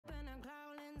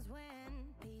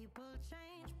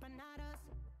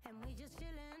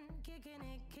taking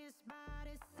it kissed by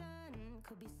the sun.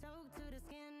 Could be soaked to the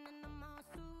skin in the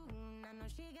monsoon. I know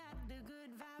she got the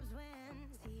good vibes when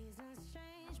seasons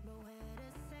change, but we're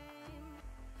the same.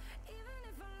 Even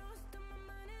if I lost all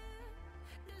my money,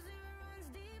 the zero runs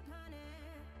deep, honey.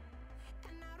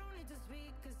 And I don't need to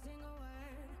speak a single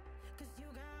word, 'cause you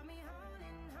got me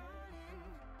holding, holding.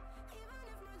 Even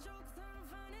if my jokes aren't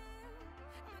funny,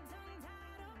 my tongue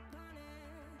tied up on it.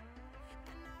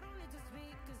 And I don't need to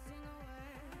speak a single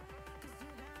word, 'cause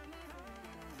you got me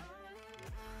holding, holding.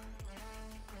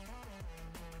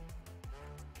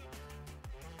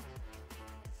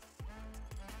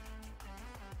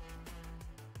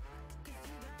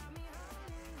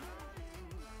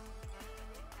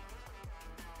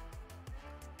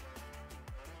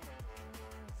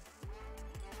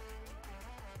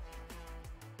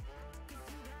 'Cause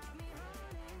you got me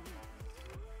holding, holding.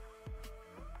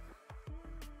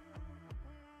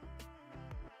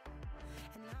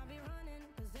 And I'll be running,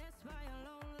 possessed by a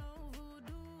low, low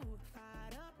voodoo.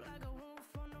 Fired up like a wolf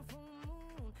on the full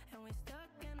moon. And we're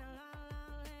stuck in a la la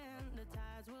land. The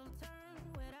tides will turn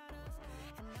without us.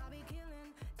 And I'll be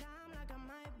killing time like I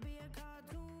might be a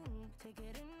cartoon. Take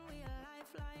it in real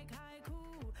life like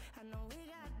haiku. I know we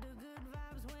got the good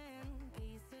vibes when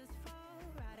pieces fall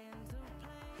right into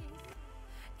place.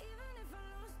 Even if I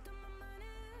lost all my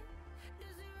money, the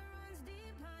zero runs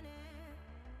deep, honey.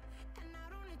 And I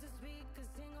don't need to speak a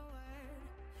single word,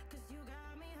 'cause you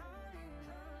got me holding,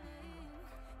 holding.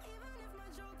 Even if my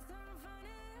jokes aren't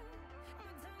funny,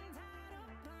 my tongue tied up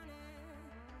on it.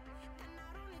 And I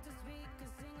don't need to speak a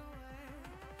single word,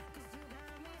 'cause you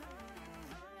got me holding,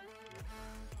 holding. 'Cause you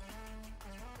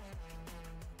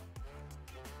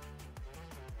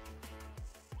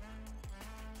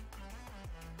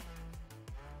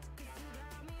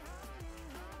got me holding,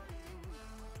 holding.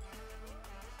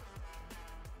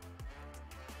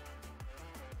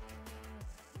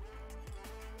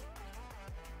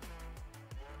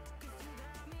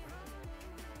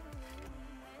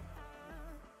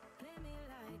 Play me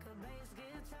like a bass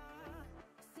guitar,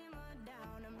 simmer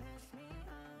down and mess me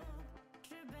up,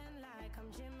 tripping like I'm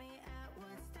Jimmy at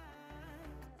Woodstock.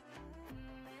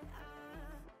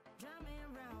 Drumming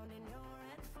round in your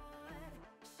red Ford,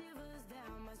 shivers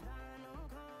down my spinal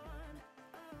cord.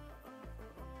 Oh, oh,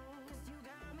 oh, oh. 'Cause you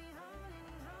got me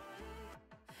holding, holding.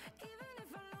 Even if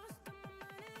I lost all my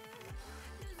money,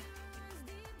 the zero runs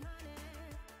deep, honey.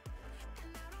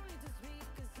 And I don't need to speak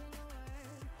a single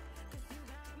word, 'cause you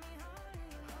got me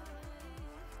holding, holding.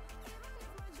 Even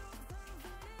if my jokes aren't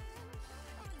funny,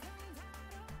 my tongue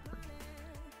tied up on it.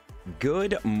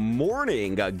 Good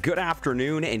morning, good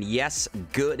afternoon, and yes,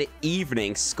 good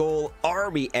evening, Skull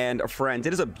Army and friends.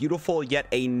 It is a beautiful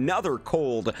yet another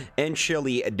cold and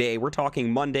chilly day. We're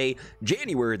talking Monday,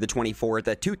 January the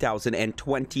 24th,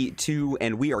 2022,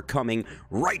 and we are coming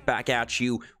right back at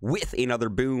you with another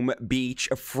Boom Beach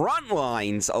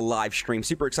Frontlines live stream.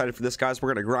 Super excited for this, guys.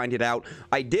 We're going to grind it out.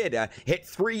 I did hit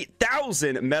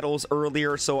 3,000 medals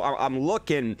earlier, so I'm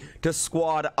looking to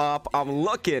squad up. I'm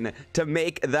looking to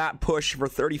make that push for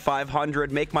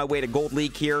 3,500, make my way to Gold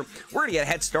League here. We're gonna get a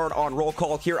head start on roll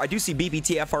call here. I do see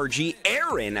BBTFRG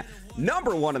Aaron,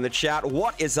 #1 in the chat.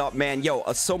 What is up, man? Yo,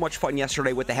 so much fun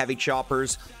yesterday with the heavy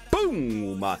choppers.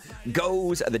 Boom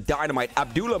goes the Dynamite.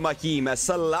 Abdullah Mahim,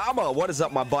 Salama, what is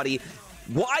up, my buddy?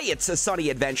 Wyatt's a sunny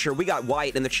adventure. We got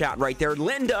Wyatt in the chat right there.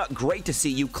 Linda, great to see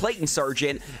you. Clayton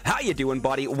Sargent, how you doing,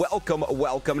 buddy? Welcome,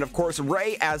 welcome. And of course,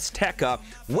 Ray Azteca,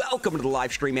 welcome to the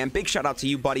live stream, man. Big shout out to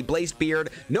you, buddy. Blazed Beard,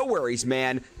 no worries,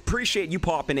 man. Appreciate you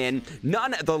popping in.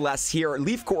 Nonetheless, here,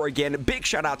 Leaf Corrigan, big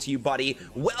shout out to you, buddy.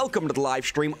 Welcome to the live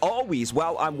stream. Always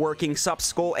while I'm working. Sup,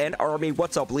 Skull and Army.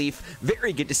 What's up, Leaf?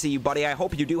 Very good to see you, buddy. I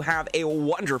hope you do have a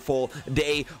wonderful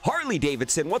day. Harley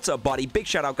Davidson, what's up, buddy? Big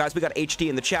shout out, guys. We got HD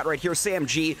in the chat right here. Sam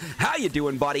G, how you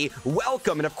doing, buddy?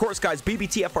 Welcome. And of course, guys,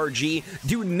 BBTFRG,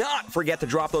 do not forget to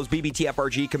drop those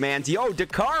BBTFRG commands. Yo,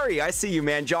 Dakari, I see you,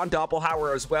 man. John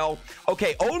Doppelhauer as well.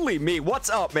 Okay, only me. What's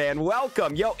up, man?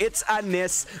 Welcome. Yo, it's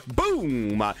Anis.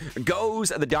 Boom goes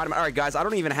the Dynamite. All right, guys, I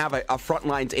don't even have a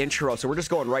Frontlines intro, so we're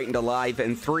just going right into live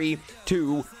in 3,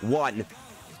 2, 1.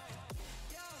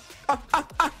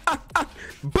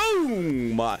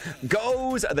 Boom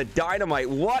goes the Dynamite.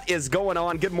 What is going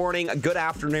on? Good morning, good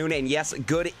afternoon, and yes,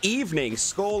 good evening,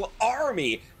 Skull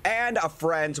Army and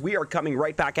friends, we are coming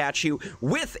right back at you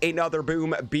with another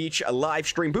Boom Beach live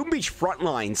stream. Boom Beach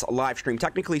Frontlines live stream.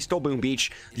 Technically still Boom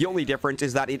Beach. The only difference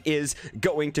is that it is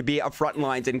going to be a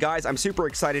Frontlines. And guys, I'm super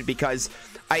excited because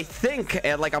I think,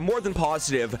 like, I'm more than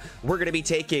positive we're going to be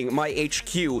taking my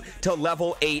HQ to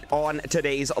level 8 on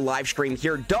today's live stream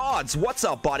here. Dodds, what's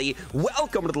up, buddy?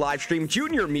 Welcome to the live stream.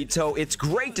 Junior Mito, it's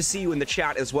great to see you in the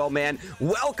chat as well, man.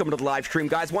 Welcome to the live stream,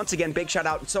 guys. Once again, big shout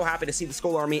out. So happy to see the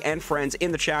Skull Army and friends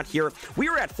in the chat here. We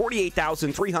are at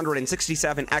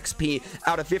 48,367 XP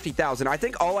out of 50,000. I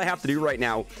think all I have to do right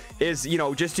now is, you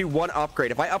know, just do one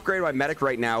upgrade. If I upgrade my medic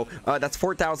right now, that's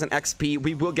 4,000 XP.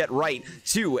 We will get right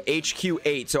to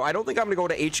HQ8. So I don't think I'm going to go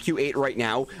to HQ8 right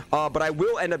now, but I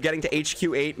will end up getting to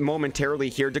HQ8 momentarily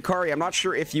here. Dakari, I'm not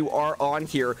sure if you are on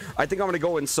here. I think I'm going to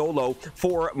go in solo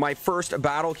for my first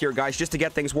battle here, guys, just to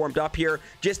get things warmed up here,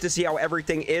 just to see how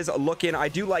everything is looking. I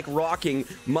do like rocking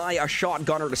my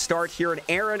shotgunner to start here. And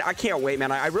Aaron, I can't wait,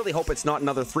 man. I really hope it's not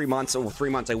another 3 months. Oh, 3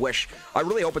 months, I wish. I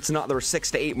really hope it's not another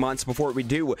 6 to 8 months before we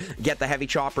do get the heavy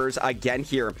choppers again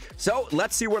here. So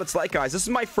let's see what it's like, guys. This is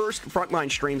my first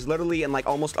Frontline streams, literally in like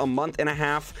almost a month and a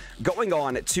half, going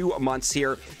on 2 months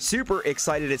here. Super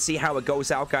excited to see how it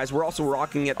goes out, guys. We're also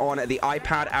rocking it on the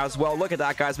iPad as well. Look at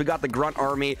that, guys. We got the Grunt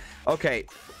Army. Okay,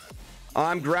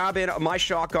 I'm grabbing my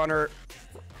shotgunner.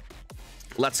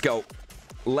 Let's go.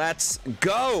 Let's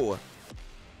go.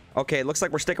 Okay, looks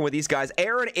like we're sticking with these guys.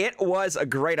 Aaron, it was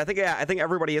great. I think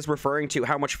everybody is referring to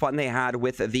how much fun they had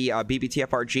with the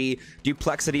BBTFRG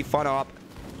Duplexity Fun Op.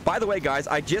 By the way, guys,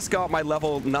 I just got my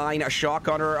level 9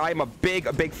 shotgunner. I'm a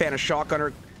big fan of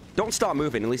shotgunner. Don't stop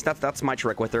moving. At least that's my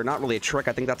trick with her. Not really a trick.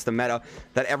 I think that's the meta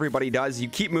that everybody does. You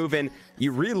keep moving,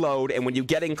 you reload, and when you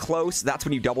get in close, that's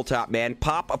when you double tap, man.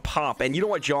 Pop a pop. And you know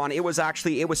what, John? It was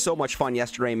so much fun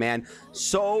yesterday, man.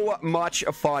 So much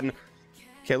fun.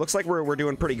 Okay, looks like we're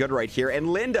doing pretty good right here.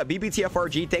 And Linda,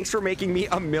 BBTFRG, thanks for making me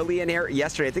a millionaire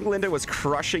yesterday. I think Linda was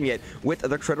crushing it with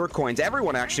the critter coins.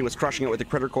 Everyone actually was crushing it with the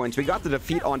critter coins. We got the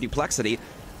defeat on Duplexity.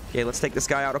 Okay, let's take this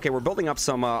guy out. Okay, we're building up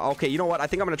some... okay, you know what? I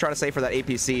think I'm going to try to save for that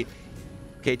APC.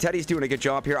 Okay, Teddy's doing a good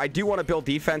job here. I do want to build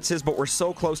defenses, but we're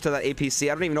so close to that APC.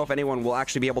 I don't even know if anyone will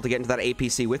actually be able to get into that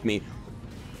APC with me.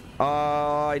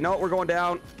 No, we're going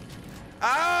down.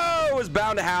 Oh, it was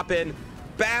bound to happen.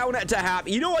 Bound to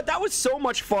happen. You know what? That was so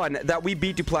much fun that we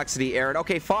beat Duplexity, Aaron.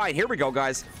 Okay, fine. Here we go,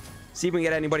 guys. See if we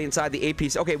can get anybody inside the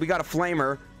APC. Okay, we got a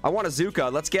flamer. I want a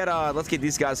zooka. Let's get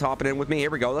these guys hopping in with me. Here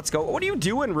we go. Let's go. What are you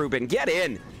doing, Ruben? Get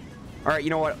in. All right,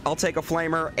 you know what? I'll take a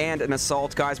flamer and an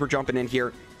assault, guys. We're jumping in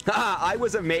here. I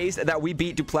was amazed that we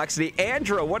beat Duplexity.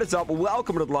 Andrew, what is up?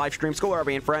 Welcome to the live stream. Skull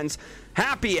Army and friends.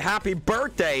 Happy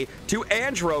birthday to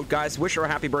Andrew, guys. Wish her a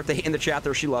happy birthday in the chat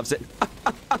there. She loves it.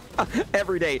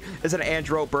 Every day is an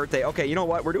Andrew birthday. Okay, you know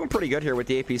what? We're doing pretty good here with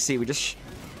the APC.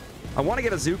 I want to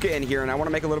get a zooka in here, and I want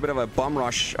to make a little bit of a bum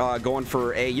rush going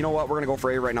for A. You know what? We're going to go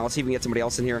for A right now. Let's see if we can get somebody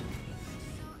else in here.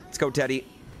 Let's go, Teddy.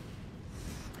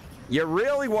 You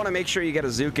really want to make sure you get a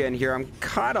zooka in here. I'm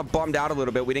kind of bummed out a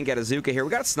little bit we didn't get a zooka here.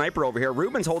 We got a sniper over here.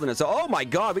 Ruben's holding us. Oh, my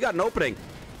God. We got an opening.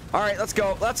 All right, let's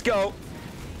go. Let's go.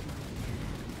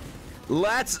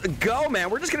 Let's go, man.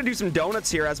 We're just going to do some donuts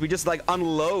here as we just, like,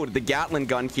 unload the Gatling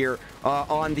gun here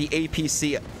on the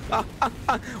APC.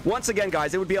 Once again,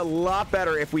 guys, it would be a lot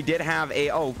better if we did have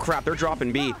a... Oh, crap. They're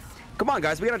dropping B. Come on,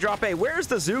 guys. We got to drop A. Where's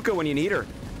the zooka when you need her?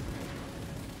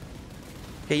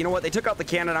 Okay, you know what? They took out the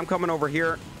cannon. I'm coming over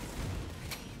here.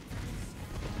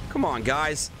 Come on,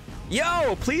 guys.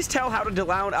 Yo, please tell how to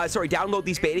download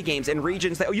these beta games in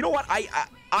regions that... You know what?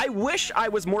 I wish I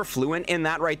was more fluent in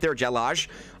that right there, Jelaj.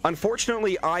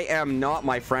 Unfortunately, I am not,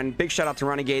 my friend. Big shout out to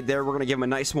Renegade there. We're going to give him a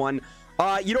nice one.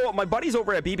 You know what? My buddies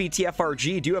over at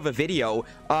BBTFRG do have a video.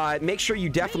 Make sure you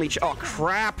definitely... Oh,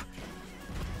 crap.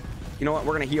 You know what?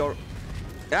 We're going to heal...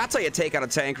 That's how you take out a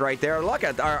tank right there. Look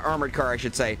at our armored car, I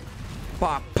should say.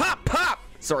 Pop, pop, pop!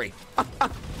 Sorry.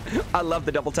 I love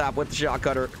the double tap with the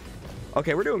shotgunner.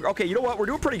 Okay, we're doing... Okay, you know what? We're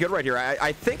doing pretty good right here.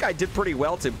 I think I did pretty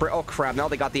well to... Oh, crap. Now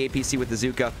they got the APC with the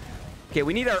zooka. Okay,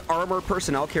 we need our armor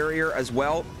personnel carrier as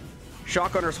well.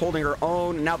 Shotgunner's holding her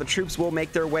own. Now the troops will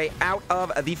make their way out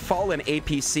of the fallen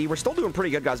APC. We're still doing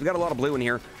pretty good, guys. We got a lot of blue in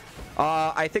here.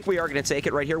 I think we are going to take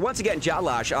it right here. Once again,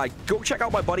 Jalash, go check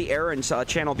out my buddy Aaron's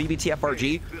channel,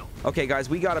 BBTFRG. Okay, guys,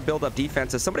 we got to build up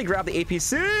defenses. Somebody grab the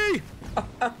APC!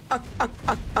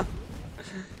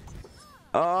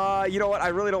 You know what? I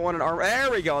really don't want an armor.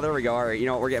 There we go. There we go. All right. You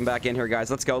know what? We're getting back in here,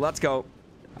 guys. Let's go. Let's go.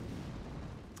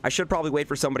 I should probably wait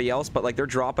for somebody else, but, like, they're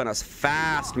dropping us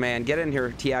fast, man. Get in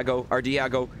here,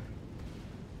 Diago.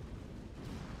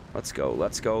 Let's go.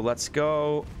 Let's go. Let's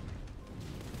go.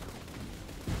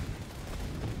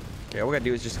 Yeah, what we gotta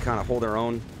do is just kind of hold our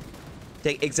own.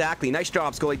 Exactly. Nice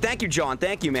job, Scully. Thank you, John.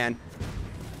 Thank you, man.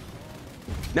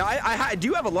 Now, I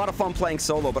do have a lot of fun playing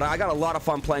solo, but I got a lot of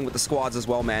fun playing with the squads as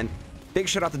well, man. Big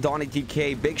shout out to Donnie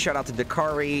DK. Big shout out to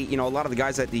Dakari. You know, a lot of the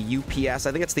guys at the UPS.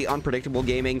 I think it's the Unpredictable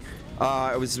Gaming.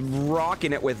 I was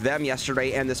rocking it with them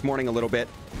yesterday and this morning a little bit.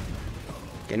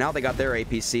 Okay, now they got their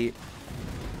APC.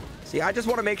 See, I just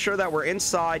want to make sure that we're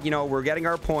inside. You know, we're getting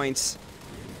our points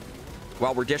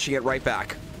while we're dishing it right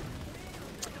back.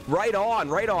 Right on,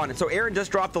 right on. So Aaron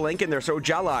just dropped the link in there. So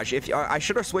Jalaj, if I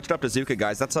should have switched up to Zooka,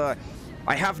 guys. That's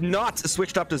I have not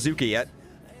switched up to Zooka yet.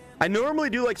 I normally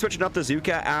do like switching up to Zooka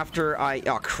after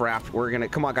oh crap. We're gonna,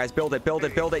 come on guys, build it, build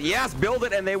it, build it. Yes, build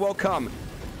it and they will come.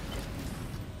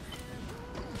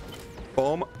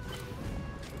 Boom.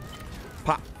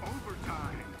 Pop.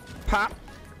 Pop.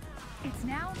 It's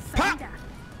now Pop.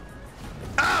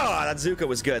 Oh, that Zooka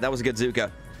was good. That was a good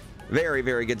Zooka. Very,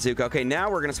 very good Zooka. Okay, now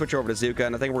we're going to switch over to Zooka,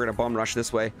 and I think we're going to bum rush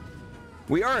this way.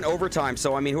 We are in overtime,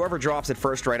 so, I mean, whoever drops it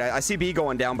first, right? I see B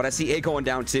going down, but I see A going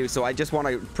down, too, so I just want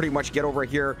to pretty much get over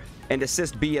here and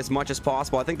assist B as much as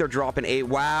possible. I think they're dropping A.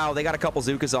 Wow, they got a couple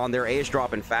Zookas on there. A is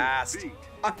dropping fast.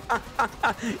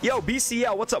 Yo,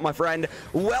 BCL, what's up, my friend?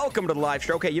 Welcome to the live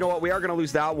stream. Okay, you know what? We are going to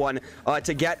lose that one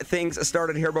to get things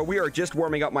started here, but we are just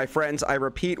warming up, my friends. I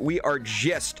repeat, we are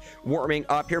just warming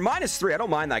up here. -3. I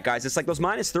don't mind that, guys. It's like those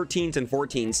 -13s and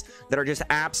 14s that are just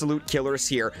absolute killers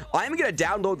here. I'm going to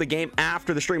download the game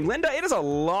after the stream. Linda, it is a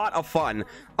lot of fun.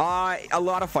 A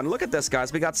lot of fun. Look at this,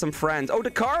 guys. We got some friends. Oh,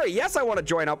 Dakari. Yes, I want to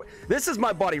join up. This is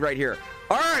my buddy right here.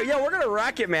 All right, yeah, we're going to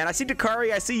wreck it, man. I see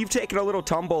Dakari. I see you've taken a little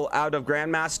tumble out of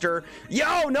Grandmaster.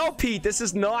 Yo, no, Pete. This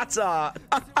is not,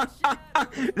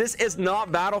 this is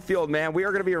not Battlefield, man. We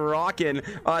are going to be rocking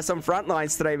some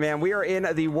Frontlines today, man. We are in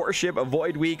the Warship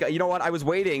Void Week. You know what? I was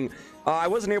waiting. I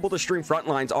wasn't able to stream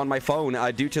Frontlines on my phone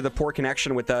due to the poor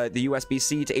connection with the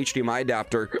USB-C to HDMI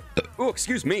adapter. Oh,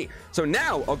 excuse me. So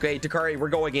now, okay, Dakari, we're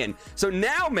going in. So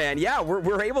now, man, yeah,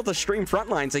 we're able to stream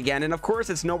Frontlines again. And of course,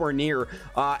 it's nowhere near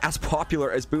as popular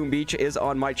as Boom Beach is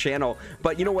on my channel.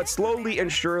 But you know what? Slowly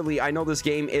and surely, I know this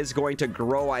game is going to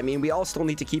grow. I mean, we all still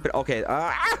need to keep it. Okay.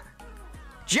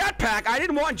 Jetpack. I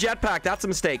didn't want Jetpack. That's a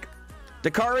mistake.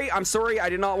 Dakari, I'm sorry. I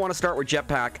did not want to start with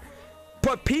Jetpack.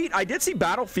 But Pete, I did see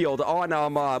Battlefield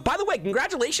on, by the way,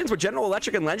 congratulations with General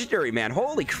Electric and Legendary, man.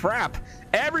 Holy crap.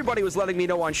 Everybody was letting me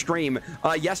know on stream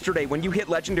yesterday when you hit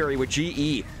Legendary with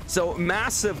GE. So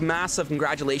massive, massive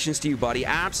congratulations to you, buddy.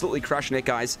 Absolutely crushing it,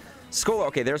 guys. Skull,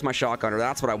 okay, there's my shotgunner.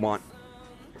 That's what I want.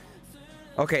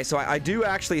 Okay, so I do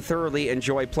actually thoroughly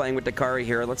enjoy playing with Dakari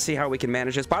here. Let's see how we can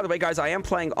manage this. By the way, guys, I am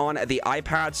playing on the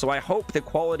iPad, so I hope the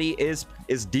quality is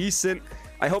decent.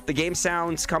 I hope the game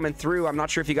sound's coming through. I'm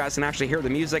not sure if you guys can actually hear the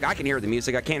music. I can hear the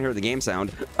music. I can't hear the game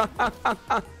sound.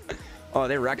 Oh,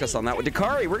 they wrecked us on that one.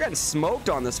 Dakari, we're getting smoked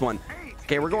on this one.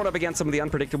 Okay, we're going up against some of the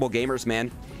unpredictable gamers,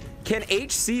 man. Can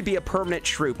HC be a permanent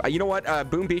troop? You know what?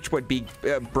 Boom Beach would be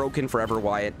broken forever,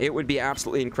 Wyatt. It would be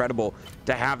absolutely incredible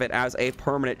to have it as a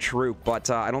permanent troop, but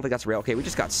I don't think that's real. Okay, we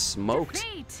just got smoked.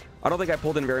 I don't think I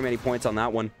pulled in very many points on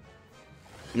that one.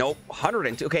 Nope,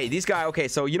 102. Okay, these guys. Okay,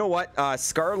 so you know what?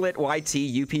 Scarlet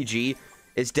YT UPG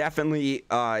is definitely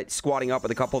squatting up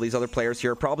with a couple of these other players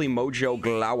here. Probably Mojo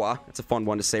Glawa. That's a fun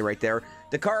one to say right there.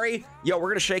 Dakari, yo, we're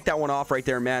going to shake that one off right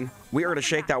there, man. We are going to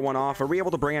shake that one off. Are we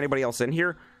able to bring anybody else in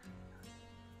here?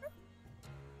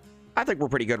 I think we're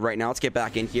pretty good right now. Let's get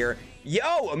back in here.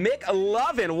 Yo,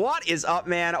 Mick11, what is up,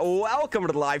 man? Welcome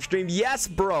to the live stream. Yes,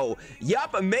 bro.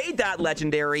 Yup, made that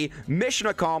legendary. Mission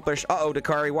accomplished. Uh-oh,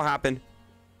 Dakari, what happened?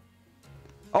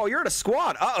 Oh, you're in a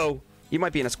squad. Uh-oh. You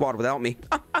might be in a squad without me.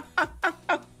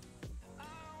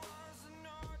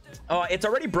 It's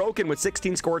already broken with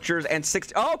 16 Scorchers and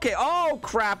 6... Okay. Oh,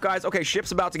 crap, guys. Okay,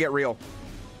 ship's about to get real.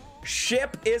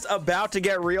 Ship is about to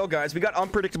get real, guys. We got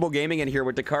Unpredictable Gaming in here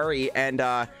with Dakari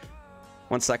and...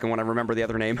 One second when I remember the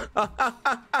other name.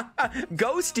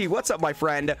 Ghosty, what's up, my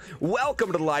friend? Welcome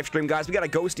to the live stream, guys. We got a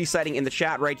Ghosty sighting in the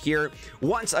chat right here.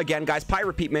 Once again, guys,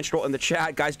 Pirate Pete Minstrel in the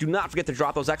chat. Guys, do not forget to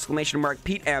drop those exclamation mark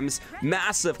Pete M's.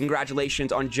 Massive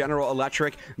congratulations on General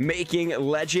Electric making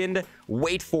legend.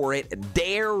 Wait for it.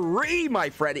 Dairy, my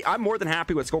friend. I'm more than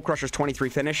happy with SkullCrusher's 23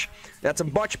 finish. That's a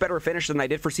much better finish than I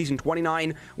did for Season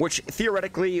 29, which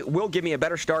theoretically will give me a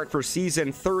better start for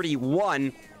Season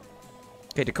 31.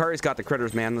 Okay, Dakari's got the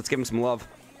critters, man. Let's give him some love.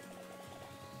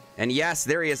 And yes,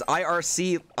 there he is.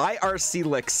 IRC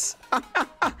licks.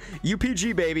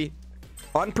 UPG, baby.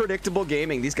 Unpredictable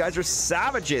Gaming. These guys are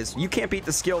savages. You can't beat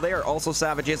the skill. They are also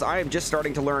savages. I am just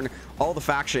starting to learn all the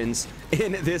factions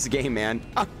in this game, man.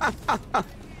 All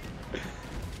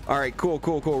right, cool.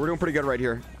 We're doing pretty good right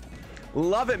here.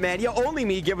 Love it, man. Yeah, only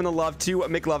me giving the love to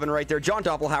McLovin right there. John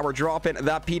Doppelhauer dropping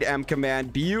that Pete M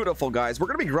command. Beautiful, guys. We're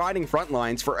gonna be grinding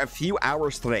Frontlines for a few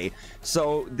hours today,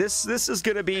 so this is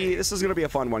gonna be a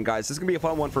fun one, guys. This is gonna be a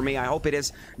fun one for me. I hope it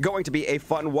is going to be a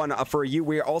fun one for you.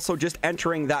 We are also just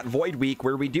entering that void week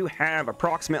where we do have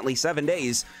approximately 7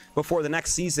 days before the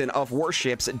next season of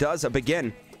Warships does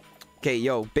begin. Okay,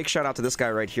 yo, big shout out to this guy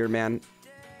right here, man.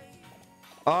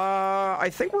 I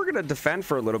think we're gonna defend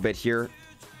for a little bit here.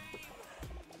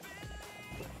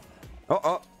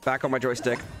 Oh, back on my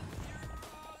joystick.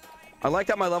 I like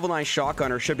that my level 9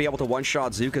 shotgunner should be able to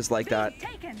one-shot zookas like that.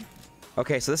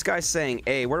 Okay, so this guy's saying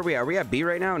A. Where are we? Are we at B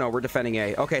right now? No, we're defending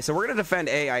A. Okay, so we're gonna defend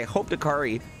A. I hope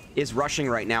Dakari is rushing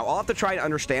right now. I'll have to try to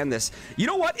understand this. You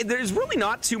know what? There's really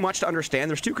not too much to understand.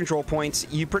 There's 2 control points.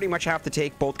 You pretty much have to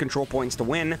take both control points to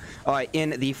win in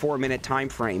the 4-minute time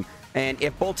frame. And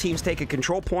if both teams take a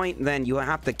control point, then you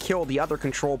have to kill the other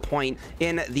control point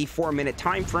in the 4-minute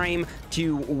time frame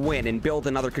to win and build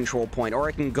another control point. Or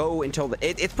it can go until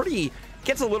it's pretty,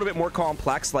 gets a little bit more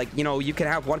complex. Like, you know, you can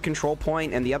have one control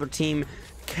point and the other team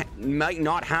might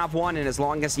not have one, and as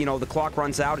long as, you know, the clock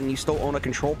runs out and you still own a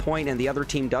control point and the other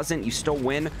team doesn't, you still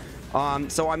win.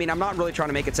 So I mean, I'm not really trying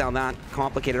to make it sound that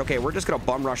complicated. Okay, we're just gonna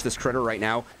bum rush this critter right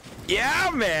now.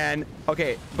 Yeah, man.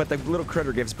 Okay, but the little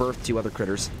critter gives birth to other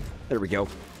critters. There we go.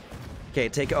 Okay,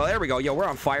 oh, there we go. Yo, we're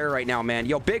on fire right now, man.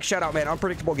 Yo, big shout out, man.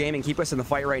 Unpredictable Gaming, keep us in the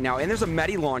fight right now. And there's a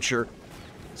medi launcher.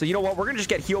 So you know what? We're gonna just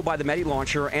get healed by the medi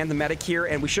launcher and the medic here,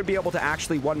 and we should be able to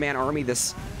actually one-man army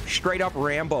this straight up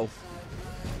Rambo.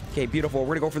 Okay, beautiful.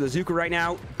 We're gonna go for the Zooka right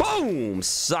now. Boom!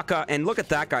 Sucker. And look at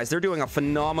that, guys. They're doing a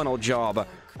phenomenal job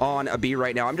on a B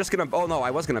right now. I'm just gonna... Oh, no,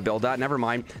 I was gonna build that. Never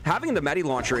mind. Having the medi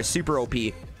launcher is super OP.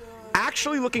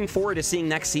 Actually looking forward to seeing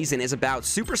next season is about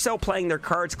Supercell playing their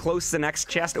cards close to the next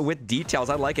chest with details.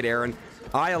 I like it, Aaron.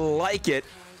 I like it.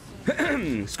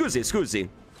 Scusi.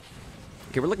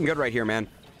 Okay, we're looking good right here, man.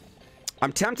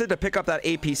 I'm tempted to pick up that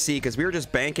APC because we were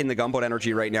just banking the gunboat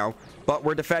energy right now, but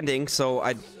we're defending,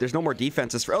 so there's no more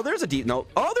defenses. Oh, there's a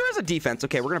there is a defense.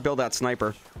 Okay, we're gonna build that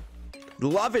sniper.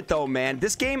 Love it though, man.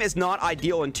 This game is not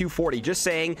ideal in 240. Just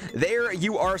saying, there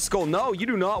you are, Skull. No, you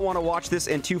do not want to watch this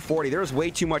in 240. There's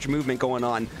way too much movement going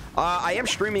on. I am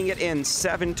streaming it in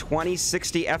 720,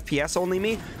 60 FPS only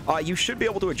me. You should be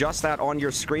able to adjust that on your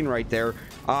screen right there.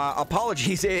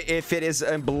 Apologies if it is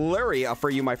blurry for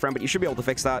you, my friend, but you should be able to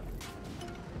fix that.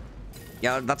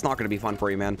 Yeah, that's not going to be fun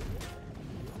for you, man.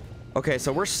 Okay,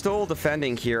 so we're still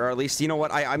defending here, or at least, you know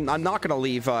what? I'm not going to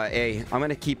leave A. I'm going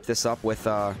to keep this up with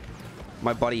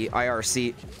my buddy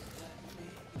IRC.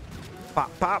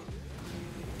 Pop, pop.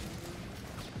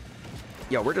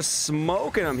 Yo, we're just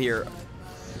smoking them here.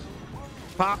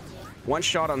 Pop. One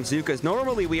shot on Zookas.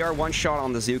 Normally, we are one shot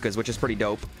on the Zookas, which is pretty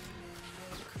dope.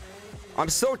 I'm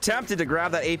so tempted to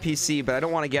grab that APC, but I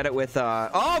don't want to get it with...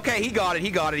 Oh, okay, he got it.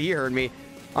 He heard me.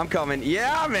 I'm coming.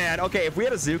 Yeah, man. Okay, if we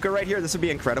had a Zooka right here, this would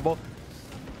be incredible.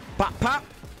 Pop, pop.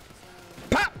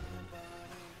 Pop.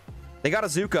 They got a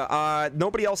Zooka.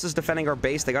 Nobody else is defending our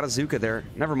base. They got a Zooka there.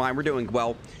 Never mind. We're doing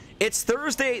well. It's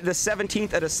Thursday, the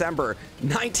 17th of December,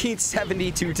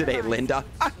 1972 today, Linda.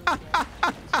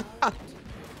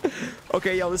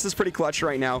 Okay, yo, this is pretty clutch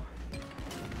right now.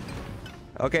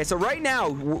 Okay, so right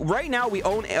now we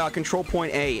own control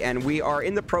point A, and we are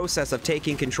in the process of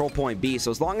taking control point B.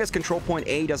 So as long as control point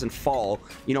A doesn't fall,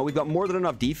 you know, we've got more than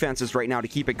enough defenses right now to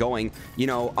keep it going. You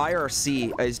know,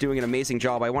 IRC is doing an amazing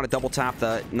job. I want to double tap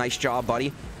the nice job,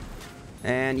 buddy.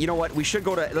 And you know what? We should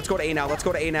go to... Let's go to A now. Let's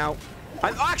go to A now.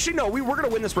 Actually, no. We're going to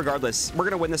win this regardless. We're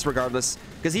going to win this regardless.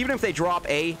 Because even if they drop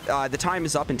A, the time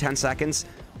is up in 10 seconds,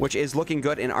 which is looking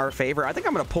good in our favor. I think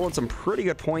I'm going to pull in some pretty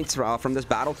good points from this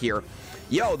battle here.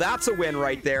 Yo, that's a win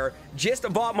right there. Just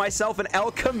bought myself an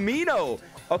El Camino.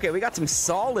 Okay, we got some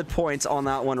solid points on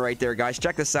that one right there, guys.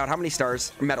 Check this out. How many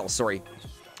stars? Medals, sorry.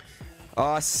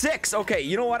 6. Okay,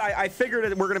 you know what? I figured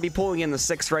that we're going to be pulling in the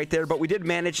 6 right there, but we did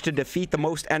manage to defeat the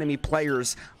most enemy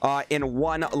players in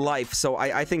one life. So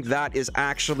I think that is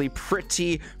actually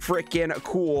pretty freaking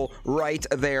cool right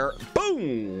there.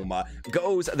 Boom!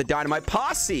 Goes the Dynamite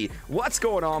Posse. What's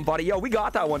going on, buddy? Yo, we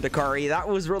got that one, Dakari. That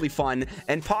was really fun.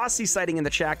 And Posse sighting in the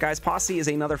chat, guys. Posse is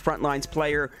another Frontlines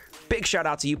player. Big shout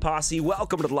out to you, Posse.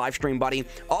 Welcome to the live stream, buddy.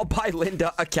 I'll buy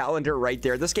Linda a calendar right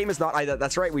there. This game is not...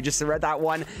 That's right. We just read that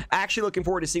one. Actually looking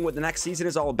forward to seeing what the next season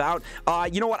is all about.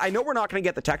 You know what? I know we're not going to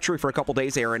get the tech tree for a couple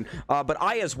days, Aaron, but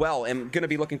I as well am going to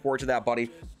be looking forward to that, buddy.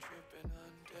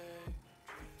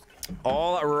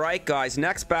 All right, guys.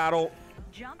 Next battle.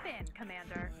 Jump in,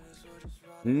 Commander.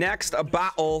 Next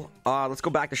battle. Let's go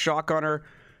back to Shotgunner.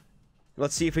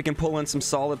 Let's see if we can pull in some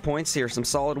solid points here. Some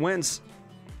solid wins.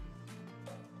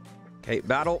 Okay,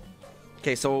 battle.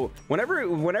 Okay, so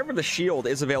whenever the shield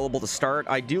is available to start,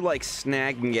 I do like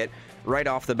snagging it right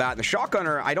off the bat. And the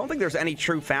shotgunner, I don't think there's any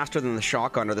true faster than the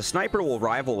shotgunner. The sniper will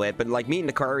rival it, but like me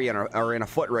and Nakari are in a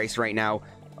foot race right now.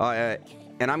 And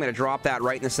I'm going to drop that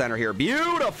right in the center here.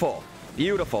 Beautiful.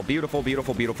 Beautiful, beautiful,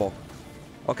 beautiful, beautiful.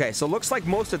 Okay, so looks like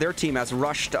most of their team has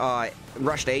rushed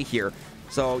A here.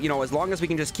 So, you know, as long as we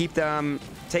can just keep them,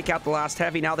 take out the last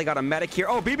heavy. Now they got a medic here.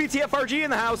 Oh, BBTFRG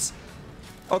in the house.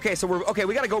 Okay, so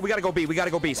we gotta go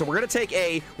B. So we're gonna take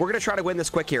A. We're gonna try to win this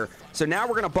quick here. So now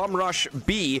we're gonna bum rush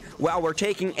B while we're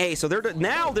taking A. So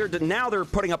now they're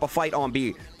putting up a fight on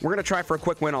B. We're gonna try for a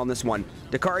quick win on this one.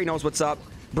 Dakari knows what's up.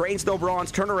 Brains no bronze.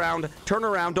 Turn around.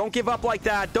 Don't give up like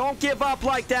that. Don't give up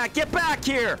like that. Get back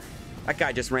here. That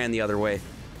guy just ran the other way.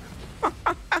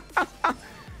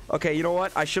 Okay, you know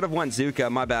what? I should have went zooka.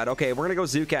 My bad. Okay, we're gonna go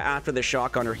zooka after the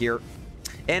shotgunner here.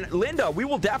 And Linda, we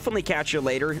will definitely catch you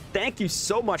later. Thank you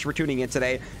so much for tuning in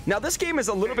today. Now, this game is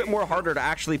a little bit more harder to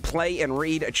actually play and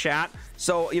read a chat.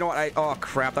 So, you know what? Oh,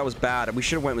 crap. That was bad. We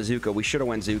should have went with Zooka.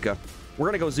 We're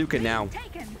going to go Zooka now.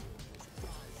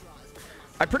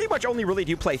 I pretty much only really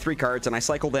do play 3 cards, and I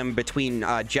cycle them between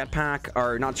jetpack,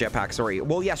 or not jetpack, sorry.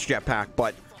 Well, yes, jetpack,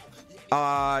 but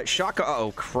Shaka.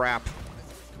 Uh-oh, crap.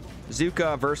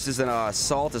 Zooka versus an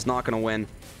assault is not going to win.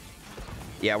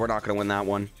 Yeah, we're not going to win that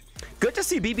one. Good to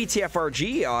see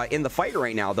BBTFRG in the fight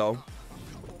right now, though.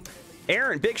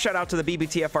 Aaron, big shout out to the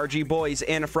BBTFRG boys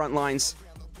in the front lines.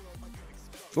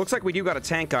 Looks like we do got a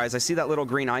tank, guys. I see that little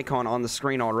green icon on the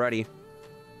screen already.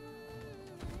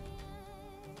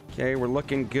 Okay, we're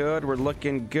looking good. We're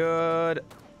looking good.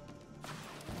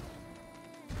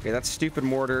 Okay, that's stupid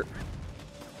mortar.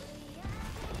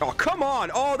 Oh, come on.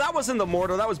 Oh, that wasn't the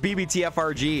mortar. That was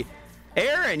BBTFRG.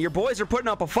 Aaron, your boys are putting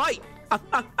up a fight.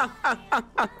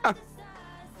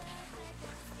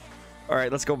 All right,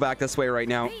 let's go back this way right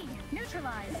now.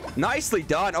 Nicely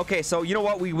done. Okay, so you know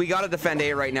what? We got to defend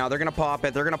A right now. They're going to pop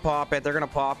it. They're going to pop it. They're going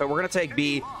to pop it. We're going to take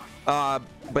B, but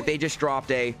they just dropped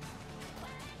A.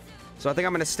 So I think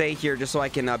I'm going to stay here just so I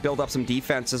can build up some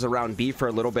defenses around B for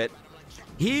a little bit.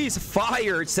 He's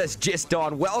fired, says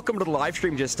Jiston. Welcome to the live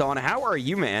stream, Jiston. How are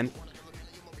you, man?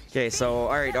 Okay, so,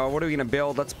 all right, what are we going to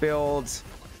build? Let's build...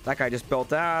 That guy just built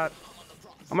that.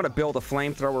 I'm going to build a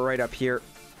flamethrower right up here.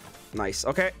 Nice.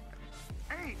 Okay.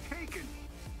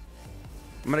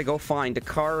 I'm going to go find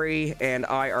Dakari and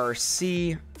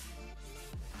IRC.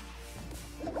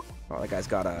 Oh, that guy's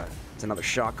got it's another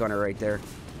shotgunner right there.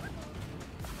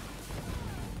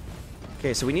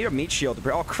 Okay, so we need a meat shield.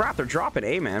 Oh, crap. They're dropping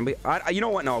A, man. You know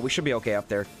what? No, we should be okay up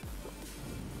there.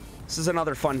 This is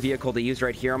another fun vehicle to use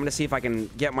right here. I'm going to see if I can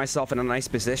get myself in a nice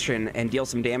position and deal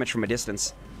some damage from a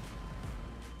distance.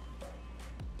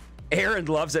 Aaron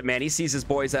loves it, man. He sees his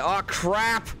boys. Oh,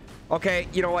 crap. Okay,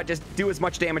 you know what? Just do as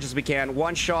much damage as we can.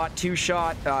 1 shot, 2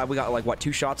 shot. We got, like, what,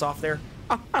 2 shots off there?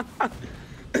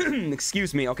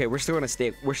 Excuse me. Okay, we're still going to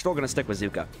stick with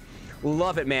Zooka.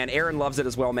 Love it, man. Aaron loves it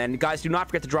as well, man. Guys, do not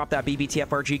forget to drop that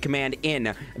BBTFRG command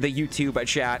in the YouTube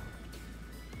chat.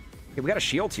 Okay, we got a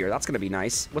shield here. That's going to be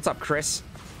nice. What's up, Chris?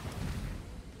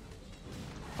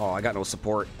 Oh, I got no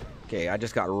support. Okay, I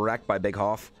just got wrecked by Big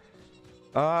Hoff.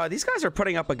 These guys are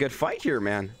putting up a good fight here,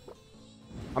 man.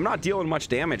 I'm not dealing much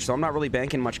damage, so I'm not really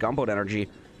banking much gunboat energy.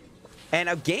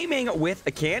 And gaming with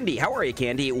a Candy. How are you,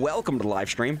 Candy? Welcome to the live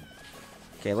stream.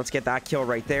 Okay, let's get that kill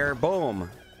right there. Boom.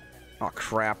 Oh,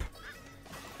 crap.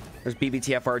 There's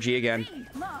BBTFRG again.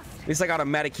 At least I got a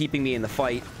medic keeping me in the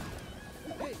fight.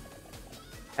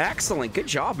 Excellent. Good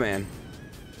job, man.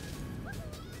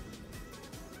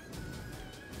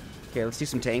 Okay, let's do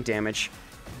some tank damage.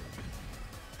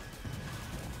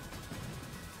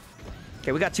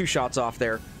 Okay, we got 2 shots off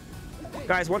there.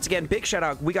 Guys, once again, big shout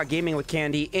out. We got Gaming with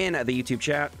Candy in the YouTube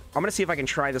chat. I'm going to see if I can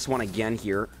try this one again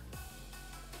here.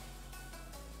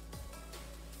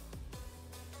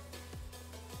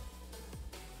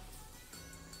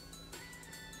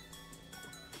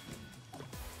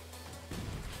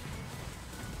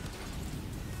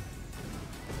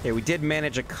 Okay, we did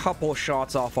manage a couple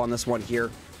shots off on this one here.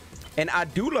 And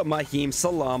Adula Mahim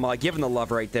Salama, giving the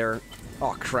love right there.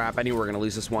 Oh, crap. I knew we were going to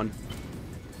lose this one.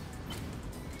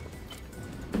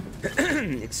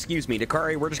 Excuse me,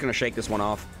 Dakari. We're just going to shake this one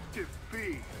off.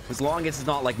 As long as it's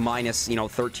not like minus,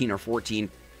 13 or 14.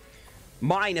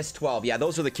 Minus 12. Yeah,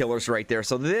 those are the killers right there.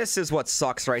 So this is what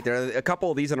sucks right there. A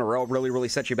couple of these in a row really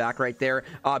set you back right there.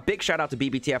 Big shout out to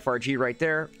BBTFRG right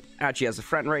there. Actually has a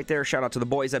friend right there. Shout out to the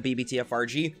boys at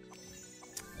BBTFRG.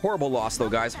 Horrible loss, though,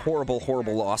 guys. Horrible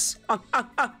loss.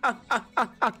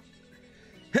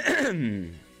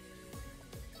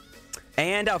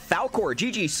 And Falcor,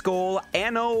 GG Skull,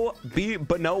 Anno B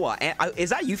Banoa. Is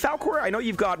that you, Falcor? I know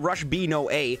you've got Rush B No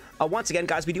A. Once again,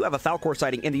 guys, we do have a Falcor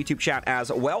sighting in the YouTube chat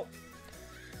as well.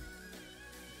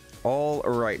 All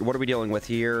right, what are we dealing with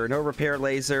here? No repair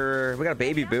laser. We got a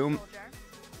baby boom.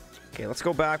 Okay, let's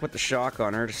go back with the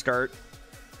shotgunner to start.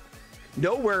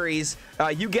 No worries.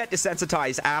 You get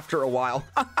desensitized after a while.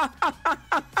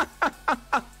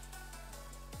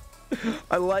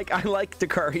 I like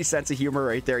Dakari's sense of humor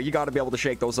right there. You got to be able to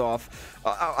shake those off.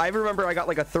 I remember I got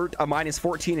like a minus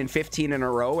 14 and 15 in a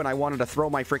row, and I wanted to throw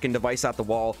my freaking device at the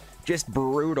wall. Just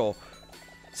brutal.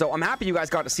 So I'm happy you guys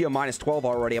got to see a minus 12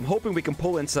 already. I'm hoping we can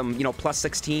pull in some, you know, plus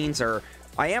 16s, or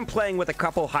I am playing with a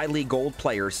couple high league gold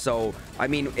players. So, I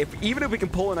mean, even if we can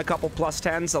pull in a couple plus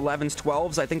 10s, 11s,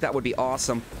 12s, I think that would be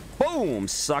awesome. Boom,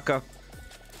 sucker.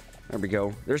 There we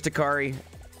go. There's Dakari.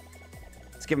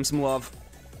 Let's give him some love.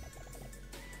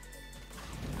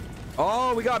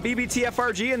 Oh, we got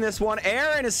BBTFRG in this one.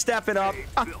 Aaron is stepping up.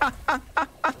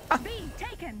 B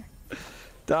taken.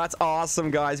 That's awesome,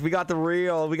 guys. We got the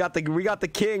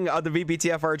king of the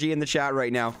BBTFRG in the chat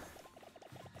right now.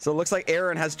 So it looks like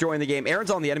Aaron has joined the game.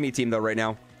 Aaron's on the enemy team though right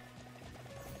now.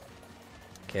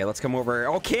 Okay, let's come over.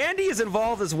 Oh, Candy is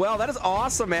involved as well. That is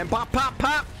awesome, man. Pop, pop,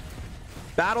 pop.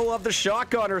 Battle of the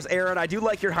shotgunners, Aaron. I do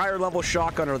like your higher level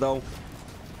shotgunner though.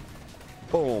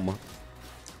 Boom.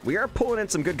 We are pulling in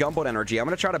some good gunboat energy. I'm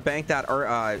going to try to bank that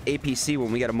APC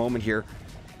when we get a moment here.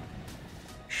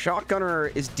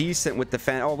 Shotgunner is decent with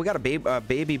defense. Oh, we got a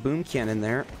baby boom cannon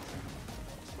there.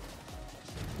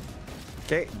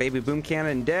 Okay, baby boom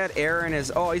cannon dead. Aaron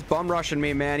is... Oh, he's bum rushing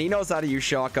me, man. He knows how to use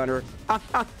shotgunner.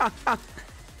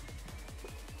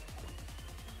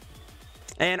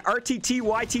 And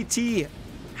RTTYTT,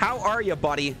 how are you,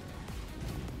 buddy?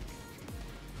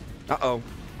 Uh-oh.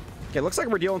 Okay, looks like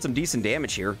we're dealing some decent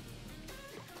damage here.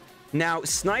 Now,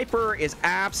 Sniper is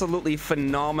absolutely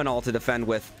phenomenal to defend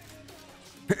with.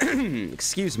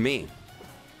 Excuse me.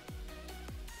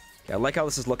 Okay, I like how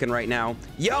this is looking right now.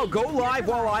 Yo, go live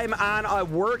while I'm on a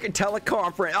work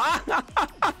teleconference.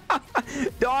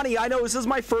 Donnie, I know this is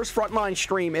my first Frontline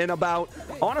stream in about,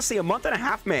 honestly, a month and a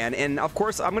half, man. And of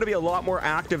course, I'm going to be a lot more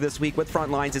active this week with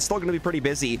Frontlines. It's still going to be pretty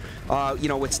busy, you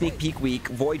know, with Sneak Peek Week,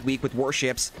 Void Week with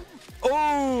Warships.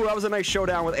 Oh, that was a nice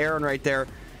showdown with Aaron right there.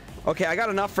 Okay, I got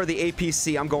enough for the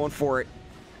APC. I'm going for it.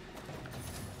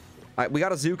 All right, we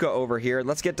got a Zooka over here.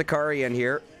 Let's get Dakari in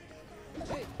here.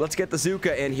 Let's get the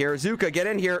Zooka in here. Zooka, get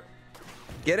in here.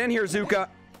 Get in here, Zooka.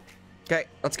 Okay,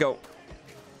 let's go.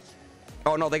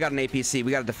 Oh, no, they got an APC.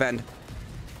 We got to defend.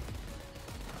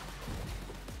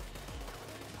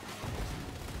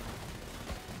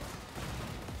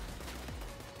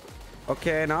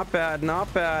 Okay, not bad,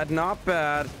 not bad, not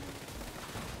bad.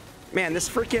 Man, this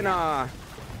freaking, I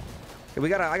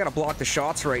gotta block the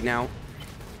shots right now.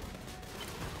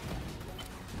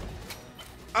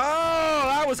 Oh,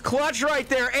 that was clutch right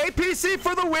there. APC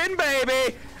for the win,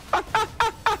 baby.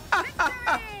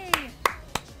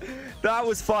 That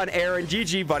was fun, Aaron.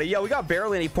 GG, buddy. Yeah, we got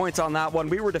barely any points on that one.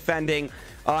 We were defending.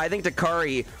 I think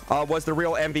Dakari was the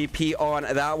real MVP on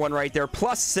that one right there.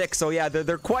 +6. So, yeah,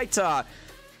 they're quite...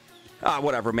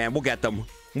 whatever, man. We'll get them.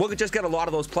 We'll just get a lot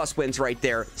of those plus wins right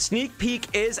there. Sneak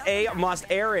Peek is a must.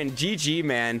 Aaron, GG,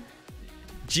 man.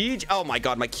 GG. Oh, my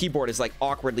God. My keyboard is, like,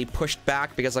 awkwardly pushed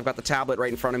back because I've got the tablet right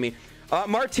in front of me.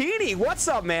 Martini, what's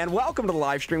up, man? Welcome to the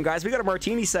live stream, guys. We got a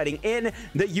Martini setting in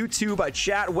the YouTube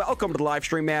chat. Welcome to the live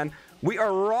stream, man. We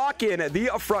are rocking the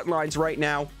Frontlines right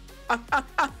now.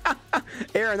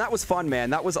 Aaron, that was fun, man.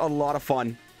 That was a lot of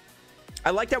fun. I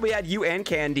like that we had you and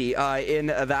Candy in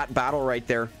that battle right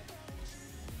there.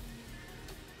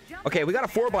 Okay, we got a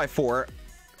 4x4.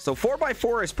 So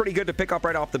 4x4 is pretty good to pick up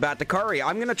right off the bat. Dakari,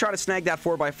 I'm going to try to snag that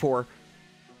 4x4.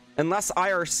 Unless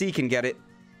IRC can get it.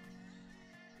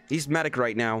 He's medic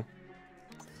right now.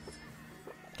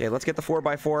 Okay, let's get the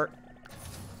 4x4.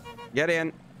 Get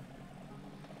in.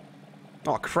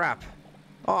 Oh, crap.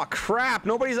 Oh, crap.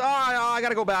 Nobody's... Oh, I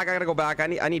gotta go back. I gotta go back. I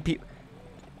need people...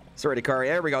 Sorry, Dakari.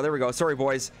 There we go. There we go. Sorry,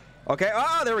 boys. Okay.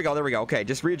 Oh, there we go. There we go. Okay,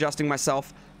 just readjusting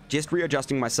myself. Just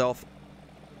readjusting myself.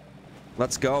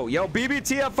 Let's go. Yo,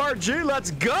 BBTFRG,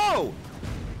 let's go!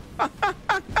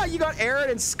 You got Aaron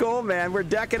and Skull, man. We're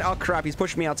decking... Oh, crap. He's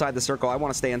pushing me outside the circle. I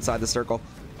want to stay inside the circle.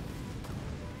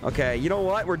 Okay, you know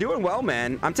what? We're doing well,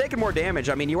 man. I'm taking more damage.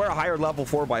 I mean, you are a higher level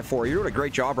 4x4. You're doing a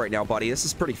great job right now, buddy. This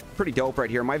is pretty dope right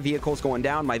here. My vehicle's going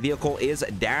down. My vehicle is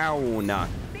down.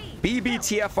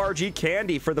 BBTFRG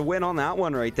Candy for the win on that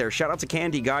one right there. Shout out to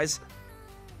Candy, guys.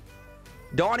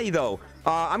 Donnie, though.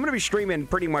 I'm going to be streaming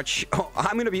pretty much...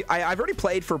 I've already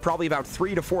played for probably about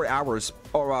 3 to 4 hours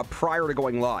prior to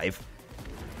going live.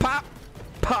 Pop!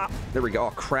 Pop! There we go.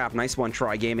 Oh, crap. Nice one,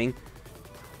 Try Gaming.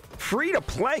 Free to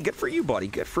play. Good for you, buddy.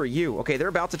 Good for you. Okay, they're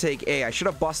about to take A. I should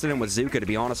have busted in with zooka, to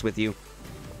be honest with you.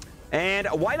 And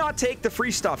why not take the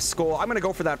free stuff, Skull? I'm going to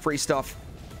go for that free stuff.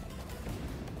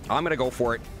 I'm going to go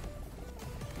for it.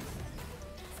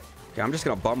 Okay, I'm just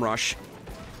going to bum rush.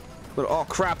 Oh,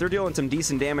 crap. They're dealing some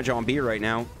decent damage on B right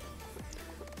now.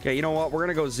 Okay, you know what? We're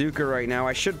going to go zooka right now.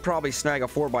 I should probably snag a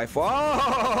 4x4.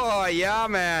 Oh, yeah,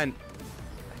 man.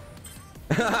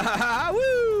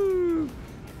 Woo!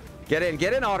 Get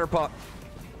in, Otter Pup.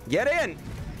 Get in.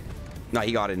 No,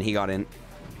 he got in. He got in.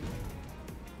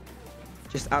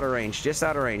 Just out of range. Just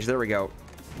out of range. There we go.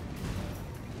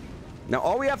 Now,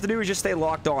 all we have to do is just stay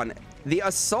locked on. The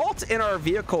assault in our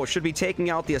vehicle should be taking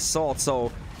out the assault,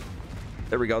 so...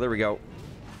 There we go. There we go.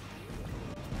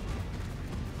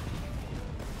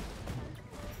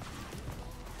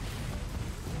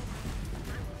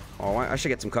 Oh, I should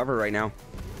get some cover right now.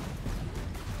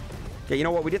 Okay, you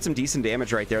know what? We did some decent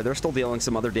damage right there. They're still dealing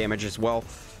some other damage as well.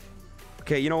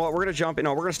 Okay, you know what? We're going to jump in.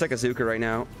 No, we're going to stick a zooka right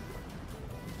now.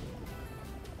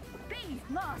 B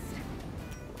lost.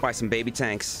 Buy some baby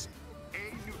tanks.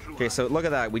 Okay, so look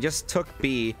at that. We just took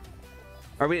B.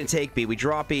 Or we didn't take B. We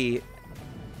dropped B.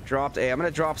 Dropped A. I'm going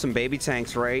to drop some baby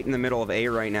tanks right in the middle of A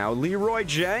right now. Leroy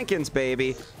Jenkins,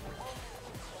 baby.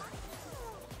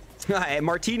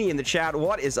 Martini in the chat.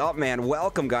 What is up, man?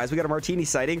 Welcome, guys. We got a Martini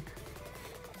sighting.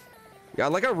 Yeah, I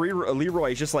like how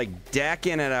Leroy is just like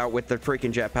decking it out with the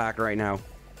freaking jetpack right now.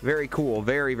 Very cool.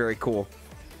 Very, very cool.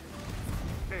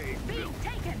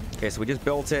 Okay, so we just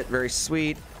built it. Very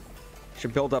sweet.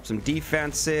 Should build up some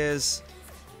defenses.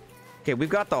 Okay, we've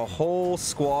got the whole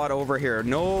squad over here.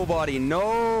 Nobody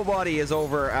is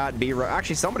over at B.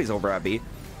 Actually, somebody's over at B.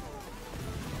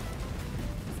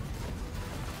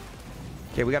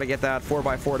 Okay, we got to get that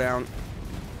 4x4 down.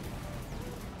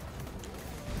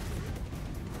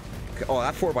 Okay, oh,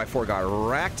 that 4x4 got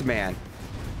wrecked, man.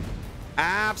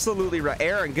 Absolutely wrecked.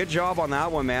 Aaron, good job on that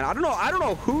one, man. I don't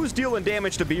know who's dealing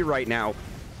damage to B right now.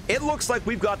 It looks like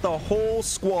we've got the whole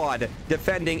squad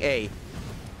defending A.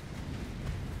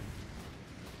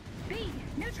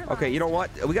 Okay, you know what?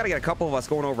 We got to get a couple of us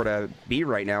going over to B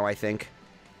right now, I think.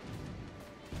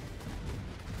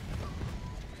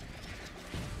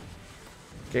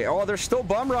 Okay, oh, they're still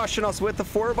bum rushing us with the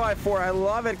 4x4. I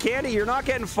love it. Candy, you're not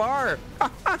getting far.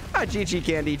 GG,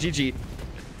 Candy, GG.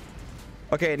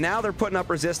 Okay, now they're putting up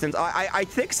resistance. I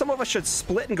think some of us should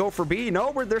split and go for B.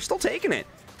 No, they're still taking it.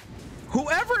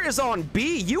 Whoever is on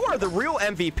B, you are the real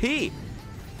MVP.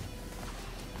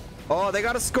 Oh, they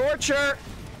got a Scorcher.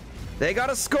 They got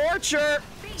a Scorcher.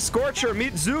 Scorcher,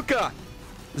 meet Zooka.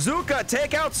 Zooka,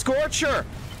 take out Scorcher.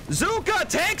 Zooka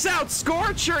takes out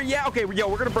Scorcher. Yeah, okay, yo,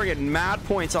 we're going to bring in mad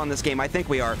points on this game. I think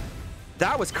we are.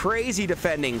 That was crazy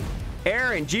defending.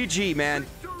 Aaron, GG, man.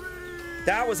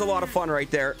 That was a lot of fun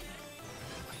right there.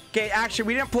 Okay, actually,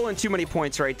 we didn't pull in too many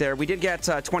points right there. We did get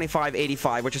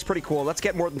 25-85, which is pretty cool. Let's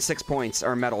get more than 6 points,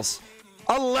 or medals.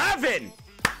 11!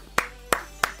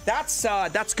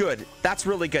 That's good. That's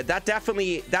really good. That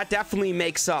definitely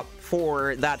makes up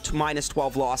for that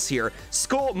 -12 loss here.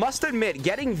 Skull must admit,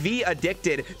 getting V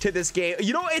addicted to this game.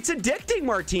 You know, it's addicting,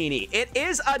 Martini. It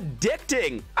is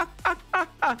addicting.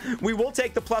 We will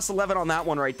take the +11 on that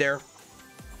one right there.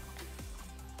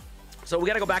 So we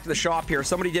got to go back to the shop here.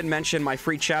 Somebody did mention my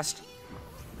free chest.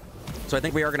 So I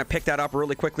think we are going to pick that up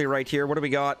really quickly right here. What do we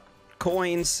got?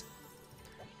 Coins.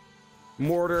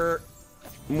 Mortar.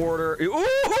 Ooh!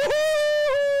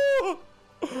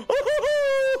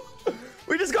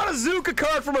 We just got a Zooka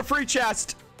card from a free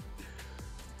chest.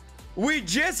 We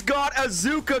just got a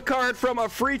Zooka card from a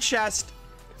free chest.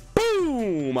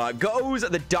 Boom! Goes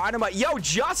the Dynamite. Yo,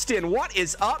 Justin, what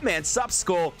is up, man? Sup,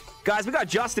 Skull? Guys, we got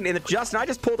Justin in the... Justin, I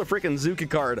just pulled a freaking Zooka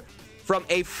card from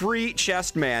a free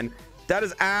chest, man. That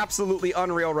is absolutely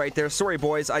unreal right there. Sorry,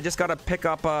 boys. I just got to pick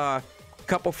up a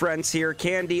couple friends here.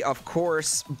 Candy, of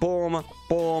course. Boom,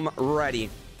 boom, ready.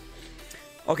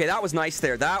 Okay, that was nice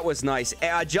there. That was nice.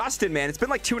 Justin, man, it's been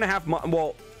like 2.5 months.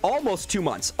 Well, almost 2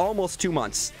 months. Almost 2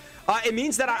 months. It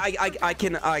means that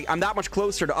I'm that much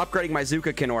closer to upgrading my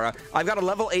Zooka Kenora. I've got a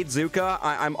level 8 Zooka.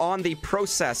 I'm on the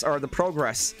process, or the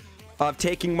progress, of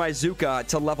taking my Zooka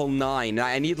to level 9.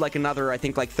 I need like another, I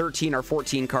think, like 13 or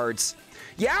 14 cards.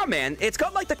 Yeah, man, it's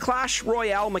got like the Clash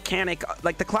Royale mechanic,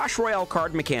 like the Clash Royale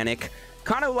card mechanic,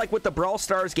 kind of like with the Brawl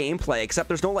Stars gameplay, except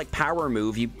there's no like power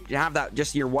move. You have that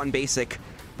just your one basic,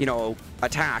 you know,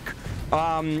 attack.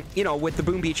 You know, with the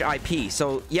Boom Beach IP.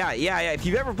 So yeah. If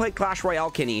you've ever played Clash Royale,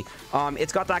 Kenny,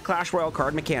 it's got that Clash Royale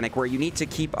card mechanic where you need to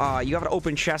keep, you have an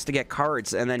open chest to get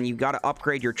cards, and then you got to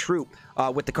upgrade your troop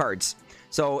with the cards.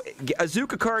 So a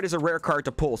zooka card is a rare card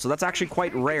to pull, so that's actually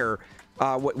quite rare.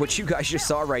 What you guys just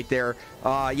saw right there,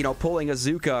 you know, pulling a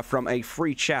zooka from a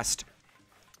free chest.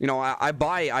 You know, I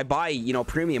buy, you know,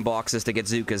 premium boxes to get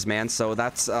zookas, man. So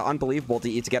that's unbelievable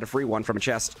to get a free one from a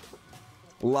chest.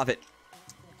 Love it.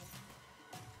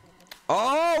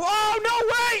 Oh, no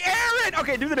way, Aaron!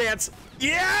 Okay, do the dance.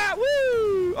 Yeah,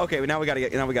 woo! Okay, now we gotta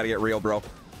get real, bro.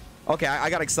 Okay, I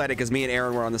got excited because me and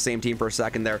Aaron were on the same team for a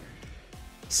second there.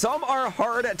 Some are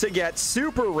hard to get,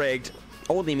 super rigged.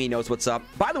 Only me knows what's up.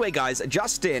 By the way, guys,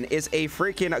 Justin is a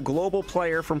freaking global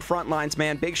player from Frontlines,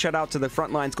 man. Big shout out to the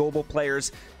Frontlines global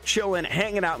players chilling,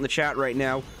 hanging out in the chat right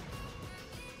now.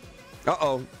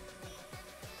 Uh-oh.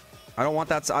 I don't want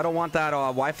that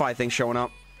Wi-Fi thing showing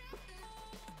up.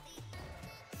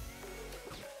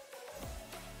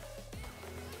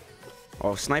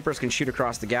 Oh, snipers can shoot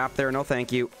across the gap there. No,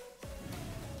 thank you.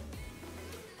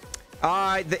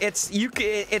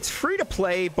 It's free to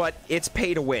play, but it's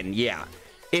pay to win. Yeah.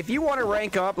 If you want to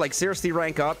rank up, like seriously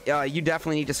rank up, you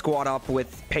definitely need to squad up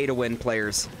with pay to win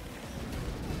players.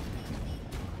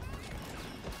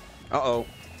 Uh-oh.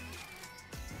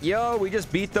 Yo, we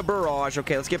just beat the barrage.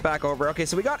 Okay, let's get back over. Okay,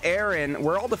 so we got Aaron.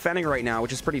 We're all defending right now,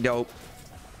 which is pretty dope.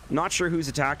 Not sure who's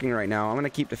attacking right now. I'm going to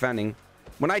keep defending.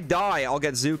 When I die, I'll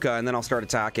get Zooka, and then I'll start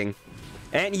attacking.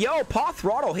 And yo, Paw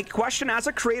Throttle, hey, question as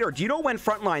a creator, do you know when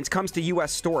Frontlines comes to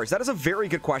US stores? That is a very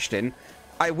good question.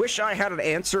 I wish I had an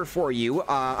answer for you.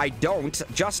 I don't.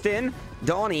 Justin,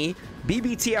 Donnie,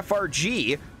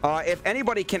 BBTFRG, if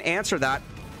anybody can answer that.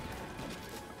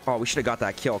 Oh, we should have got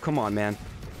that kill. Come on, man.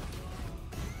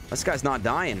 This guy's not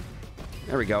dying.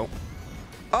 There we go.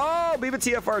 Oh,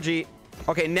 BBTFRG.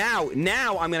 Okay, now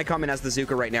I'm going to come in as the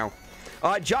Zooka right now.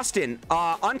 Justin,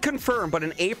 unconfirmed, but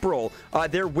in April,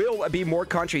 there will be more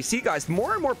countries. See, guys,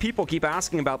 more and more people keep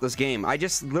asking about this game. I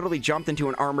just literally jumped into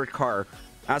an armored car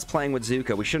as playing with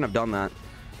Zooka. We shouldn't have done that.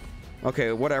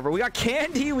 Okay, whatever. We got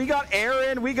Candy, we got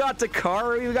Aaron, we got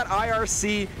Dakari, we got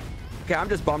IRC. Okay, I'm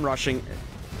just bum rushing.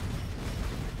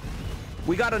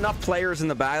 We got enough players in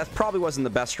the back. That probably wasn't the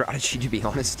best strategy, to be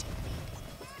honest.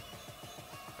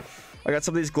 I got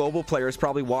some of these global players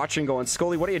probably watching going,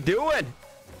 Scully, what are you doing?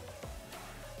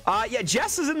 Yeah,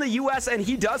 Jess is in the US and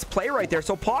he does play right there.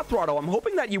 So Paw Throttle, I'm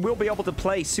hoping that you will be able to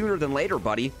play sooner than later,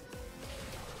 buddy.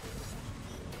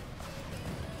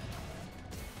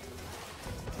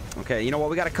 Okay, you know what?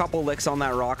 We got a couple licks on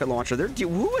that rocket launcher.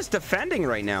 Who is defending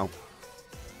right now?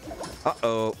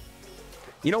 Uh-oh.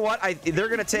 You know what? They're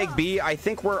going to take B. I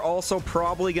think we're also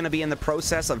probably going to be in the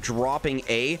process of dropping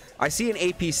A. I see an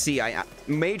APC.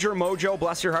 Major Mojo,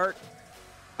 bless your heart.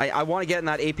 I want to get in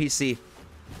that APC.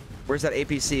 Where's that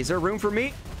APC? Is there room for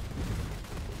me?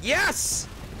 Yes!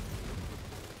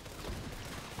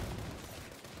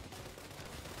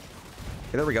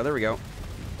 Okay, there we go, there we go.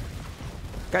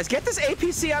 Guys, get this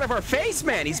APC out of our face,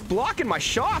 man. He's blocking my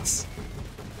shots.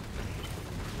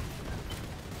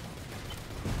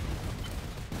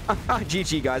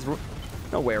 GG, guys.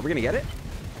 No way. Are we going to get it?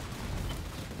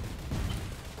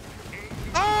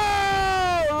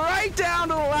 Oh! Right down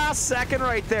to the last second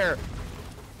right there.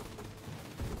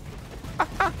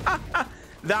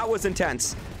 That was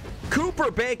intense.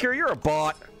 Cooper Baker, you're a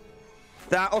bot.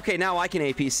 Okay, now I can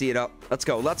APC it up. Let's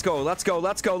go, let's go, let's go,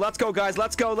 let's go, let's go, guys.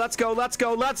 Let's go, let's go, let's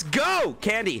go, let's go!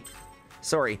 Candy.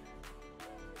 Sorry.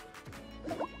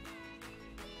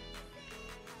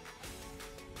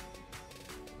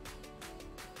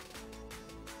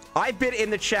 I've been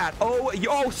in the chat.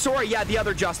 Oh, sorry. Yeah, the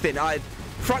other Justin.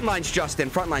 Frontlines Justin.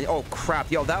 Frontline. Oh,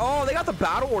 crap. Yo, they got the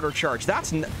battle order charge.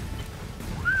 That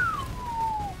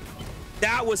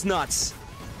was nuts.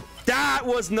 That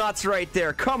was nuts right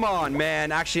there. Come on,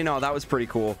 man. Actually, no, that was pretty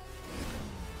cool.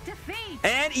 Defeat.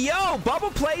 And yo,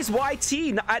 Bubba plays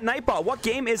YT at Nightbot. What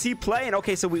game is he playing?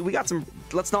 Okay, so we got some.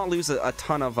 Let's not lose a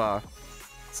ton of.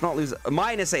 Let's not lose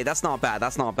 -8. That's not bad.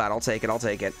 That's not bad. I'll take it. I'll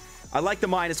take it. I like the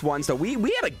 -1s though. We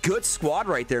had a good squad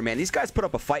right there, man. These guys put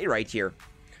up a fight right here.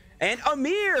 And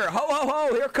Amir, ho ho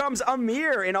ho, here comes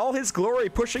Amir in all his glory,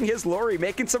 pushing his lorry,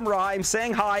 making some rhymes,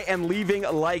 saying hi, and leaving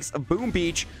likes. Boom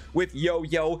Beach with Yo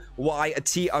Yo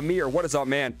YT. Amir, what is up,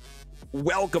 man?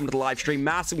 Welcome to the live stream.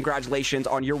 Massive congratulations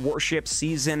on your Warship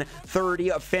Season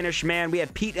 30 finish, man. We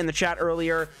had Pete in the chat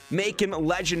earlier, making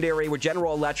legendary with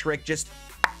General Electric. Just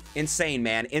insane,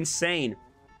 man. Insane.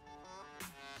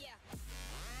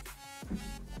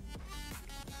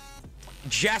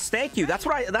 Jess, thank you. That's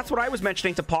what I was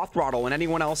mentioning to Paw Throttle and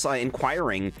anyone else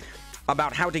inquiring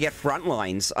about how to get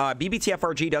Frontlines.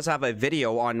 BBTFRG does have a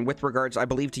video on with regards, I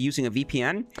believe, to using a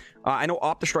VPN. I know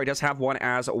Opdestroy does have one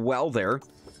as well there.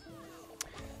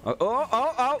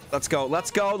 Oh. Let's go.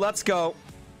 Let's go. Let's go.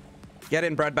 Get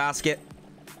in, breadbasket.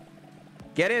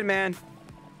 Get in, man.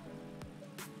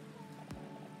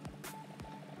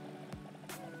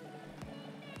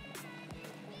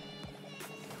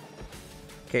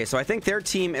 Okay, so I think their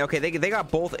team. Okay, they got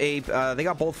both they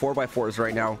got both 4x4s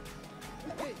right now.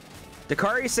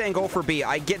 Dakari's saying go for B.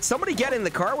 Somebody get in the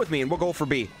car with me and we'll go for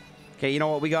B. Okay, you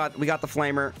know what? We got the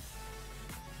flamer.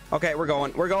 Okay, we're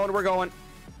going.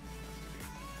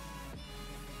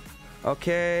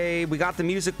 Okay, we got the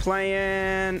music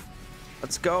playing.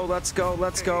 Let's go. A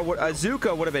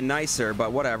zooka would have been nicer,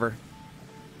 but whatever.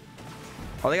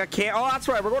 Oh, they got Oh, that's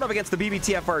right. We're going up against the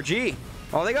BBTFRG.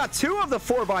 Oh, they got 2 of the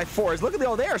 4x4s. Look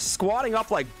at they are squatting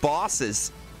up like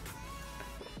bosses.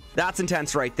 That's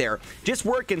intense right there. Just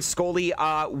working, Scully.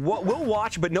 We'll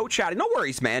watch, but no chatting. No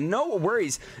worries, man. No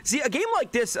worries. See, a game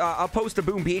like this, opposed to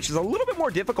Boom Beach, is a little bit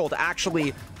more difficult to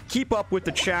actually keep up with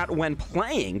the chat when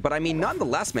playing. But I mean,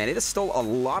 nonetheless, man, it is still a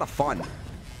lot of fun.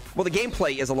 Well, the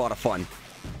gameplay is a lot of fun.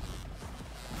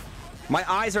 My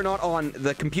eyes are not on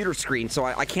the computer screen, so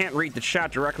I can't read the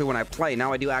chat directly when I play.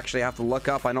 Now I do actually have to look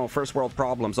up. I know, first world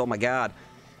problems. Oh my god.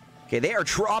 Okay, they are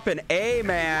dropping A,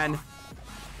 man.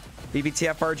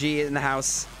 BBTFRG in the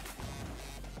house.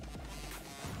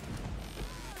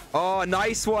 Oh,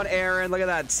 nice one, Aaron. Look at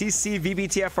that. CC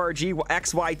BBTFRG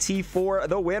XYT for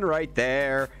the win right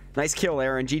there. Nice kill,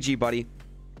 Aaron. GG, buddy.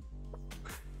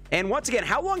 And once again,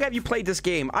 how long have you played this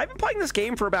game? I've been playing this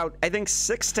game for about, I think,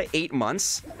 6 to 8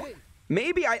 months.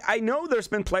 Maybe, I know there's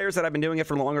been players that have been doing it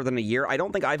for longer than a year. I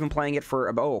don't think I've been playing it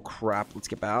for, oh, crap. Let's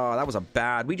get back. Oh, that was a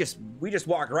bad. We just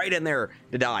walked right in there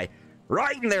to die.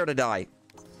 Right in there to die.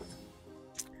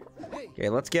 Okay,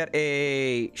 let's get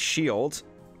a shield.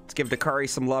 Let's give Dakari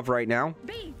some love right now.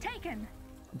 B taken.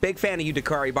 Big fan of you,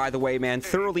 Dakari, by the way, man.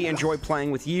 Thoroughly enjoy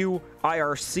playing with you.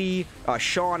 IRC,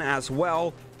 Sean as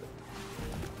well.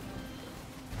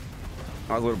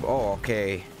 Oh,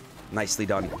 okay. Nicely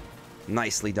done.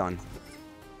 Nicely done.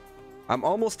 I'm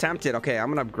almost tempted. Okay,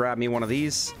 I'm gonna grab me one of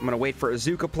these. I'm gonna wait for a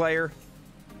zooka player.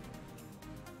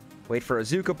 Wait for a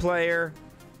zooka player.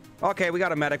 Okay, we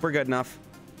got a medic. We're good enough.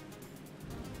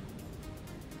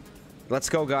 Let's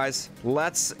go, guys.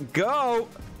 Let's go.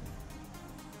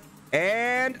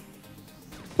 And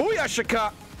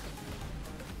booyah!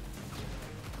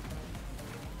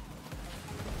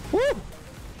 Woo!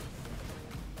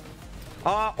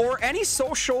 Or any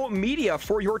social media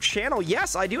for your channel.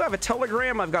 Yes, I do have a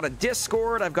Telegram. I've got a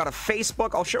Discord. I've got a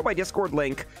Facebook. I'll show my Discord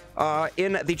link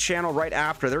in the channel right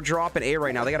after. They're dropping A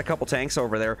right now. They got a couple tanks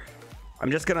over there.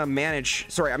 I'm just going to manage.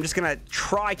 Sorry, I'm just going to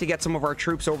try to get some of our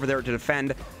troops over there to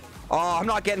defend. Oh, I'm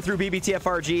not getting through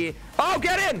BBTFRG. Oh,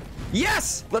 get in!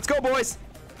 Yes! Let's go, boys.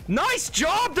 Nice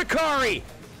job, Dakari!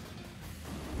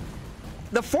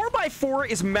 The 4x4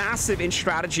 is massive in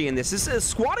strategy in this. This is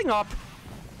squatting up.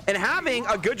 And having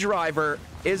a good driver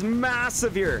is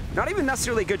massive here. Not even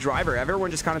necessarily a good driver. Everyone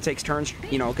just kind of takes turns,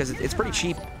 you know, because it's pretty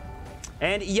cheap.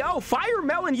 And yo, Fire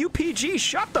Melon UPG,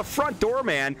 shut the front door,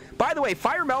 man. By the way,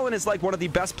 Fire Melon is like one of the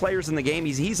best players in the game.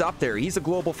 He's up there. He's a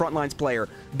global Frontlines player.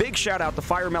 Big shout out to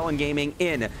Fire Melon Gaming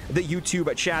in the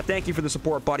YouTube chat. Thank you for the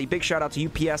support, buddy. Big shout out to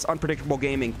UPS Unpredictable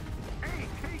Gaming.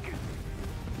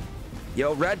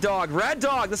 Yo, Red Dog.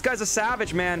 This guy's a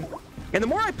savage, man. And the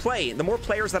more I play, the more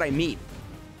players that I meet.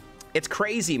 It's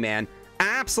crazy, man.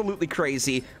 Absolutely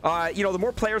crazy. You know, the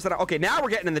more players that okay, now we're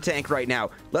getting in the tank right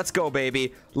now. Let's go,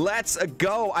 baby. Let's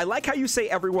go. I like how you say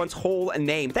everyone's whole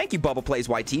name. Thank you, Bubba Plays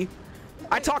YT.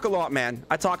 I talk a lot, man.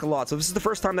 I talk a lot. So this is the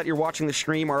first time that you're watching the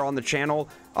stream or on the channel.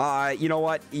 You know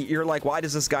what? You're like, why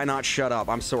does this guy not shut up?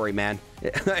 I'm sorry, man.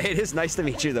 It is nice to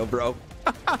meet you, though, bro.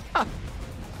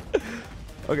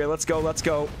 Okay, let's go. That's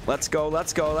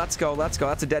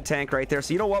a dead tank right there.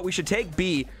 So you know what? We should take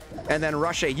B and then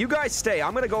rush A. You guys stay.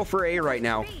 I'm going to go for A right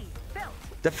now.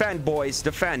 Defend, boys.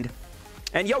 Defend.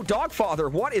 And yo, Dogfather,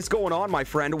 what is going on, my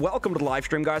friend? Welcome to the live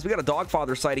stream, guys. We got a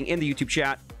Dogfather sighting in the YouTube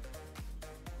chat.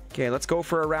 Okay, let's go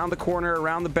for around the corner,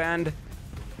 around the bend.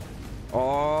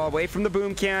 Oh, away from the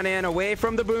boom cannon. Away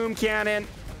from the boom cannon.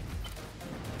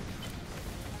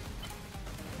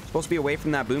 Supposed to be away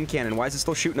from that boom cannon. Why is it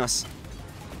still shooting us?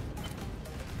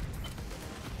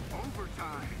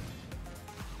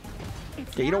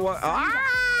 Okay, you know what?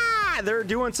 They're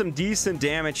doing some decent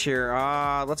damage here.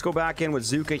 Let's go back in with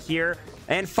Zooka here.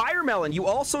 And Firemelon, you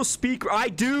also speak. I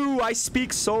do. I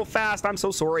speak so fast. I'm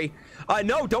so sorry.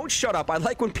 No, don't shut up. I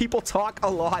like when people talk a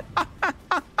lot.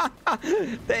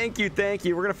 Thank you. Thank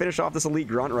you. We're going to finish off this elite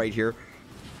grunt right here.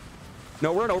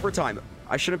 No, we're in overtime.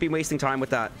 I shouldn't be wasting time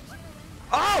with that.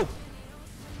 Oh!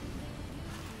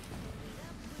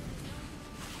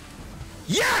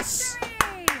 Yes!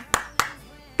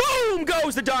 Boom! Go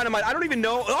goes the Dynamite. I don't even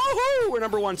know. Oh, we're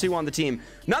number 1-2 on the team.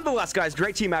 Nonetheless, guys,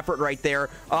 great team effort right there.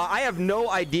 I have no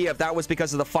idea if that was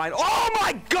because of the final. Oh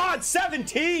my God,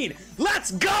 17.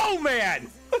 Let's go, man.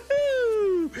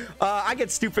 I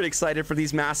get stupid excited for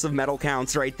these massive medal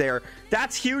counts right there.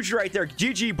 That's huge right there.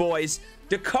 GG, boys.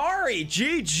 Dakari,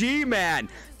 GG, man.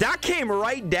 That came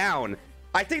right down.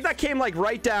 I think that came like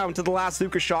right down to the last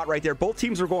zooka shot right there. Both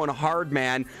teams were going hard,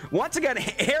 man. Once again,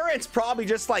 Aaron's probably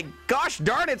just like, gosh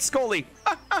darn it, Scully.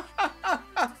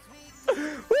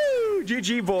 Woo!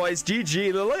 GG, boys.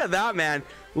 GG. Look at that, man.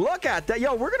 Look at that.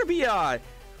 Yo, we're going to be,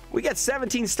 we get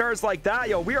 17 stars like that.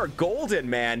 Yo, we are golden,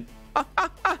 man.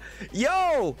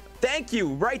 Yo, thank you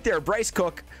right there, Bryce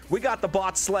Cook. We got the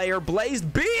bot slayer,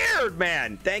 Blazed Beard,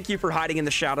 man. Thank you for hiding in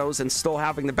the shadows and still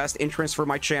having the best interest for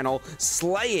my channel,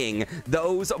 slaying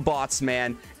those bots,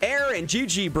 man. Aaron,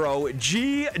 GG, bro.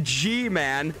 GG,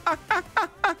 man.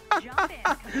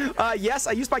 Yes,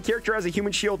 I used my character as a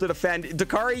human shield to defend.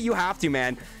 Dakari, you have to,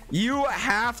 man. You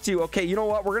have to. Okay, you know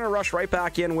what? We're gonna rush right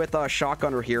back in with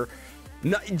Shotgunner here.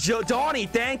 No, Donnie,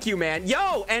 thank you, man.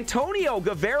 Yo, Antonio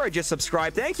Guevara just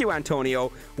subscribed. Thank you,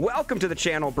 Antonio. Welcome to the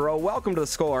channel, bro. Welcome to the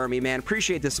Skull Army, man.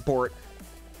 Appreciate the support.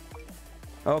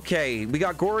 Okay, we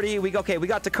got Gordy. We got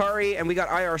Dakari, and we got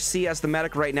IRC as the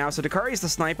medic right now. So Dakari's the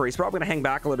sniper. He's probably gonna hang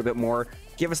back a little bit more.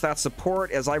 Give us that support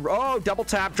as I... Oh, double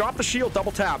tap. Drop the shield.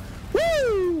 Double tap.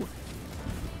 Woo!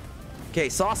 Okay,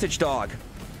 sausage dog.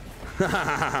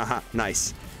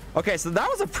 Nice. Okay, so that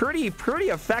was a pretty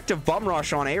effective bum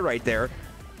rush on A right there.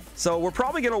 So we're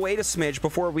probably going to wait a smidge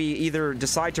before we either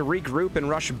decide to regroup and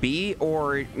rush B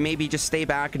or maybe just stay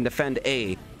back and defend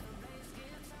A.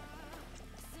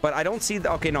 But I don't see...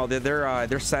 Okay, no,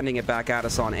 they're sending it back at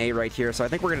us on A right here. So I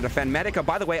think we're going to defend Medica.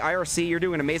 By the way, IRC, you're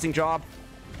doing an amazing job.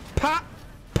 Pop!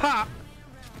 Pop!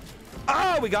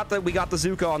 Oh, we got the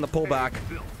zooka on the pullback.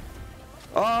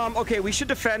 Okay, we should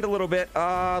defend a little bit.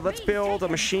 Let's build a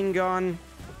machine gun.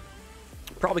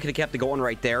 Probably could have kept it going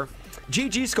right there.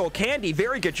 GG Skull Candy,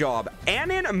 very good job.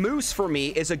 Anon Moose for me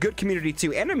is a good community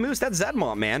too. Anon Moose, that's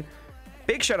Zedmont, man.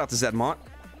 Big shout out to Zedmont.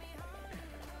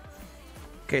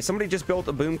 Okay, somebody just built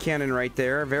a boom cannon right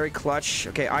there. Very clutch.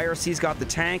 Okay, IRC's got the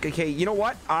tank. Okay, you know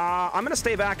what? I'm gonna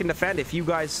stay back and defend if you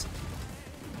guys...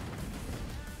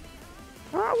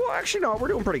 well, actually, no, we're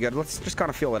doing pretty good. Let's just kind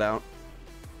of feel it out.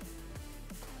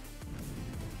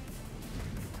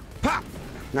 Pop!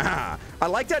 Nah, I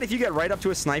like that if you get right up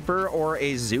to a sniper or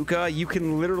a zooka, you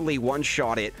can literally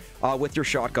one-shot it with your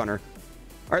shotgunner.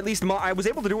 Or at least I was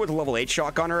able to do it with a level 8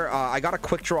 shotgunner. I got a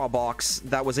quick draw box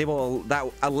that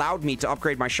allowed me to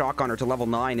upgrade my shotgunner to level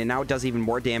 9, and now it does even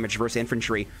more damage versus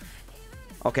infantry.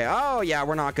 Okay, oh yeah,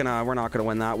 we're not gonna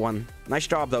win that one. Nice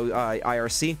job though,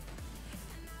 IRC.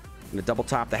 Gonna double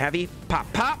tap the heavy. Pop,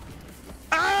 pop.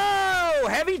 Oh,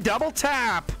 heavy double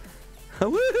tap.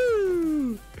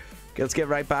 Woohoo! Okay, let's get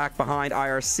right back behind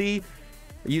IRC.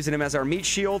 We're using him as our meat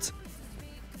shield.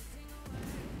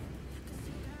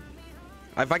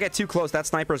 If I get too close, that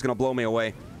sniper is going to blow me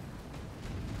away.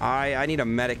 I need a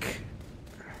medic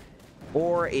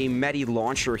or a medi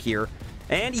launcher here.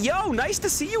 And yo, nice to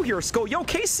see you here, Skull. Yo,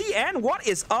 KCN, what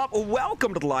is up?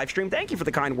 Welcome to the live stream. Thank you for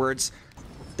the kind words.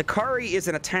 Dakari is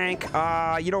in a tank.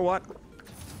 You know what?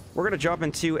 We're going to jump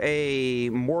into a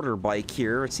mortar bike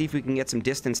here. Let's see if we can get some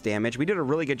distance damage. We did a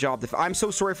really good job. I'm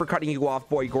so sorry for cutting you off,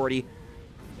 boy, Gordy.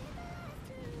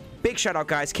 Big shout out,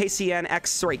 guys.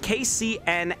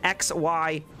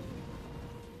 KCNXY. You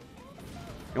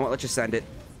know what? Let's just send it.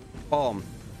 Boom.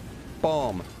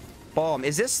 Boom. Boom.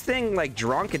 Is this thing, like,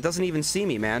 drunk? It doesn't even see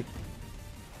me, man.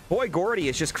 Boy, Gordy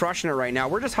is just crushing it right now.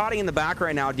 We're just hiding in the back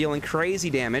right now, dealing crazy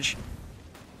damage.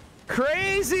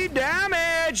 Crazy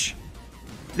damage!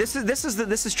 This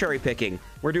is cherry picking.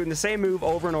 We're doing the same move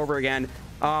over and over again.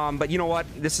 But you know what?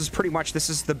 This is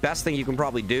the best thing you can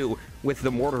probably do with the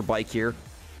mortar bike here.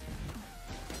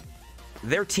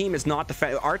 Their team is not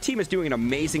defending. Our team is doing an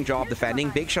amazing job defending.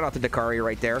 Big shout out to Dakari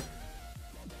right there.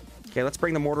 Okay, let's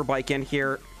bring the mortar bike in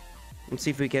here. Let's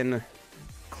see if we can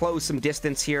close some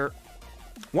distance here.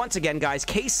 Once again, guys,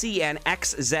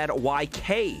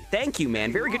 KCNXZYK. Thank you,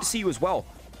 man. Very good to see you as well.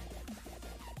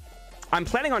 I'm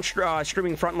planning on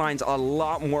streaming Frontlines a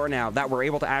lot more now that we're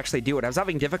able to actually do it. I was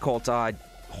having difficulty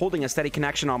holding a steady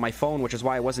connection on my phone, which is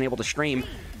why I wasn't able to stream.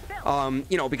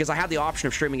 You know, because I had the option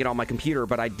of streaming it on my computer,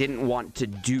 but I didn't want to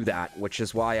do that, which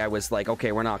is why I was like,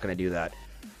 okay, we're not going to do that.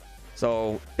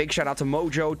 So, big shout out to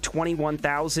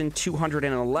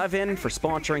Mojo21211 for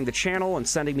sponsoring the channel and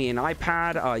sending me an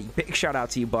iPad. Big shout out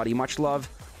to you, buddy. Much love.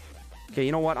 Okay,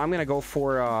 you know what? I'm gonna go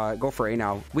for A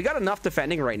now. We got enough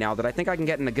defending right now that I think I can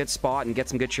get in a good spot and get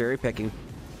some good cherry picking.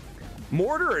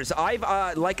 Mortars,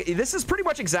 I've, like, this is pretty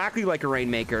much exactly like a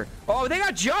Rainmaker. Oh, they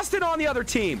got Justin on the other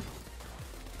team.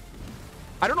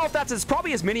 I don't know if that's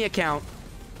probably his mini account.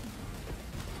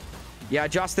 Yeah,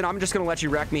 Justin, I'm just going to let you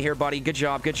wreck me here, buddy. Good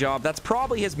job, good job. That's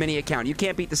probably his mini account. You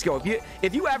can't beat the skill.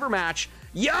 If you ever match...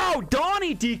 Yo,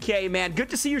 Donnie DK, man. Good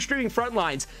to see you streaming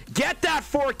Frontlines. Get that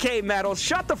 4K medal.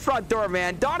 Shut the front door,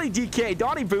 man. Donnie DK,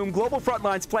 Donnie Boom, Global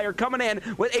Frontlines player coming in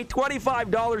with a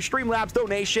 $25 Streamlabs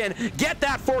donation. Get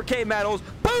that 4K medals.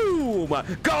 Boom!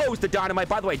 Goes the Dynamite.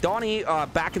 By the way, Donnie,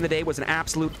 back in the day, was an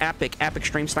absolute epic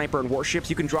stream sniper in Warships.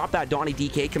 You can drop that Donnie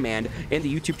DK command in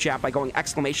the YouTube chat by going !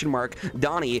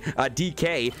 Donnie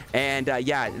DK. And,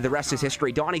 yeah, the rest is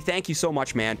history. Donnie, thank you so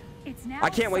much, man. I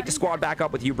can't wait to squad back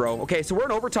up with you, bro. Okay, so we're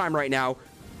in overtime right now.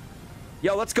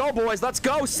 Yo, let's go, boys. Let's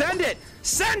go. Send it.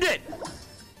 Send it.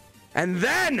 And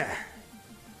then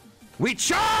we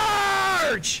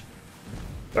charge.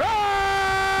 Ah!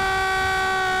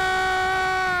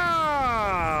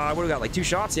 What do we got? Like 2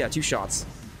 shots? Yeah, 2 shots.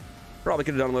 Probably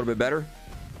could have done a little bit better.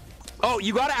 Oh,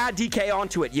 you got to add DK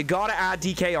onto it. You got to add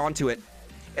DK onto it. !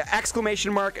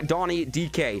 Donnie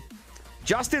DK.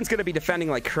 Justin's going to be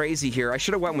defending like crazy here. I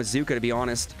should have went with Zooka, to be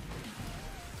honest.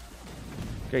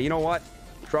 Okay, you know what?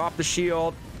 Drop the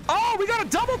shield. Oh, we got a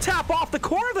double tap off the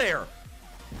core there.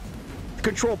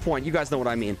 Control point. You guys know what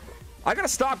I mean. I got to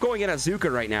stop going in as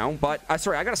Zooka right now. But,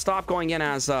 sorry, I got to stop going in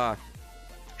as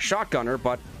Shotgunner,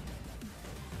 but...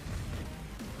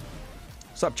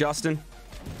 What's up, Justin?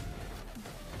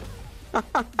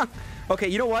 Okay,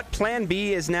 you know what? Plan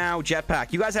B is now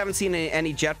jetpack. You guys haven't seen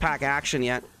any jetpack action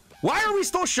yet. Why are we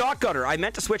still Shotgunner? I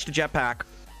meant to switch to jetpack.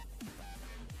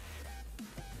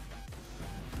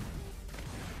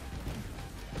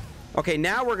 Okay,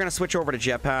 now we're going to switch over to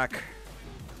jetpack.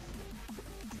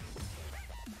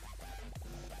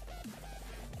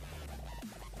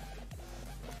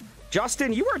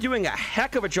 Justin, you are doing a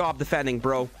heck of a job defending,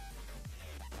 bro.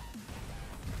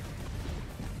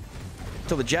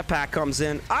 Till the jetpack comes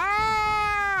in.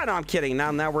 Ah! No, I'm kidding.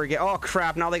 Now we're getting... Oh,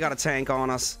 crap. Now they got a tank on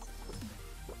us.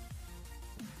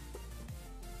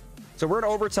 So we're in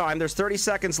overtime. There's 30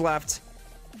 seconds left.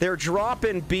 They're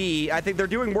dropping B. I think they're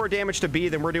doing more damage to B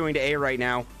than we're doing to A right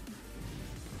now.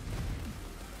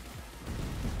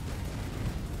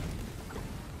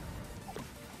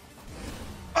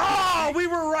 Oh, we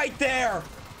were right there.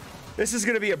 This is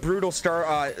going to be a brutal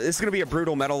start. This is going to be a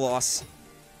brutal medal loss.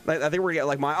 I think we're getting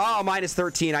like minus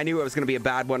 13. I knew it was going to be a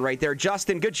bad one right there.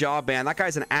 Justin, good job, man. That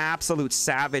guy's an absolute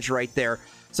savage right there.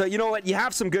 So, you know what? You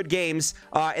have some good games,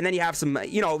 and then you have some,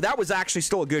 you know, that was actually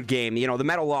still a good game. You know, the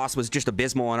medal loss was just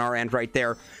abysmal on our end right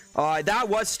there. That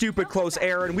was stupid close,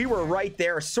 Aaron. We were right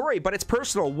there. Sorry, but it's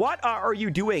personal. What are you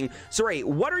doing? Sorry,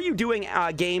 what are you doing,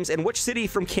 games, and which city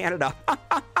from Canada?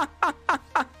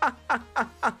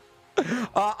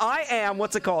 I am,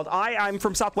 what's it called? I'm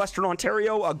from Southwestern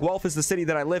Ontario. Guelph is the city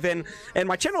that I live in, and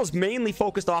my channel is mainly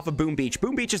focused off of Boom Beach.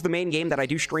 Boom Beach is the main game that I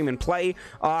do stream and play.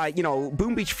 You know,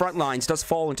 Boom Beach Frontlines does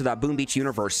fall into that Boom Beach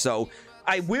universe, so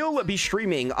I will be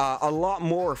streaming a lot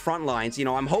more Frontlines. You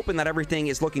know, I'm hoping that everything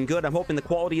is looking good. I'm hoping the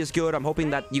quality is good. I'm hoping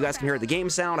that you guys can hear the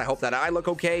game sound. I hope that I look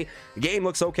okay. The game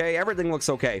looks okay. Everything looks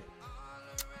okay.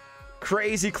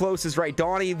 Crazy close is right.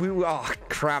 Donnie, oh,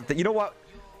 crap. You know what?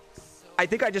 I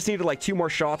think I just needed like 2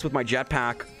 more shots with my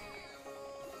jetpack,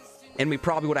 and we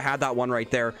probably would have had that one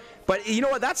right there. But you know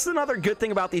what? That's another good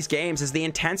thing about these games is the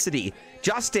intensity.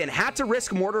 Justin had to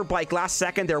risk mortar bike last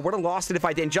second there. Would have lost it if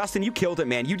I didn't. Justin, you killed it,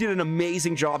 man. You did an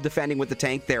amazing job defending with the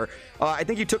tank there. I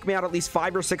think you took me out at least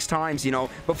 5 or 6 times, you know,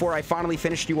 before I finally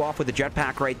finished you off with the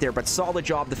jetpack right there. But solid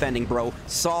job defending, bro.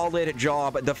 Solid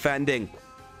job defending.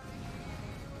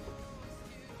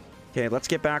 Okay, let's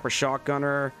get back with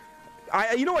Shotgunner.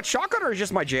 You know what? Shotgunner is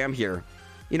just my jam here.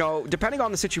 You know, depending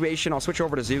on the situation, I'll switch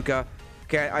over to Zooka.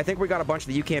 Okay, I think we got a bunch of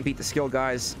the you can't beat the skill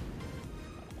guys.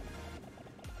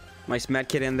 Nice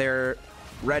medkit in there.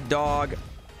 Red Dog.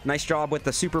 Nice job with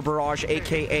the Super Barrage,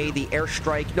 a.k.a. the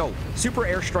Airstrike. No, Super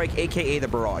Airstrike, a.k.a. the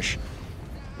Barrage.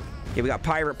 Okay, we got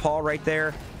Pirate Paul right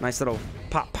there. Nice little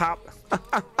pop.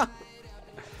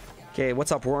 Okay,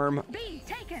 what's up, Worm? B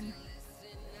taken.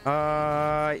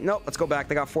 Nope, let's go back.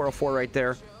 They got 404 right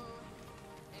there.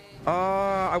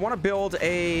 I want to build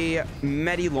a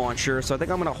Medi launcher, so I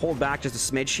think I'm going to hold back just a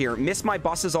smidge here. Missed my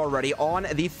buses already on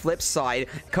the flip side.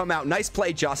 Come out. Nice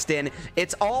play, Justin.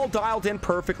 It's all dialed in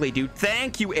perfectly, dude.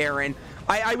 Thank you, Aaron.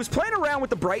 I was playing around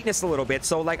with the brightness a little bit,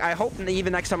 so like I hope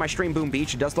even next time I stream Boom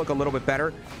Beach, it does look a little bit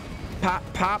better. Pop.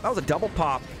 That was a double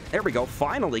pop. There we go.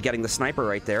 Finally getting the sniper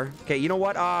right there. Okay, you know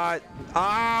what?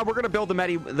 We're going to build the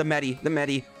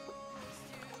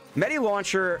Medi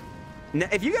launcher.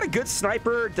 If you get a good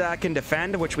sniper that can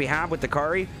defend, which we have with the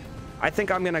Kari, I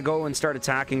think I'm going to go and start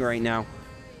attacking right now.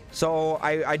 So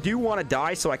I do want to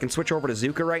die so I can switch over to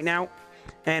Zooka right now.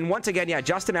 And once again, yeah,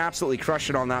 Justin absolutely crushed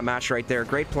it on that match right there.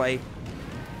 Great play.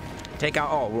 Take out...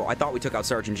 Oh, well, I thought we took out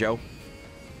Sergeant Joe.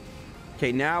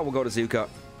 Okay, now we'll go to Zooka.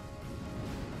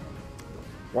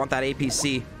 Want that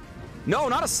APC. No,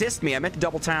 not assist me. I meant to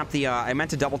double tap the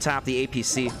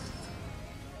APC.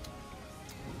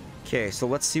 Okay, so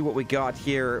let's see what we got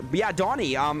here. But yeah,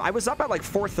 Donnie, I was up at like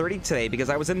 4:30 today because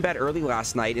I was in bed early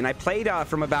last night, and I played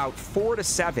from about 4 to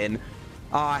 7.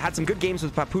 I had some good games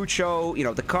with Papucho, you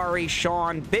know, Dakari,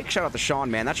 Sean. Big shout out to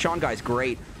Sean, man. That Sean guy's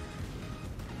great.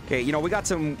 Okay, you know, we got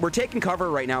some... We're taking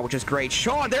cover right now, which is great.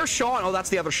 Sean, there's Sean. Oh, that's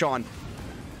the other Sean.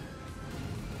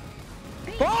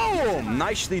 Boom!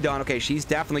 Nicely done. Okay, she's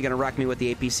definitely going to wreck me with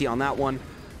the APC on that one.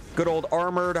 Good old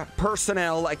armored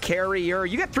personnel carrier.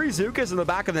 You get 3 Zookas in the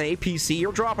back of an APC.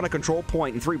 You're dropping a control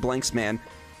point in 3 blinks, man.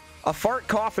 A fart,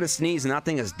 cough, and a sneeze, and that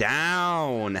thing is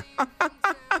down.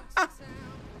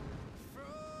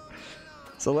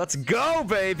 So let's go,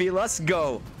 baby. Let's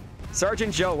go.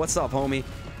 Sergeant Joe, what's up, homie?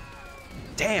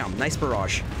 Damn, nice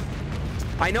barrage.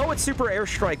 I know it's Super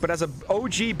Airstrike, but as an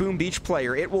OG Boom Beach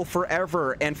player, it will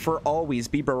forever and for always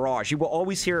be Barrage. You will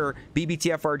always hear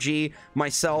BBTFRG,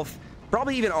 myself,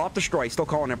 probably even Off Destroy, still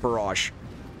calling it Barrage.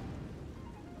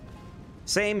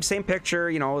 Same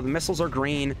picture, you know, the missiles are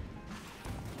green.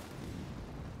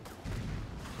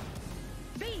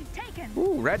 B taken.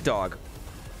 Ooh, Red Dog.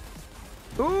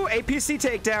 Ooh, APC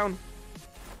takedown.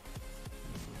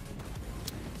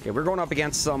 Okay, we're going up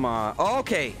against some,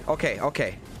 okay.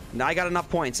 Now I got enough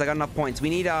points. We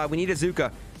need a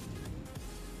Zooka.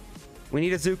 We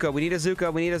need a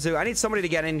Zooka. I need somebody to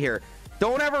get in here.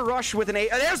 Don't ever rush with an A.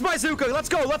 There's my Zooka. Let's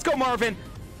go, Marvin.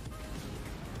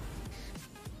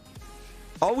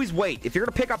 Always wait. If you're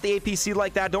gonna pick up the APC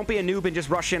like that, don't be a noob and just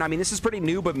rush in. I mean, this is pretty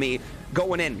noob of me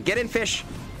going in. Get in, fish.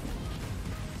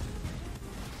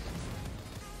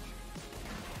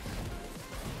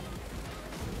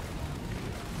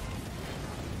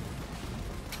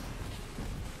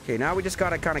 Okay, now we just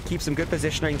gotta kind of keep some good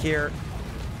positioning here.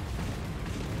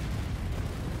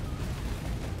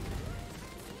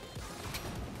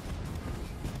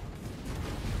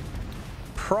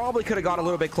 Probably could have got a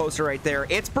little bit closer right there.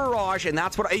 It's Barrage, and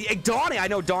that's what... Donnie! I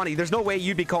know, Donnie. There's no way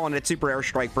you'd be calling it Super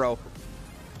Airstrike, bro.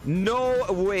 No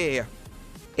way.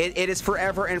 It is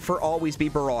forever and for always be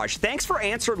Barrage. Thanks for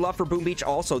answered love for Boom Beach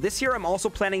also. This year, I'm also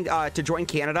planning to join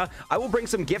Canada. I will bring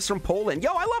some gifts from Poland.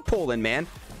 Yo, I love Poland, man.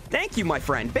 Thank you, my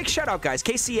friend. Big shout out, guys.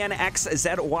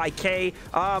 KCNXZYK,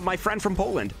 my friend from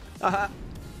Poland.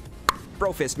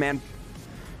 Bro fist, man.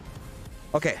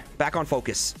 Okay, back on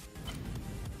focus.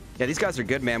 Yeah, these guys are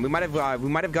good, man. We might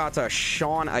have got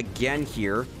Sean again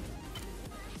here.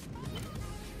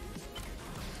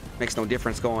 Makes no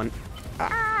difference going.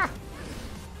 Ah!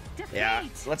 Yeah,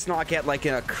 let's not get like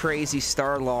a crazy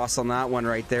star loss on that one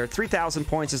right there. 3,000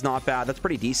 points is not bad. That's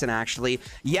pretty decent, actually.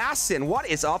 Yasin, what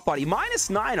is up, buddy?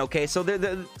 -9. Okay, so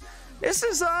this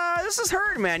is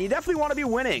hurt, man. You definitely want to be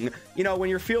winning. You know, when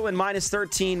you're feeling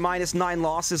 -13, -9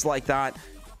 losses like that.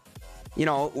 You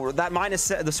know, that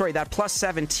that plus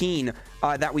 17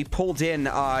 that we pulled in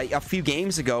a few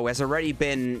games ago has already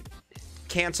been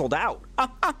canceled out.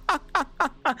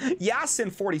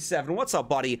 Yasin47, what's up,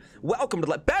 buddy? Welcome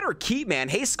to Better Keep, man.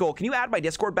 Hey, Skull, can you add my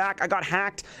Discord back? I got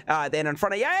hacked. Then in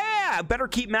front of yeah, Better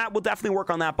Keep, Matt. We'll definitely work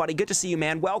on that, buddy. Good to see you,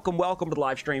 man. Welcome to the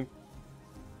live stream.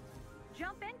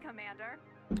 Jump in, Commander.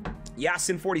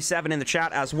 Yasin47 in the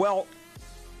chat as well.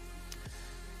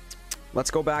 Let's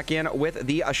go back in with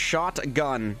the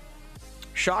shotgun.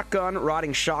 Shotgun,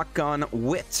 riding shotgun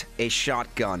with a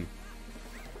shotgun.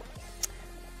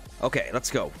 Okay,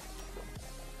 let's go.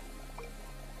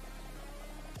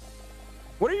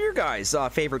 What are your guys'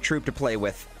 favorite troop to play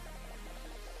with?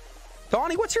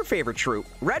 Donnie, what's your favorite troop?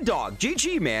 Red Dog,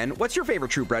 GG, man. What's your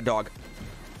favorite troop, Red Dog?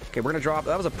 Okay, we're gonna drop.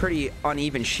 That was a pretty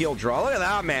uneven shield draw. Look at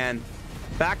that, man.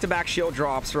 Back-to-back shield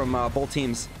drops from both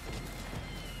teams.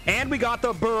 And we got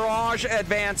the Barrage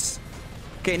advance.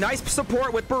 Okay, nice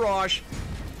support with Barrage.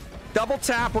 Double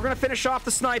tap. We're gonna finish off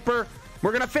the sniper.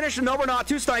 We're gonna finish. No, we're not.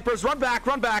 2 snipers. Run back.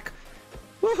 Run back.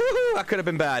 Woohoo! That could have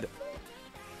been bad.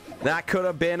 That could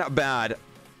have been bad.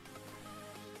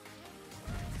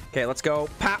 Okay, let's go.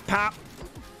 Pop, pop.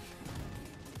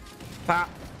 Pop.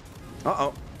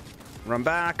 Uh-oh. Run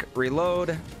back.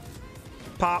 Reload.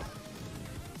 Pop.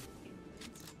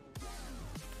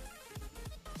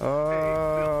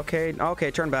 Okay.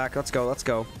 Okay, turn back. Let's go. Let's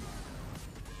go.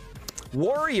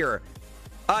 Warrior.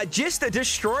 Just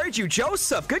destroyed you,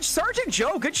 Joseph. Good, Sergeant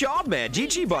Joe. Good job, man.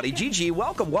 GG, buddy. GG.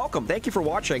 Welcome, welcome. Thank you for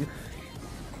watching.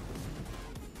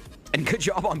 And good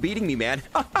job on beating me, man.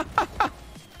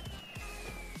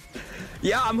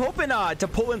 Yeah, I'm hoping to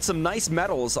pull in some nice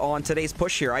medals on today's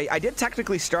push here. I did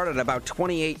technically start at about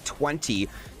 28-20,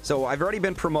 so I've already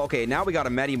been promoted. Okay, now we got a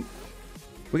Medi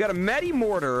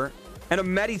Mortar and a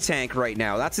Medi Tank right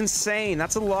now. That's insane.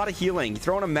 That's a lot of healing.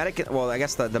 Throwing a Medic... Well, I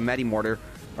guess the Medi Mortar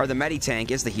or the Medi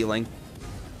Tank is the healing.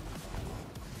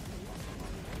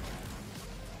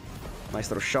 Nice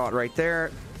little shot right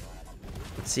there.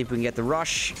 Let's see if we can get the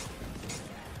rush.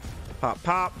 Pop,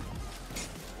 pop.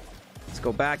 Let's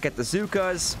go back at the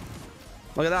zookas.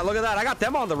 Look at that, look at that. I got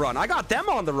them on the run. I got them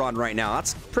on the run right now.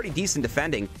 That's pretty decent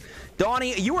defending.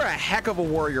 Donnie, you are a heck of a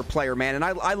warrior player, man. And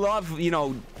I love, you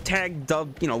know,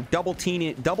 double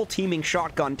teaming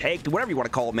shotgun tag, whatever you want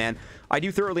to call it, man. I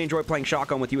do thoroughly enjoy playing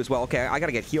shotgun with you as well. Okay, I got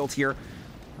to get healed here.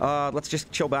 Let's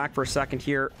just chill back for a second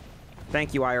here.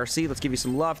 Thank you, IRC. Let's give you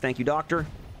some love. Thank you, Doctor.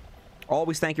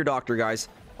 Always thank your doctor, guys.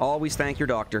 Always thank your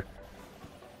doctor.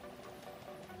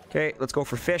 Okay, let's go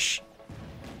for Fish.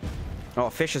 Oh,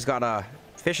 Fish has got a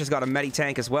Medi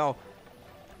Tank as well.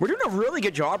 We're doing a really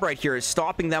good job right here, is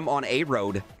stopping them on A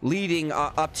road, leading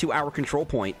up to our control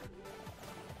point.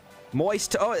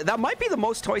 Moist. Oh, that might be the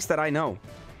most Toist that I know.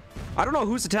 I don't know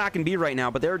who's attacking B right now,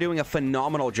 but they're doing a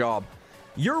phenomenal job.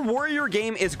 Your warrior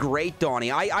game is great,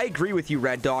 Donnie. I agree with you,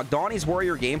 Red Dog. Donnie's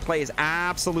warrior gameplay is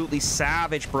absolutely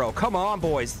savage, bro. Come on,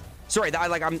 boys. Sorry,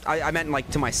 I meant like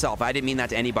to myself. I didn't mean that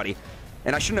to anybody.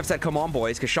 And I shouldn't have said come on,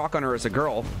 boys, because Shotgunner is a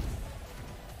girl.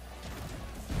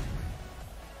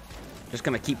 Just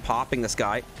gonna keep popping this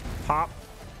guy. Pop.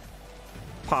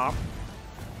 Pop.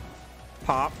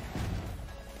 Pop.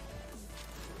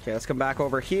 Okay, let's come back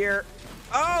over here.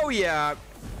 Oh, yeah.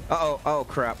 Uh-oh. Oh,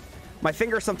 crap. My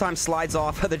finger sometimes slides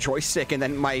off of the joystick, and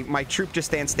then my troop just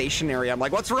stands stationary. I'm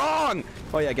like, what's wrong?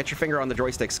 Oh, yeah, get your finger on the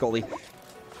joystick, Scully.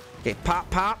 Okay, pop,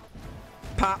 pop.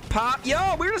 Pop, pop.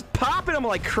 Yo, we're just popping them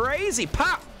like crazy.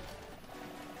 Pop.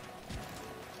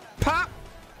 Pop.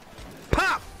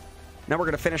 Pop. Now we're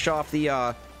going to finish off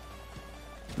the,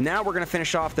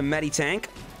 Medi Tank.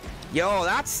 Yo,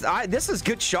 this is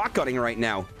good shotgunning right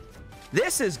now.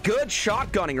 This is good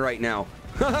shotgunning right now.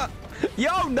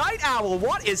 Yo, Night Owl,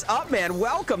 what is up, man?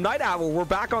 Welcome, Night Owl. We're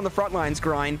back on the Frontlines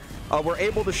grind. We're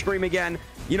able to stream again.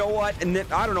 You know what? And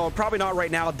I don't know, probably not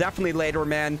right now. Definitely later,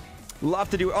 man.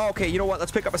 Love to do... Oh, okay, you know what?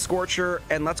 Let's pick up a Scorcher,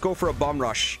 and let's go for a bum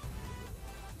rush.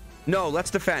 No, let's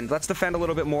defend. Let's defend a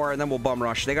little bit more, and then we'll bum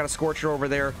rush. They got a Scorcher over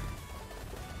there.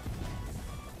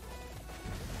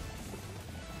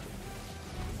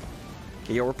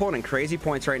 Okay, yo, we're pulling in crazy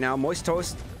points right now. Moist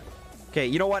Toast. Okay,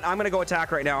 you know what? I'm going to go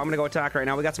attack right now.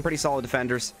 We got some pretty solid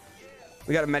defenders.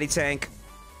 We got a Medi Tank.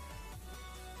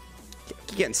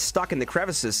 Keep getting stuck in the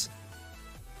crevices.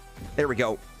 There we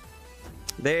go.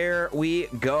 There we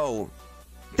go.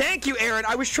 Thank you, Aaron.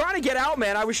 I was trying to get out,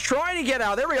 man. I was trying to get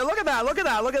out. There we go. Look at that. Look at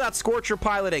that. Look at that Scorcher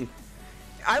piloting.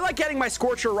 I like getting my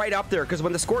Scorcher right up there, because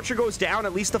when the Scorcher goes down,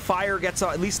 at least the fire gets...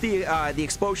 at least the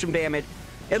explosion damage...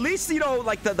 At least, you know,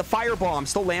 like the firebomb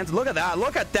still lands. Look at that.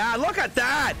 Look at that. Look at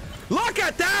that. Look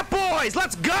at that, boys.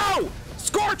 Let's go.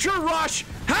 Scorcher rush.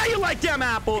 How you like them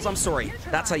apples? I'm sorry.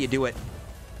 That's how you do it.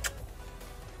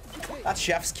 That's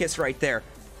chef's kiss right there.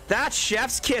 That's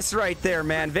chef's kiss right there,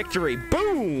 man. Victory.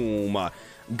 Boom.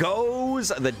 Goes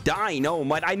the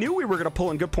Dynamite. I knew we were going to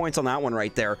pull in good points on that one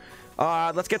right there.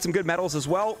 Let's get some good medals as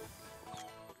well.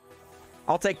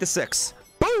 I'll take the 6.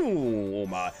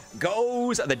 Boom!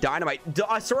 Goes the Dynamite.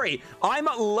 Sorry, I'm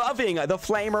loving the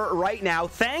Flamer right now.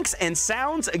 Thanks and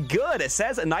sounds good. It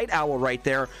says Night Owl right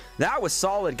there. That was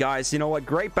solid, guys. You know what?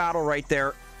 Great battle right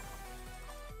there.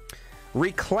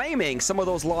 Reclaiming some of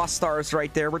those lost stars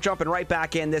right there. We're jumping right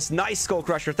back in this. Nice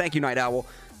SkullCrusher. Thank you, Night Owl.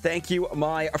 Thank you,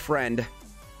 my friend.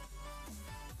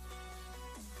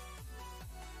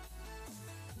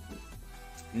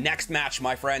 Next match,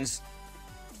 my friends.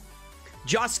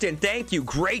 Justin, thank you.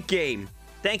 Great game.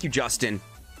 Thank you, Justin.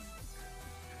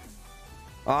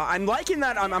 I'm liking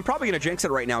that. I'm probably going to jinx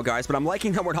it right now, guys, but I'm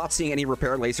liking that we're not seeing any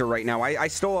repair laser right now. I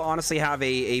still honestly have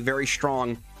a very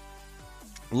strong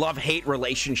love-hate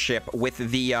relationship with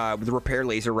the repair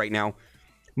laser right now.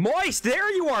 Moist,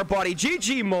 there you are, buddy.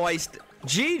 GG, Moist.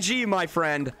 GG, my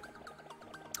friend.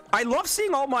 I love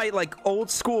seeing all my, like,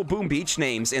 old school Boom Beach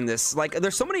names in this. Like,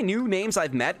 there's so many new names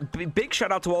I've met. Big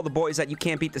shout out to all the boys at You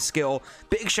Can't Beat the Skill.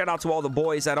 Big shout out to all the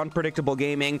boys at Unpredictable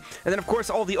Gaming. And then, of course,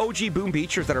 all the OG Boom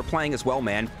Beachers that are playing as well,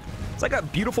 man. It's like a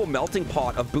beautiful melting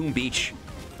pot of Boom Beach.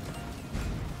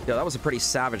 Yeah, that was a pretty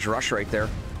savage rush right there.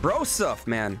 Brosuf,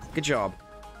 man. Good job.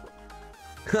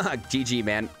 GG,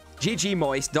 man. GG,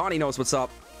 Moist. Donnie knows what's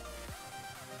up.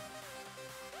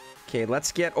 Okay,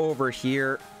 let's get over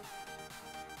here.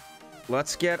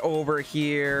 Let's get over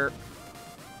here.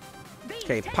 B,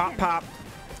 Okay, taken. pop, pop.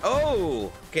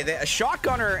 Oh, okay. A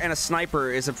shotgunner and a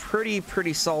sniper is a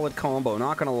pretty solid combo.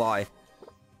 Not gonna lie.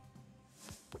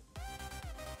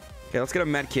 Okay, let's get a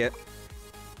med kit.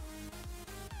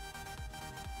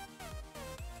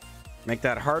 Make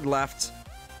that hard left.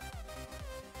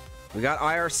 We got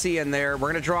IRC in there. We're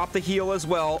gonna drop the heal as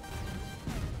well.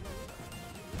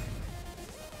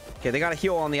 Okay, they got a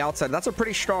heal on the outside. That's a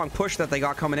pretty strong push that they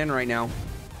got coming in right now.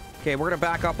 Okay, we're gonna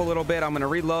back up a little bit. I'm gonna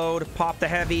reload, pop the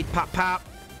heavy, pop, pop.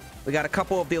 We got a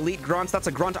couple of the elite grunts. That's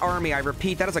a grunt army. I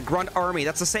repeat, that is a grunt army.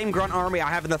 That's the same grunt army I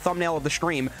have in the thumbnail of the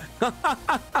stream.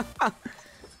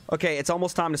 Okay, it's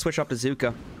almost time to switch up to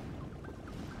Zooka.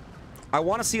 I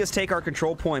want to see us take our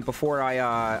control point before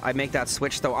I make that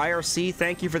switch, though. IRC,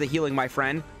 thank you for the healing, my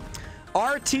friend.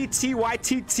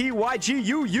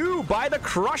 RTTYTTYGUU by the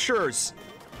Crushers.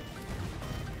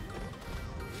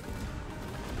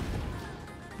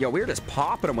 Yo, we're just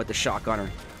popping them with the shotgunner.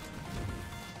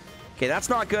 Okay, that's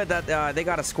not good that they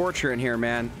got a Scorcher in here,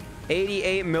 man.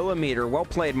 88 millimeter. Well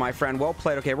played, my friend. Well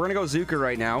played. Okay, we're going to go Zooka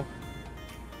right now.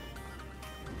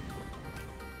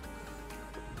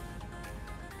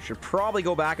 Should probably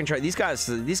go back and try. These guys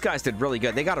did really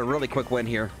good. They got a really quick win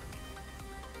here.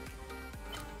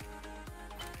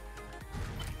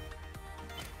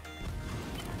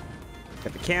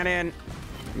 Get the cannon.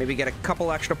 Maybe get a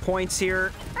couple extra points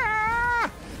here.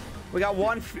 Ah! We got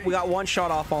one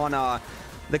shot off on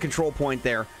the control point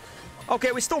there.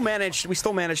 Okay, we still managed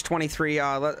 23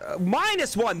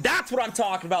 -1. That's what I'm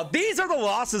talking about. These are the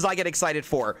losses I get excited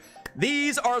for.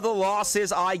 These are the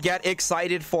losses I get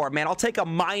excited for, man. I'll take a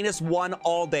 -1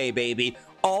 all day, baby.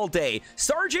 All day.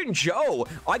 Sergeant Joe,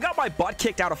 I got my butt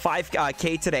kicked out of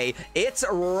 5K today. It's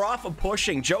rough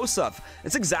pushing. Joseph,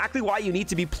 it's exactly why you need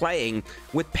to be playing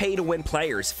with pay-to-win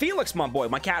players. Felix, my boy,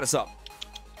 my cat is up.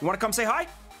 You want to come say hi?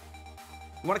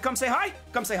 You want to come say hi?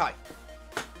 Come say hi.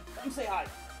 Come say hi.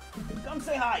 Come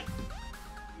say hi.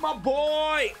 My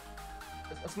boy.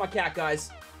 That's my cat, guys.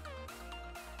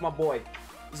 My boy.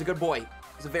 He's a good boy.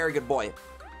 He's a very good boy.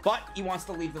 But he wants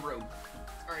to leave the room.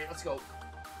 All right, let's go.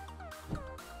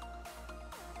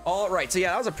 All right, so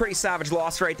yeah, that was a pretty savage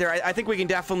loss right there. I think we can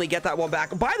definitely get that one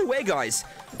back. By the way, guys,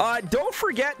 don't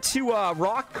forget to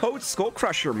rock code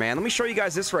SkullCrusher, man. Let me show you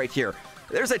guys this right here.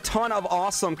 There's a ton of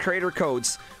awesome creator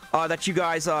codes that you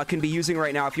guys can be using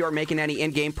right now if you are making any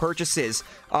in-game purchases.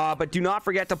 But do not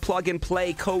forget to plug and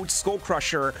play code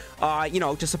SkullCrusher, you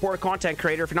know, to support a content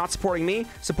creator. If you're not supporting me,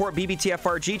 support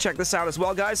BBTFRG. Check this out as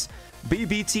well, guys.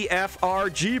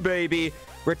 BBTFRG, baby.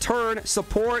 Return,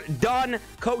 support, done.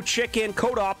 Code Chicken,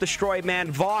 Code Op Destroy,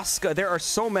 man. Vosk. There are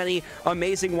so many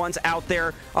amazing ones out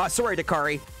there. Sorry,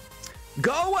 Dakari.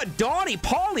 Go, Donnie,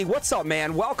 Paulie, what's up,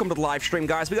 man? Welcome to the live stream,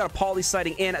 guys. We got a Paulie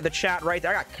sighting in the chat right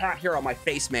there. I got cat hair on my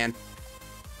face, man.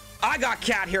 I got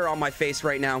cat hair on my face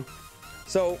right now.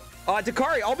 So,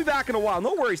 Dakari, I'll be back in a while.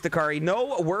 No worries, Dakari.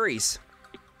 No worries.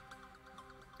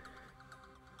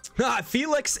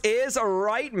 Felix is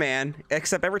right, man.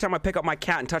 Except every time I pick up my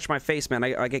cat and touch my face, man,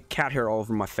 I get cat hair all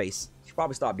over my face. Should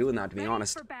probably stop doing that, to be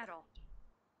honest. For battle.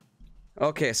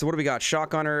 Okay, so what do we got?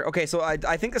 Shotgunner. Okay, so I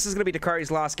think this is going to be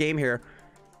Dakari's last game here.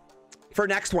 For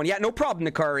next one. Yeah, no problem,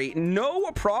 Dakari.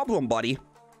 No problem, buddy.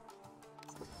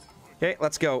 Okay,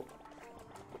 let's go.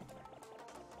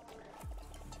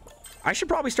 I should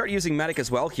probably start using medic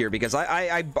as well here because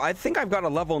I think I've got a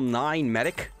level 9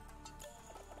 medic.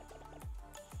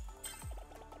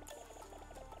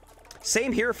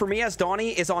 Same here for me as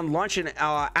Donnie is on lunch and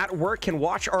at work can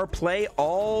watch our play.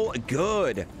 All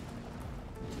good.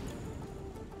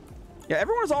 Yeah,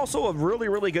 everyone's also a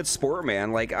really good sport,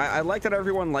 man. Like, I like that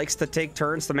everyone likes to take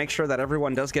turns to make sure that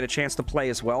everyone does get a chance to play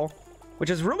as well, which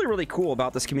is really cool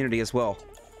about this community as well.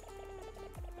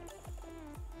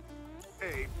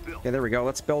 Okay, there we go.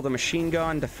 Let's build a machine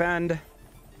gun, defend.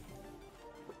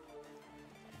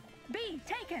 B,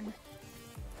 taken.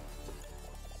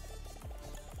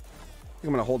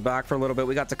 I'm gonna hold back for a little bit.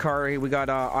 We got Dakari, we got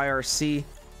IRC.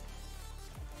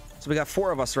 So we got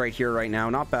 4 of us right here right now.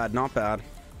 Not bad, not bad.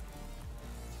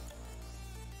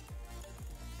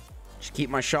 Just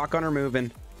keep my shotgunner moving.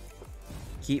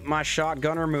 Keep my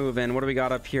shotgunner moving. What do we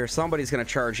got up here? Somebody's gonna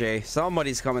charge A.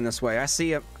 Somebody's coming this way. I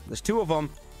see it. There's 2 of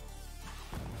them.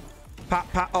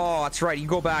 Pop, pop. Oh, that's right. You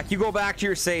go back. You go back to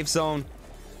your safe zone.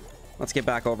 Let's get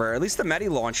back over. At least the Medi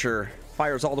launcher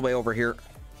fires all the way over here.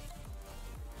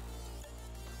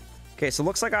 Okay, so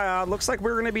looks like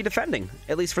we're gonna be defending,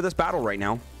 at least for this battle right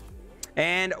now.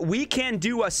 And we can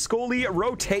do a Scully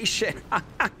rotation.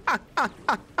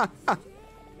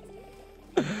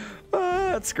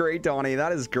 That's great, Donnie.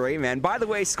 That is great, man. By the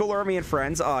way, Skull Army and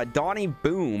friends, Donnie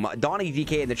Boom, Donnie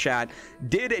DK in the chat,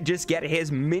 did just get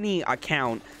his mini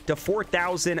account to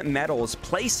 4,000 medals,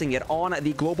 placing it on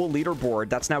the global leaderboard.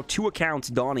 That's now 2 accounts,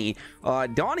 Donnie.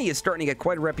 Donnie is starting to get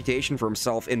quite a reputation for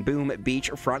himself in Boom Beach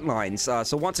Frontlines.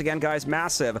 So once again, guys,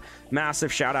 massive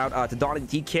shout out to Donnie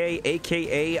DK,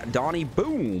 aka Donnie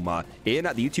Boom, in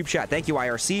the YouTube chat. Thank you,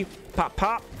 IRC. Pop,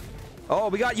 pop. Oh,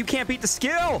 we got You Can't Beat the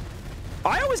Skill.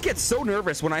 I always get so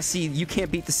nervous when I see You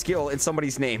Can't Beat the Skill in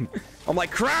somebody's name. I'm like,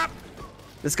 crap!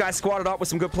 This guy squatted up with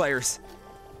some good players.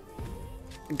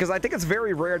 Because I think it's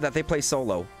very rare that they play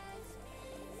solo.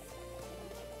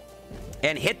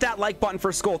 And hit that like button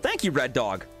for Skull. Thank you, Red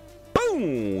Dog.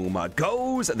 Boom!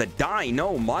 Goes the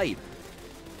Dynamite.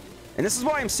 And this is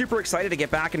why I'm super excited to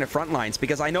get back into Frontlines,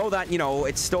 because I know that, you know,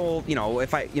 it's still, you know,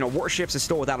 if I, you know, Warships is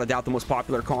still without a doubt the most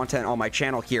popular content on my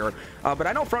channel here. But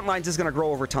I know Frontlines is going to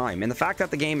grow over time. And the fact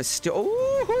that the game is still,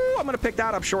 ooh, I'm going to pick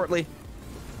that up shortly.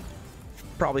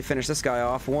 Probably finish this guy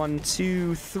off. 1,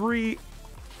 2, 3.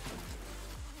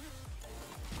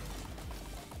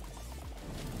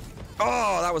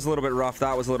 Oh, that was a little bit rough.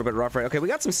 That was a little bit rough, right? Okay, we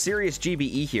got some serious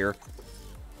GBE here.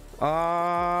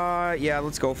 Yeah,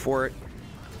 let's go for it.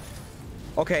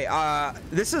 Okay,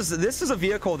 this is a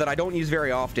vehicle that I don't use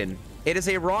very often. It is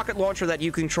a rocket launcher that you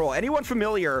control. Anyone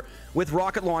familiar with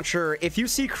rocket launcher, if you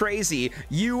see crazy,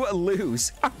 you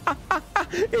lose.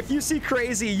 If you see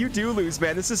crazy, you do lose,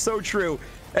 man. This is so true.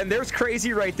 And there's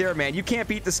crazy right there, man. You can't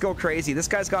beat the Skull Crazy. This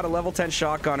guy's got a level 10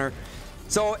 shotgunner.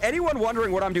 So anyone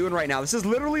wondering what I'm doing right now, this is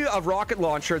literally a rocket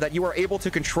launcher that you are able to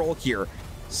control here.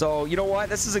 So, you know what?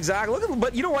 This is exactly... Look at,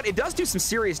 but you know what? It does do some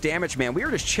serious damage, man. We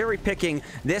are just cherry-picking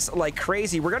this like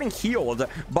crazy. We're getting healed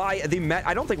by the...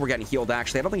 I don't think we're getting healed,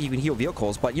 actually. I don't think you can heal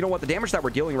vehicles. But you know what? The damage that we're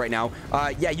dealing right now...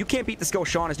 yeah, You Can't Beat the Skill.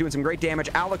 Sean is doing some great damage.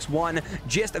 Alex1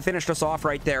 just finished us off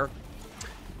right there.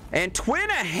 And Twin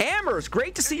Hammers,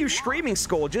 great to see you streaming,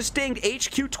 Skull. Just dinged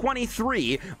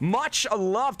HQ23. Much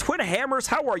love. Twin Hammers,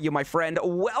 how are you, my friend?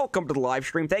 Welcome to the live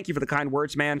stream. Thank you for the kind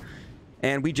words, man.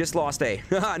 And we just lost A.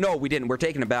 No, we didn't. We're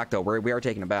taking it back, though. We are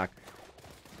taking it back.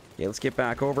 Okay, let's get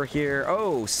back over here.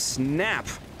 Oh, snap.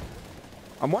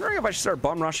 I'm wondering if I should start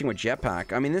bum rushing with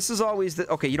jetpack. I mean, this is always the...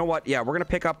 Okay, you know what? Yeah, we're going to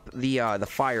pick up the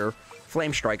fire.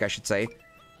 Flame strike, I should say.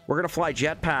 We're going to fly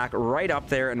jetpack right up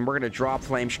there, and we're going to drop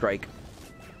flame strike.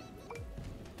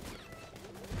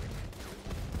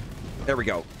 There we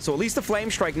go. So at least the flame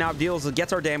strike now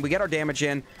gets our damage. We get our damage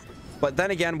in. But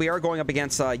then again, we are going up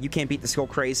against You Can't Beat the Skull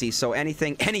Crazy, so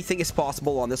anything is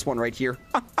possible on this one right here.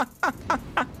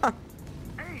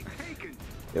 Hey,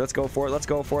 Yeah, let's go for it. Let's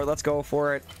go for it. Let's go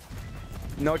for it.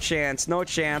 No chance. No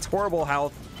chance. Horrible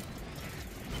health.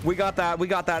 We got that. We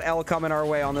got that L coming our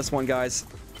way on this one, guys.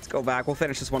 Let's go back. We'll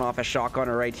finish this one off as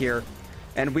shotgunner right here.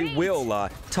 And we will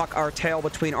tuck our tail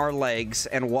between our legs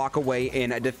and walk away in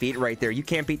defeat right there. You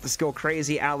Can't Beat the Skill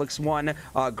Crazy.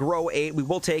 Alex1, Grow 8. We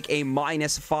will take a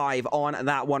 -5 on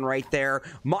that one right there.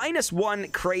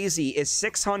 -1 Crazy is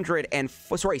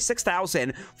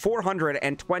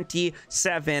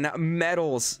 6,427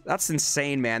 medals. That's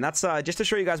insane, man. That's just to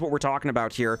show you guys what we're talking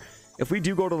about here. If we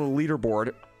do go to the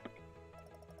leaderboard,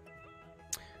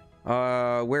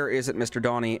 where is it, Mr.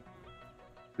 Donnie?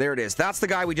 There it is. That's the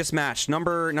guy we just matched.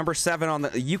 Number 7 on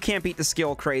the... You Can't Beat the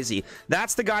Skill Crazy.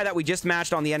 That's the guy that we just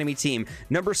matched on the enemy team.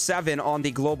 Number 7 on the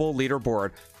global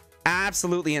leaderboard.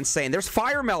 Absolutely insane. There's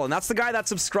Firemelon. That's the guy that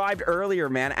subscribed earlier,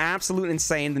 man. Absolute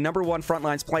insane. The #1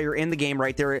 Frontlines player in the game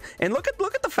right there. And look at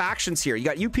the factions here. You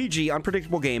got UPG,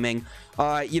 Unpredictable Gaming.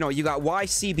 You know, you got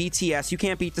YCBTS, You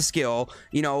Can't Beat the Skill.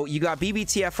 You know, you got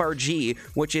BBTFRG,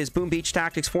 which is Boom Beach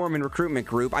Tactics Forum and Recruitment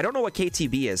Group. I don't know what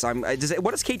KTB is.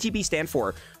 What does KTB stand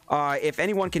for? If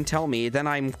anyone can tell me, then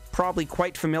I'm probably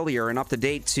quite familiar and up to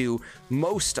date to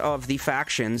most of the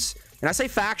factions. And I say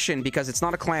faction because it's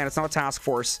not a clan, it's not a task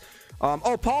force.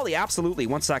 Oh, Polly, absolutely.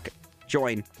 1 sec.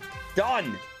 Join.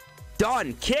 Done.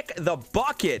 Done. Kick the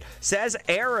bucket, says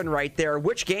Aaron right there.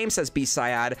 Which game, says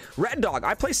B-Syad. Red Dog,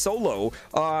 I play solo.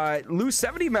 Lose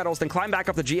 70 medals, then climb back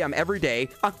up the GM every day.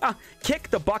 Kick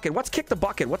the bucket. What's kick the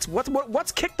bucket? What's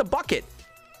kick the bucket?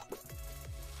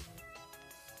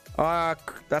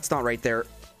 That's not right there.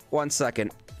 1 second.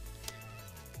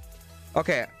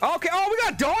 Okay. Okay. Oh, we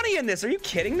got Donnie in this. Are you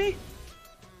kidding me?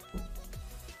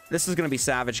 This is going to be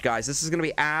savage, guys. This is going to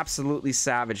be absolutely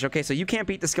savage. Okay, so You Can't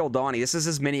Beat the Skill Donnie. This is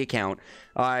his mini account.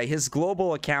 His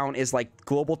global account is like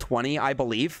Global 20, I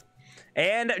believe.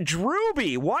 And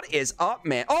Drewby, what is up,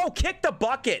 man? Oh, kick the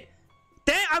bucket.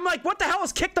 Damn, I'm like, what the hell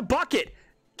is kick the bucket?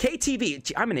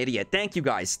 KTV. I'm an idiot. Thank you,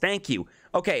 guys. Thank you.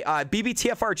 Okay,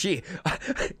 BBTFRG.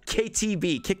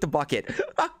 KTB, kick the bucket.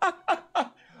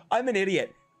 I'm an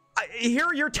idiot. Here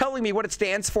you're telling me what it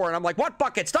stands for, and I'm like, what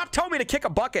bucket? Stop telling me to kick a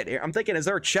bucket. I'm thinking, is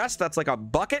there a chest that's like a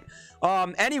bucket?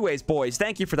 Anyways, boys,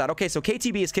 thank you for that. Okay, so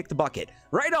KTB has kicked the bucket.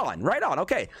 Right on, right on.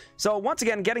 Okay, so once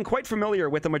again, getting quite familiar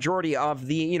with the majority of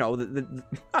the, you know,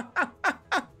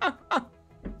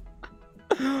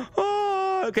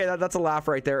 oh, okay, that's a laugh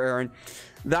right there, Aaron.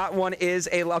 That one is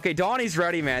a... Okay, Donnie's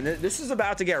ready, man. This is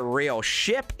about to get real.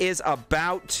 Ship is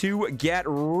about to get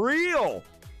real.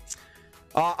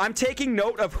 I'm taking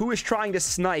note of who is trying to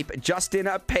snipe Justin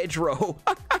Pedro.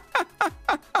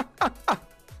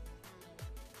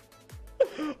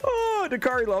 Oh,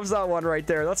 Dakari loves that one right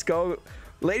there. Let's go.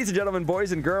 Ladies and gentlemen,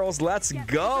 boys and girls, let's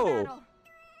go.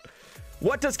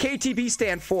 What does KTB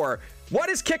stand for? What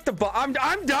is kick the butt? I'm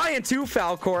dying too,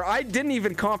 Falcor. I didn't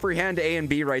even comprehend A and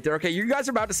B right there. Okay, you guys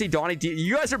are about to see Donnie.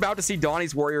 You guys are about to see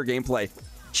Donnie's Warrior gameplay.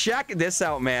 Check this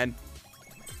out, man.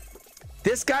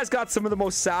 This guy's got some of the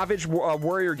most savage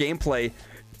Warrior gameplay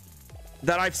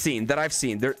that I've seen.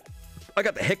 There, I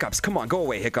got the hiccups. Come on, go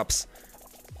away, hiccups.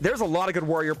 There's a lot of good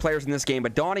Warrior players in this game,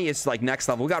 but Donnie is like next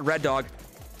level. We got Red Dog.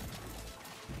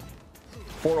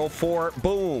 404.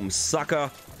 Boom, sucker.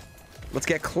 Let's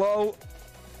get Chloe.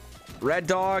 Red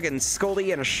Dog and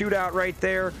Scully in a shootout right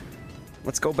there.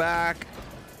 Let's go back.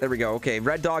 There we go. Okay,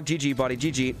 Red Dog, GG, buddy,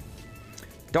 GG.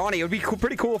 Donnie, it would be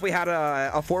pretty cool if we had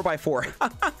a 4x4.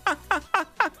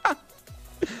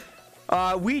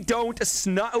 We don't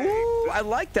snuff. Ooh, I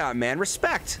like that, man.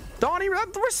 Respect. Donnie,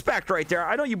 respect right there.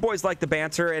 I know you boys like the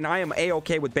banter, and I am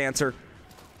A-okay with banter.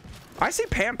 I see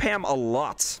Pam Pam a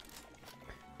lot.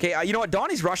 Okay, you know what?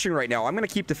 Donnie's rushing right now. I'm going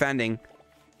to keep defending.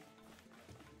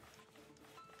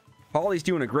 Polly's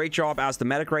doing a great job as the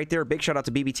medic right there. Big shout out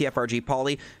to BBTFRG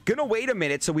Polly. Gonna wait a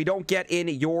minute so we don't get in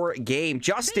your game.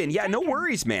 Justin, yeah, no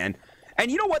worries, man.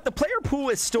 And you know what? The player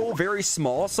pool is still very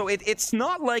small, so it's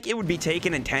not like it would be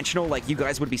taken intentional like you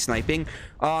guys would be sniping.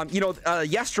 You know,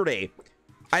 yesterday,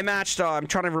 I matched, I'm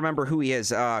trying to remember who he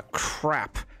is.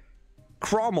 Crap.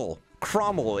 Cromwell.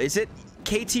 Is it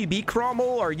KTB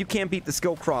Cromwell or You Can't Beat the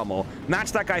Skill Cromwell?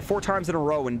 Matched that guy 4 times in a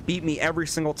row and beat me every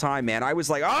single time, man. I was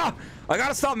like, I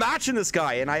gotta stop matching this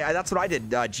guy. And that's what I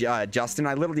did, Justin.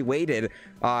 I literally waited,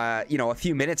 you know, a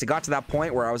few minutes. It got to that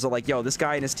point where I was like, yo, this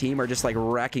guy and his team are just like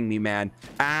wrecking me, man.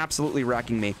 Absolutely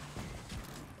wrecking me.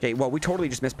 Okay, well, we totally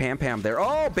just missed Pam Pam there.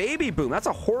 Oh, Baby Boom. That's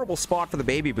a horrible spot for the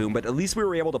Baby Boom, but at least we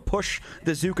were able to push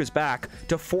the Zookas back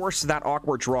to force that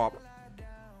awkward drop.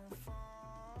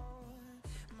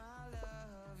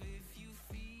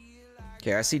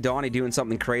 Okay, I see Donnie doing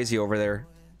something crazy over there.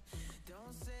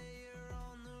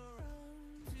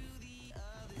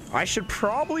 I should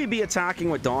probably be attacking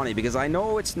with Donnie because I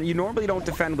know you normally don't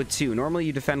defend with 2. Normally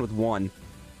you defend with 1.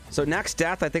 So next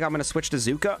death, I think I'm going to switch to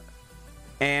Zooka.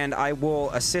 And I will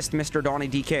assist Mr. Donnie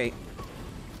DK.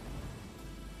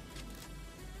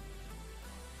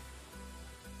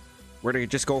 We're going to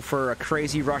just go for a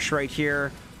crazy rush right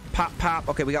here. Pop, pop.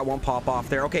 Okay, we got 1 pop off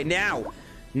there. Okay,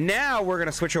 now we're going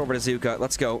to switch over to Zooka.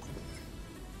 Let's go.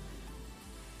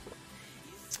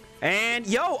 And,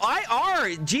 yo,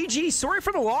 IR, GG, sorry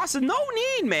for the loss. No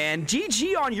need, man.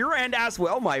 GG on your end as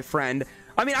well, my friend.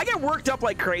 I mean, I get worked up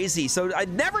like crazy, so I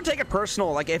never take it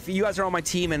personal. Like, if you guys are on my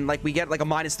team and, like, we get, like, a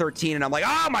 -13, and I'm like,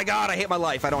 oh, my God, I hate my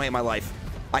life. I don't hate my life.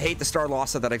 I hate the star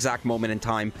loss at that exact moment in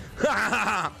time.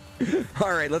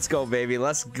 All right, let's go, baby.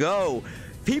 Let's go.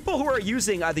 People who are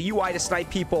using the UI to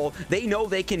snipe people, they know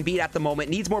they can beat at the moment.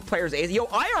 Needs more players. Yo,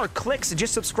 IR Clicks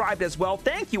just subscribed as well.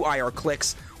 Thank you, IR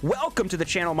Clicks. Welcome to the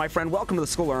channel, my friend. Welcome to the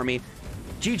Skull Army.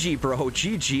 GG, bro.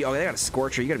 GG. Oh, they got a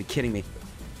Scorcher. You gotta be kidding me.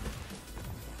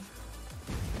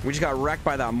 We just got wrecked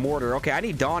by that mortar. Okay, I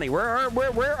need Donnie.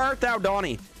 Where art thou,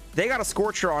 Donnie? They got a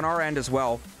Scorcher on our end as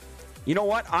well. You know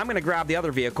what? I'm gonna grab the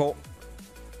other vehicle.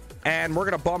 And we're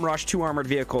gonna bum rush 2 armored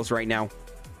vehicles right now.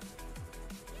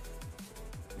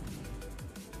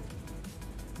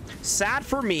 Sad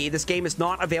for me, this game is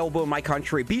not available in my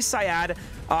country. Be sad.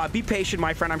 Be patient,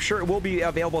 my friend. I'm sure it will be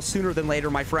available sooner than later,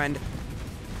 my friend.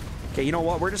 Okay, you know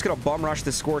what? We're just going to bum rush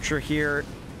the Scorcher here.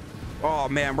 Oh,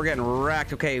 man, we're getting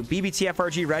wrecked. Okay,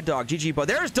 BBTFRG Red Dog. GG, but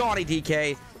there's Donnie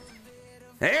DK.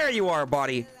 There you are,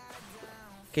 buddy.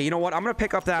 Okay, you know what? I'm going to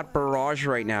pick up that barrage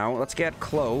right now. Let's get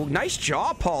Chloe. Nice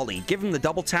job, Paulie. Give him the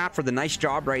double tap for the nice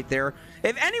job right there.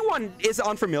 If anyone is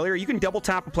unfamiliar, you can double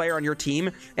tap a player on your team,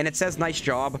 and it says nice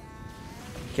job.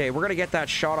 Okay, we're going to get that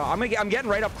shot off. I'm getting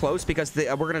right up close because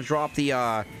we're going to drop the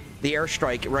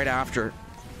airstrike right after.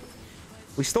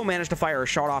 We still managed to fire a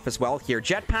shot off as well here.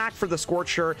 Jetpack for the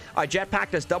Scorcher.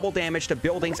 Jetpack does double damage to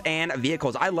buildings and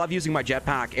vehicles. I love using my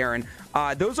jetpack, Aaron.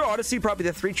 Those are honestly probably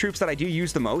the 3 troops that I do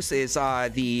use the most is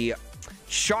the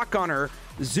Shotgunner,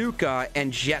 Zooka,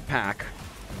 and Jetpack.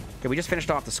 Okay, we just finished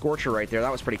off the Scorcher right there.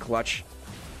 That was pretty clutch.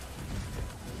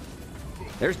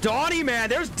 There's Donnie, man.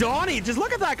 There's Donnie. Just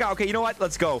look at that guy. Okay, you know what?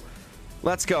 Let's go.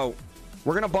 Let's go.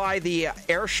 We're going to buy the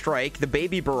Airstrike, the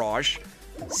Baby Barrage.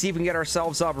 See if we can get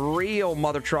ourselves up real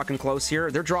mother trucking close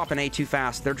here. They're dropping A too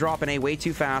fast. They're dropping A way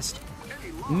too fast.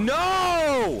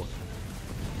 No!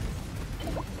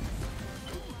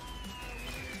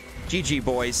 GG,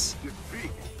 boys.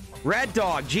 Red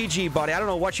Dog, GG, buddy. I don't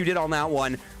know what you did on that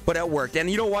one, but it worked. And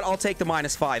you know what? I'll take the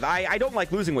 -5. I don't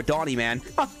like losing with Donnie, man.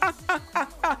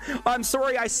 I'm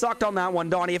sorry I sucked on that one,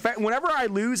 Donnie. Whenever I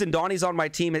lose and Donnie's on my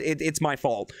team, it's my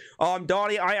fault.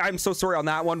 Donnie, I'm so sorry on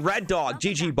that one. Red Dog,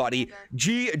 GG, buddy.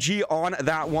 GG on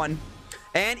that one.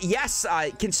 And yes,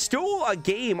 can steal a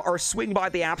game or swing by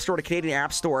the App Store to Canadian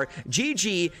App Store.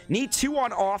 GG, need 2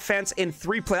 on offense and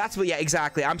 3 play. That's what, yeah,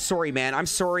 exactly. I'm sorry, man. I'm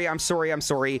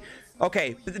sorry.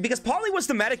 Okay, because Paulie was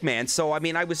the medic, man. So, I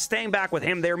mean, I was staying back with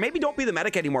him there. Maybe don't be the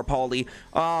medic anymore, Paulie.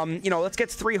 You know, let's get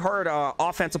 3 hard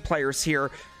offensive players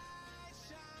here.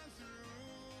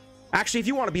 Actually, if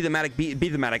you want to be the medic, be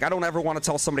the medic. I don't ever want to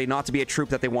tell somebody not to be a troop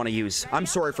that they want to use. I'm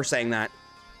sorry for saying that.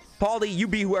 Paulie, you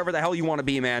be whoever the hell you want to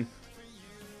be, man.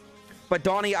 But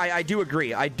Donnie, I do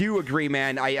agree. I do agree,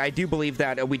 man. I do believe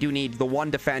that we do need the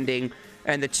 1 defending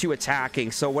and the 2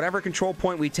 attacking. So whatever control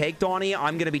point we take, Donnie,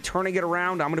 I'm going to be turning it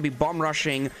around. I'm going to be bum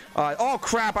rushing. Oh,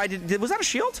 crap. Was that a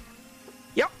shield?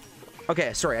 Yep.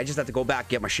 Okay, sorry. I just have to go back and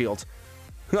get my shield.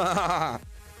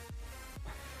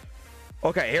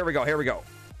 Okay, here we go. Here we go.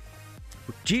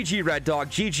 GG, Red Dog.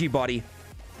 GG, buddy.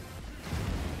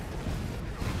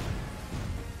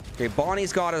 Okay,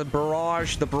 Bonnie's got a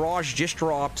barrage. The barrage just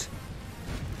dropped.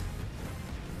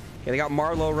 Okay, they got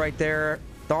Marlowe right there.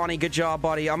 Donnie, good job,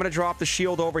 buddy. I'm going to drop the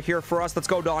shield over here for us. Let's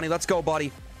go, Donnie. Let's go,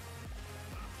 buddy.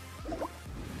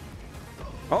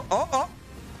 Oh.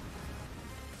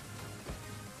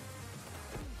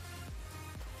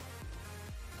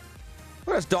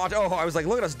 Look at us dodge. Oh, I was like,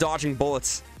 look at us dodging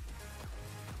bullets.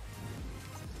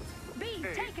 B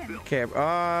taken. Okay,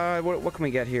 what can we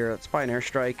get here? Let's buy an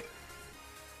airstrike.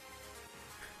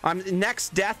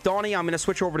 Next death, Donnie, I'm going to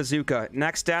switch over to Zooka.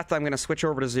 Next death, I'm going to switch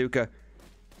over to Zooka.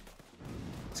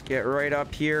 Let's get right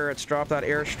up here. Let's drop that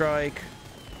airstrike.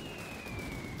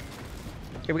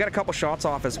 Okay, we got a couple shots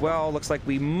off as well. Looks like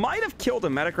we might have killed a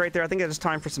medic right there. I think it's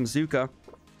time for some Zooka.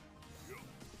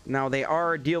 Now, they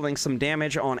are dealing some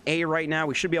damage on A right now.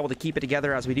 We should be able to keep it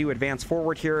together as we do advance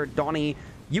forward here. Donnie,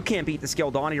 you can't beat the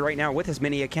skill. Donnie right now with his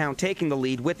mini account taking the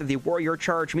lead with the warrior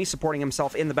charge. Me supporting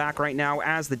himself in the back right now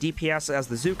as the DPS, as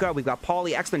the Zooka. We've got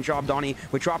Paulie. Excellent job, Donnie,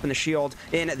 with dropping the shield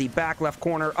in the back left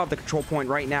corner of the control point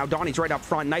right now. Donnie's right up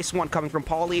front. Nice one coming from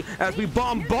Paulie as we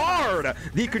bombard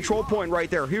the control point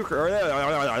right there.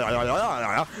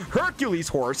 Hercules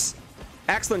horse.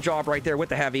 Excellent job right there with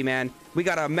the heavy, man. We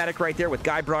got a medic right there with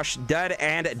Guybrush. Dead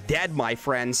and dead, my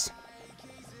friends.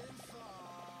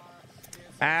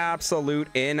 Absolute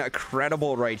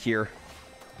incredible right here.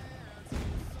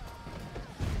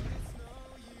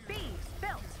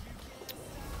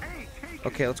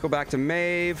 Okay, let's go back to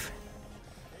Maeve.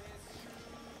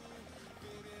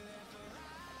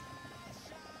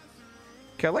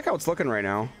 Okay, I like how it's looking right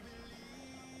now.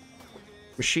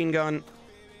 Machine gun.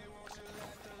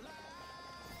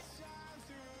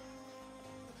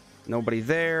 Nobody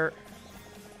there.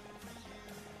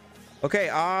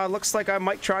 Okay, looks like I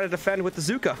might try to defend with the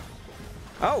Zooka.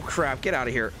 Oh, crap. Get out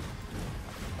of here.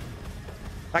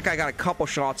 That guy got a couple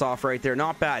shots off right there.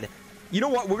 Not bad. You know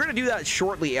what? We're going to do that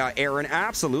shortly, Aaron.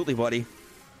 Absolutely, buddy.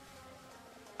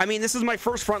 I mean, this is my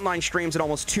first Frontline streams in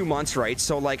almost 2 months, right?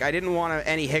 So, like, I didn't want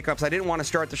any hiccups. I didn't want to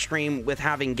start the stream with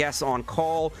having guests on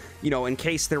call, you know, in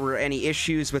case there were any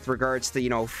issues with regards to, you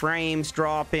know, frames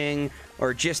dropping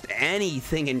or just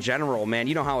anything in general, man.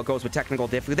 You know how it goes with technical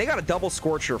difficulty. They got a double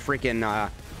Scorcher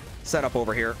freaking setup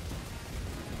over here.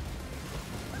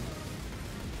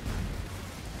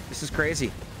 This is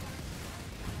crazy.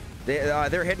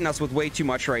 They're hitting us with way too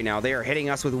much right now. They are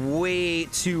hitting us with way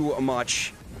too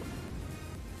much.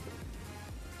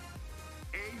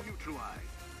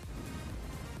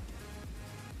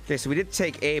 Okay, so we did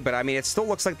take A, but I mean, it still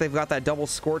looks like they've got that double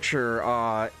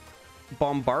Scorcher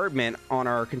bombardment on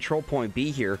our control point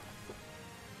B here.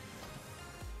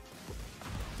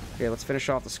 Okay, let's finish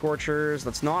off the Scorchers.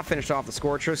 Let's not finish off the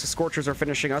Scorchers. The Scorchers are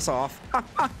finishing us off.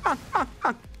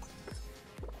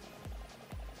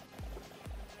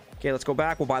 Okay, let's go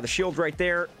back. We'll buy the shield right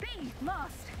there. B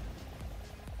lost.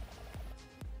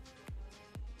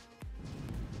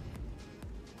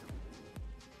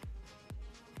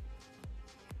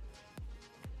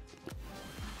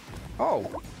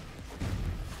 Oh.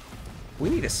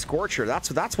 We need a Scorcher.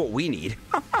 That's what we need.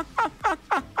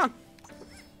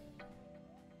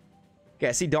 Okay,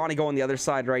 I see Donnie going the other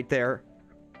side right there.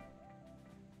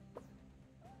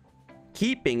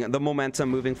 Keeping the momentum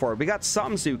moving forward. We got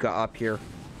some Zooka up here.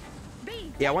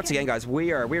 Yeah, once again, guys,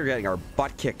 we are getting our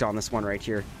butt kicked on this one right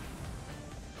here.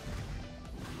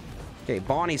 Okay,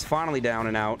 Bonnie's finally down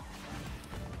and out.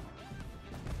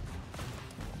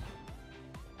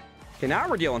 Okay, now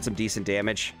we're dealing some decent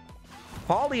damage.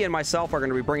 Polly and myself are going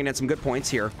to be bringing in some good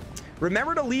points here.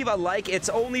 Remember to leave a like. It's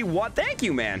only what? Thank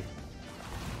you, man.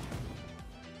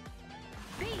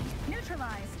 B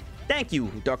neutralized. Thank you,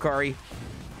 Dakari.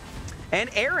 And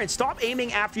Aaron, stop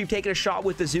aiming after you've taken a shot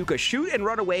with the Zooka. Shoot and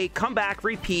run away. Come back.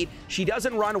 Repeat. She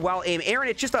doesn't run while aim. Aaron,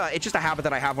 it's just a habit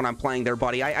that I have when I'm playing there,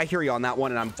 buddy. I hear you on that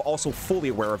one, and I'm also fully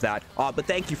aware of that. But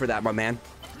thank you for that, my man.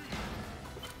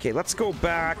 Okay, let's go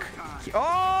back.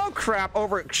 Oh crap!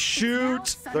 Over.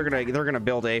 Shoot. They're gonna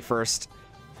build A first.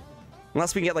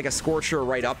 Unless we can get like a Scorcher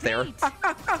right up there.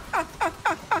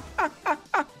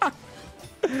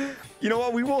 You know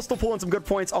what? We will still pull in some good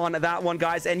points on that one,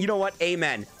 guys. And you know what?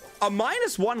 Amen. A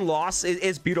 -1 loss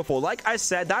is beautiful. Like I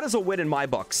said, that is a win in my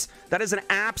books. That is an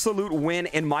absolute win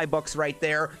in my books right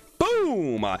there.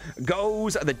 Boom!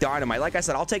 Goes the Dynamite. Like I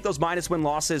said, I'll take those -1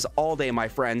 losses all day, my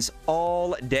friends.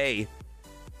 All day.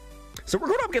 So we're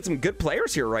going to get some good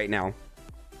players here right now.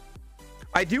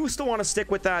 I do still want to stick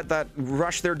with that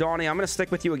rush there, Donnie. I'm going to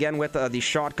stick with you again with the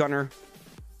shotgunner.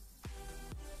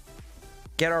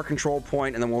 Get our control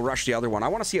point, and then we'll rush the other one. I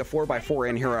want to see a 4x4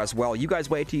 in here as well. You guys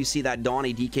wait till you see that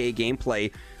Donnie DK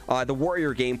gameplay, the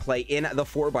Warrior gameplay in the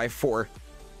 4x4.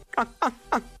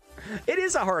 It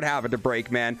is a hard habit to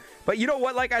break, man. But you know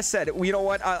what? Like I said, you know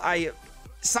what?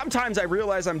 Sometimes I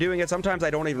realize I'm doing it. Sometimes I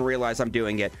don't even realize I'm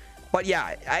doing it. But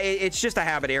yeah, it's just a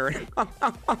habit, Aaron.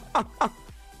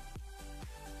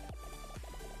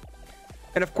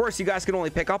 And of course, you guys can only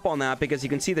pick up on that because you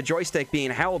can see the joystick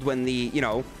being held when the, you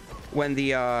know, when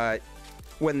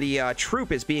the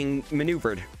troop is being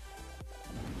maneuvered.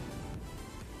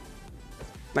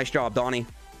 Nice job, Donnie.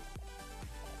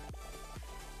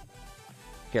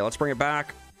 Okay, let's bring it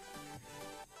back.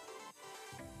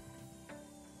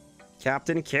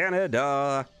 Captain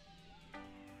Canada.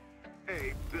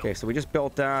 Okay, so we just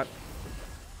built that.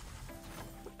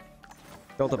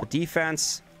 Built up a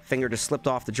defense. Finger just slipped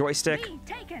off the joystick.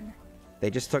 They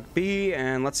just took B,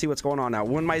 and let's see what's going on now.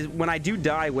 When I do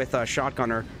die with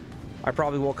Shotgunner, I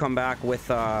probably will come back with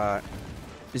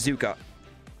Zooka.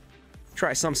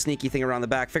 Try some sneaky thing around the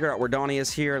back. Figure out where Donnie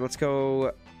is here. Let's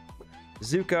go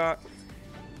Zooka.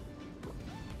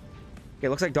 Okay,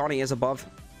 looks like Donnie is above.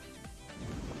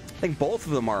 I think both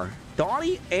of them are.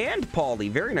 Donnie and Polly.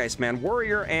 Very nice, man.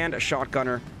 Warrior and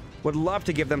Shotgunner. Would love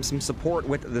to give them some support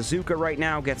with the Zooka right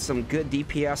now. Get some good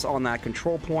DPS on that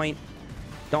control point.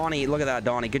 Donnie, look at that,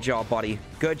 Donnie. Good job, buddy.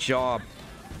 Good job.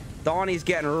 Donnie's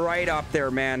getting right up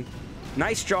there, man.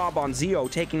 Nice job on Zio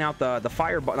taking out the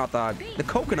fire, not the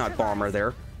coconut bomber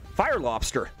there. Fire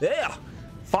lobster. Yeah.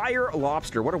 Fire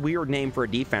lobster. What a weird name for a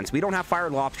defense. We don't have fire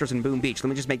lobsters in Boom Beach. Let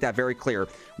me just make that very clear.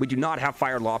 We do not have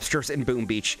fire lobsters in Boom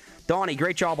Beach. Donnie,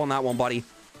 great job on that one, buddy.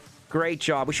 Great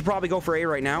job. We should probably go for A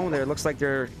right now. It looks like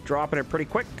they're dropping it pretty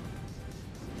quick.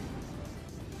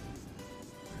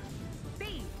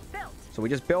 So we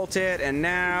just built it, and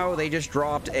now they just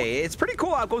dropped A. It's pretty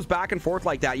cool how it goes back and forth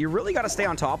like that. You really got to stay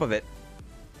on top of it.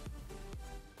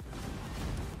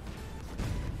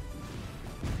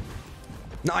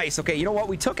 Nice. Okay, you know what?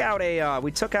 We took out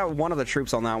one of the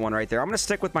troops on that one right there. I'm gonna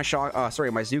stick with my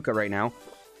my Zooka right now.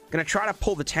 Gonna try to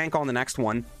pull the tank on the next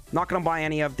one. Not gonna buy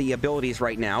any of the abilities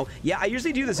right now. Yeah, I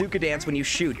usually do the Zooka dance when you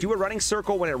shoot. Do a running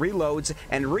circle when it reloads,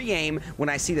 and re-aim when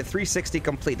I see the 360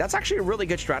 complete. That's actually a really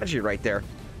good strategy right there.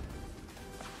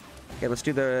 Okay, let's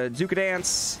do the Zooka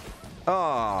dance.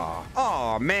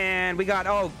 Oh man, we got,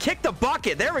 kick the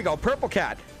bucket. There we go, Purple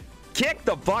Cat. Kick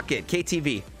the bucket,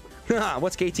 KTV.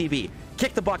 What's KTV?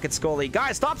 Kick the bucket, Scully.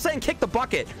 Guys, stop saying kick the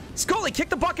bucket. Scully, kick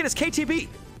the bucket is KTV.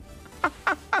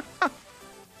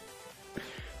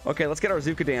 Okay, let's get our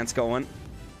Zooka dance going.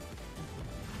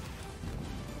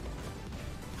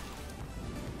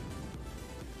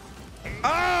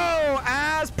 Oh,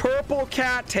 as Purple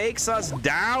Cat takes us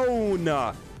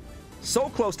down. So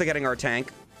close to getting our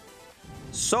tank.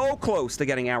 So close to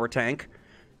getting our tank.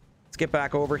 Let's get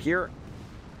back over here.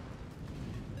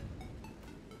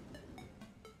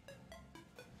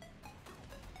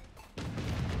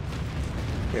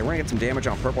 Okay, we're gonna get some damage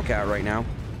on Purple Cat right now.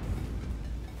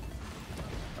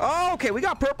 Oh, okay, we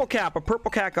got Purple Cat, but Purple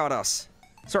Cat got us.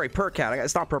 Sorry, Purple Cat.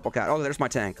 It's not Purple Cat. Oh, there's my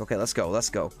tank. Okay, let's go. Let's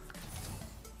go.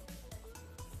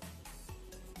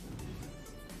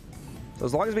 So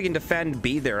as long as we can defend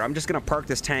B there, I'm just going to park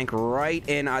this tank right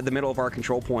in the middle of our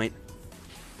control point.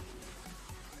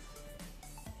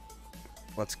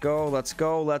 Let's go, let's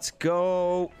go, let's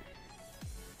go.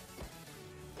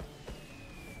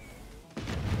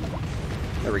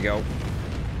 There we go.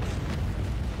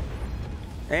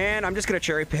 And I'm just going to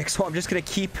cherry pick, so I'm just going to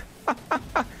keep...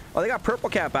 Oh, they got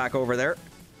Purple Cat back over there.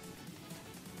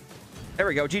 There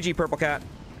we go. GG, Purple Cat.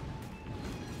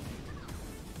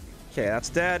 Okay, that's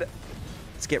dead.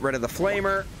 Let's get rid of the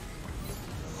Flamer.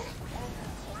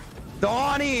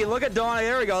 Donnie! Look at Donnie.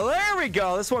 There we go. There we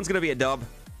go. This one's going to be a dub.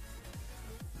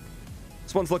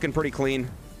 This one's looking pretty clean.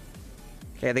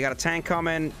 Okay, they got a tank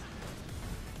coming.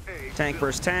 Tank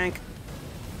versus tank.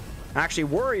 Actually,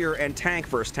 Warrior and tank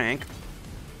versus tank.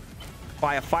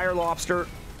 By a Fire Lobster.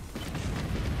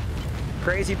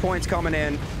 Crazy points coming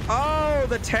in. Oh,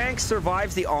 the tank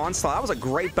survives the onslaught. That was a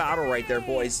great battle right there,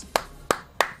 boys.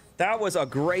 That was a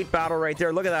great battle right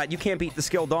there. Look at that. You can't beat the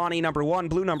skill Donnie, number 1.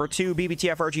 Blue, number 2.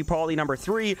 BBTF RG Pauly, number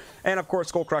 3. And, of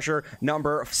course, SkullCrusher,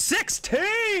 number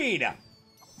 16.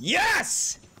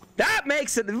 Yes! That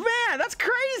makes it... Man, that's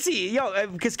crazy. Yo,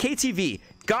 because KTV.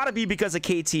 Gotta be because of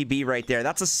KTB right there.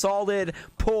 That's a solid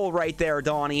pull right there,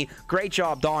 Donnie. Great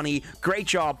job, Donnie. Great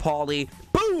job, Pauly.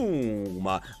 Boom!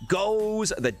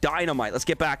 Goes the Dynamite. Let's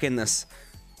get back in this.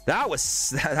 That was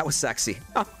sexy.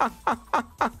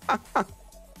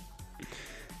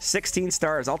 16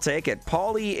 stars. I'll take it.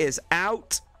 Pauly is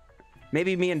out.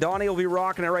 Maybe me and Donnie will be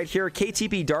rocking it right here.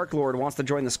 KTB Dark Lord wants to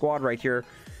join the squad right here.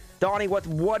 Donnie,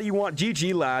 what do you want?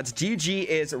 GG, lads. GG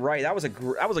is right. That was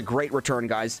a great return,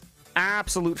 guys.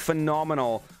 Absolute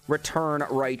phenomenal return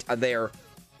right there.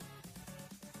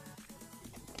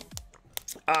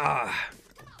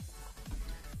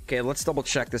 Okay, let's double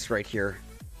check this right here.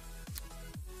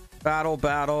 Battle.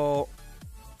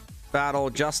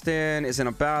 Justin is in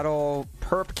a battle.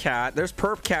 Perp Cat. There's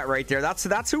Perp Cat right there.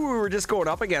 That's who we were just going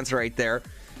up against right there.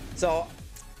 So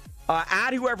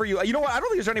add whoever you know what? I don't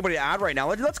think there's anybody to add right now.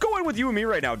 Let's go in with you and me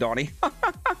right now, Donnie.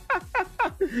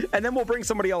 And then we'll bring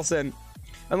somebody else in.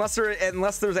 Unless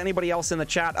there's anybody else in the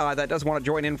chat that does want to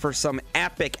join in for some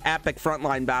epic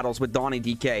frontline battles with Donnie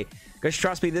DK. Because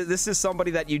trust me, this is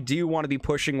somebody that you do want to be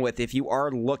pushing with if you are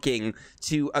looking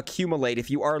to accumulate, if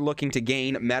you are looking to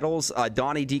gain medals.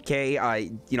 Donnie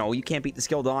DK, you know, you can't beat the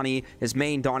skill Donnie. His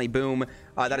main, Donnie Boom.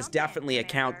 That is definitely a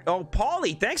count. Oh,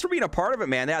 Pauly, thanks for being a part of it,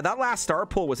 man. That last star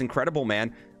pull was incredible,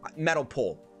 man. Metal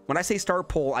pull. When I say star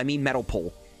pull, I mean metal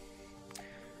pull.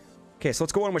 Okay, so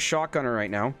let's go in with Shotgunner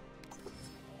right now.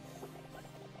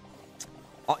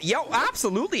 Yo,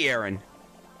 absolutely, Aaron.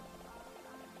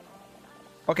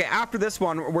 Okay, after this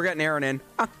one, we're getting Aaron in.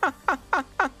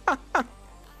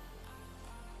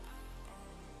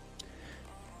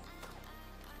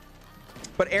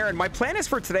 But Aaron, my plan is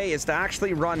for today is to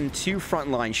actually run 2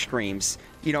 frontline streams.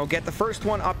 You know, get the first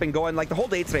one up and going. Like, the whole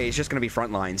day today is just going to be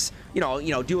frontlines. You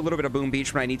know, do a little bit of Boom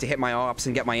Beach when I need to hit my ops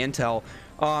and get my intel.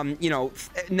 You know,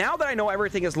 now that I know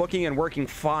everything is looking and working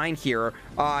fine here,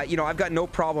 you know, I've got no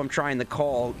problem trying the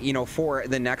call, you know, for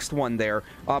the next one there.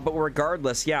 But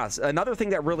regardless, yes, another thing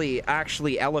that really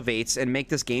actually elevates and make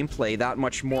this gameplay that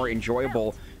much more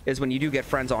enjoyable is when you do get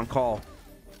friends on call.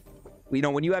 You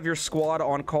know, when you have your squad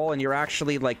on call and you're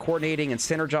actually, like, coordinating and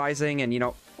synergizing and, you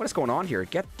know, what is going on here?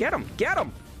 Get him! Get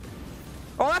him!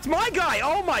 Oh, that's my guy!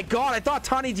 Oh, my God! I thought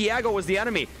Tony Diego was the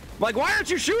enemy. Like, why aren't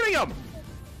you shooting him?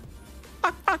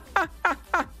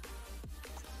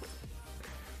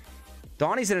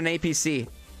 Donnie's in an APC.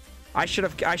 I should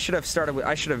have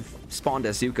spawned a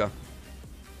zooka.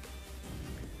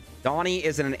 Donnie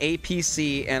is in an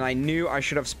APC, and I knew I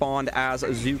should have spawned as a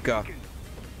zooka.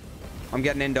 I'm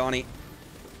getting in, Donnie.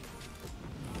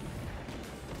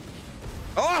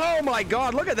 Oh my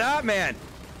God, look at that, man.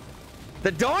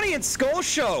 The Donnie and Skull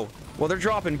show. Well, they're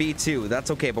dropping B2.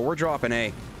 That's okay, but we're dropping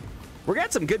A. We're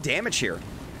getting some good damage here.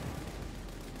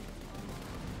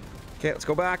 Okay, let's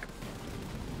go back.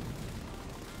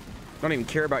 Don't even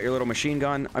care about your little machine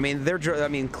gun. I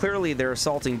mean, clearly they're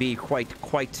assaulting B quite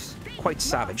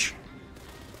savage.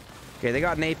 Okay, they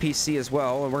got an APC as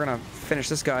well, and we're gonna finish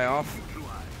this guy off.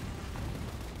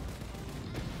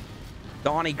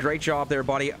 Donnie, great job there,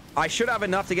 buddy. I should have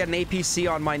enough to get an APC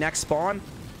on my next spawn.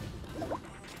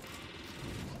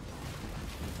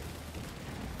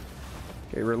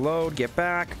 Okay, reload, get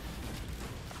back.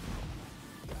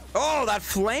 Oh, that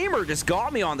flamer just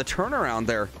got me on the turnaround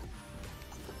there.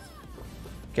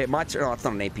 Okay, my turn. Oh, it's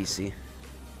not an APC.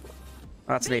 Oh,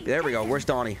 that's an APC. There we go. Where's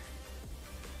Donnie?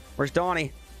 Where's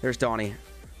Donnie? There's Donnie.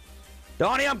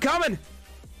 Donnie, I'm coming!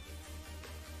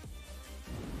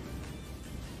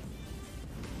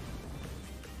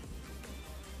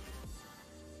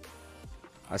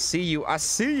 I see you. I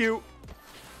see you.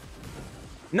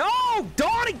 No!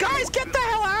 Donnie! Guys, get the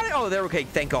hell out of here! Oh, they're okay.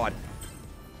 Thank God.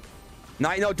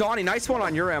 No, Donnie, nice one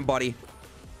on your end, buddy.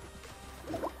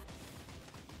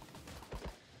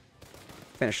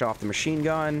 Finish off the machine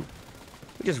gun.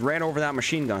 We just ran over that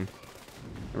machine gun.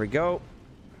 There we go.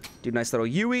 Do a nice little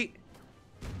Yui.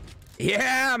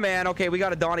 Yeah, man. Okay, we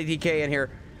got a Donnie DK in here.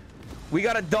 We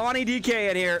got a Donnie DK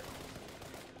in here.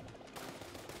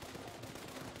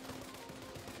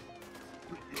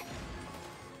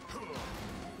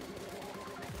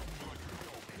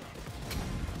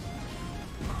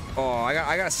 Oh,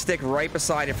 I gotta stick right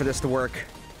beside it for this to work.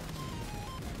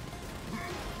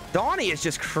 Donnie is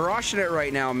just crushing it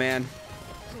right now, man.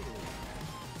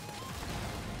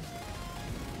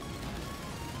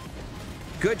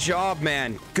 Good job,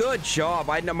 man. Good job.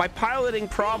 I know my piloting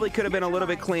probably could have been a little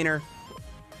bit cleaner.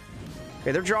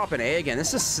 Okay, they're dropping A again.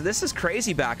 This is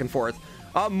crazy back and forth.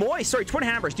 Twin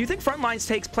Hammers. Do you think Frontlines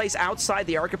takes place outside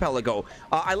the archipelago?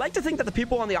 I like to think that the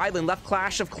people on the island left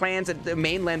Clash of Clans at the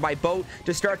mainland by boat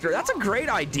to start there. That's a great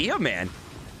idea, man.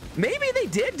 Maybe they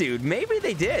did, dude. Maybe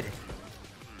they did.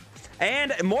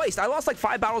 And Moist, I lost like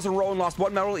 5 battles in a row and lost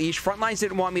 1 medal each. Frontlines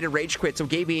didn't want me to rage quit, so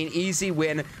gave me an easy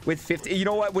win with 50. You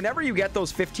know what? Whenever you get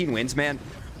those 15 wins, man,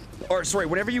 or sorry,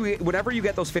 whenever you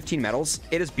get those 15 medals,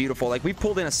 it is beautiful. Like we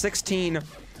pulled in a 16.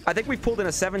 I think we've pulled in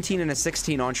a 17 and a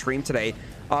 16 on stream today,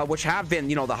 which have been,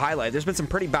 you know, the highlight. There's been some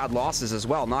pretty bad losses as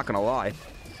well, not gonna lie.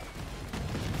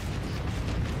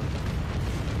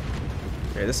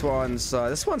 Okay, this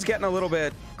one's getting a little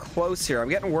bit close here. I'm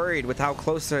getting worried with how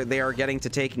close they are getting to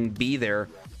taking B there.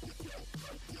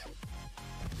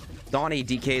 Donnie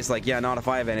DK's like, yeah, not if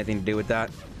I have anything to do with that.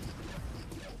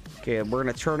 Okay, we're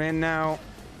gonna turn in now.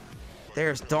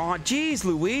 There's Don. Jeez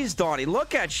Louise, Donnie,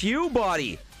 look at you,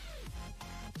 buddy.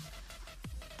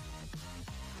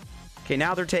 Okay,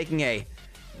 now they're taking A.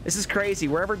 This is crazy.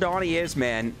 Wherever Donnie is,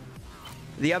 man,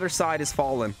 the other side is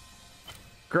fallen.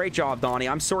 Great job, Donnie.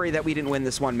 I'm sorry that we didn't win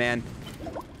this one, man.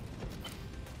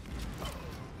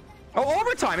 Oh,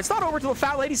 overtime. It's not over till the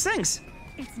fat lady sings.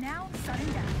 It's now sudden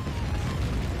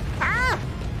death. Ah!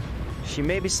 She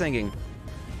may be singing.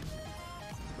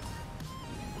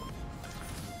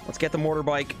 Let's get the mortar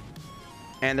bike.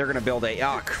 And they're gonna build a...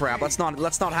 Oh, crap. Let's not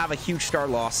have a huge star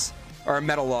loss. Or a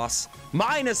medal loss.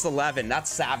 Minus 11. That's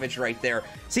savage right there.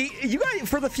 See, you guys,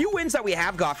 for the few wins that we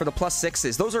have got for the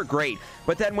 +6s, those are great.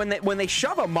 But then when they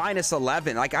shove a minus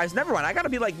 11, like, never mind. I gotta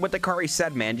be like what the Kari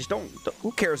said, man. Just don't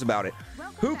who cares about it?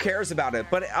 Who cares about it?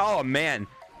 But, oh, man.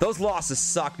 Those losses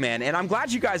suck, man. And I'm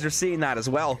glad you guys are seeing that as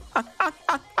well.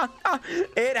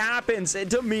 It happens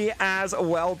to me as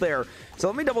well there. So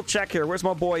let me double check here. Where's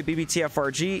my boy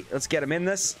BBTFRG? Let's get him in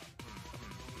this.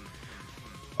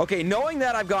 Okay, knowing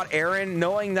that I've got Aaron,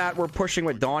 knowing that we're pushing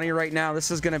with Donnie right now, this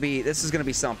is gonna be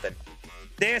something.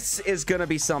 This is gonna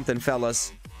be something,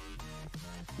 fellas.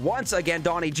 Once again,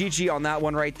 Donnie, GG on that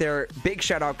one right there. Big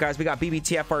shout out, guys. We got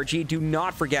BBTFRG. Do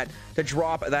not forget to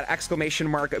drop that exclamation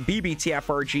mark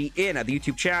BBTFRG in the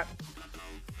YouTube chat.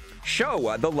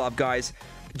 Show the love, guys.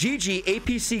 GG,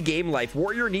 APC Game Life.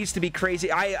 Warrior needs to be crazy.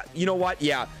 You know what?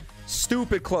 Yeah,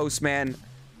 stupid close, man.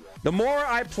 The more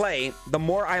I play, the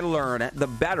more I learn, the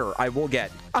better I will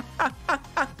get. Jump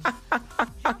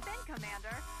in,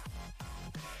 Commander.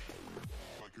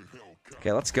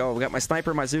 Okay, let's go. We got my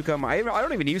sniper, my zooka. I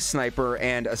don't even use sniper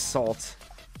and assault.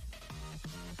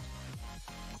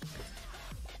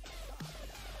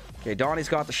 Okay, Donnie's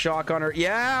got the shotgunner.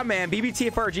 Yeah, man.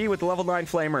 BBTFRG with the level 9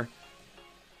 flamer.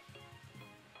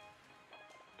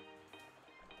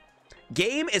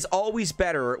 Game is always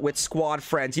better with squad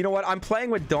friends. You know what? I'm playing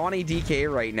with Donnie DK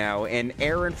right now and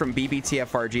Aaron from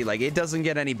BBTFRG. Like, it doesn't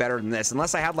get any better than this.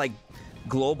 Unless I had, like,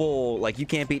 global, like, you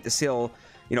can't beat the seal,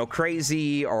 you know,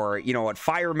 Crazy, or, you know what,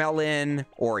 Fire Melon,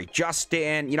 or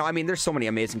Justin. You know, I mean, there's so many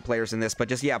amazing players in this. But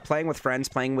just, yeah, playing with friends,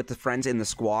 playing with the friends in the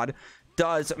squad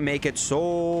does make it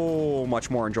so much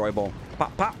more enjoyable.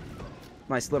 Pop, pop.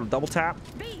 Nice little double tap.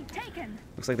 B taken.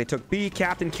 Looks like they took B.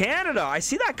 Captain Canada. I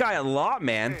see that guy a lot,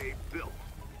 man.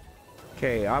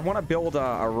 Okay, I want to build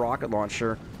a rocket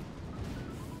launcher.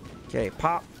 Okay,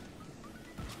 pop.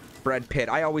 Bread Pit.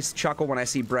 I always chuckle when I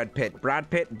see Bread Pit. Brad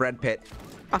Pitt, Bread Pit.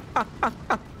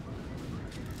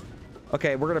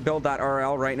 Okay, we're going to build that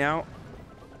RL right now.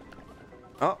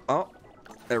 Oh.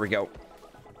 There we go.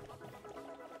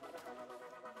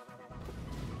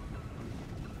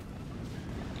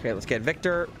 Okay, let's get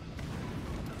Victor.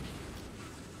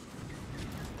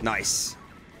 Nice.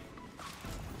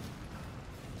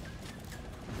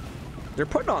 They're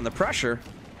putting on the pressure.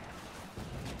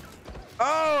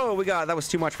 Oh, that was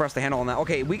too much for us to handle on that.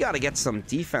 Okay, we got to get some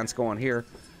defense going here.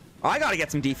 I got to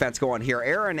get some defense going here.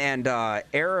 Aaron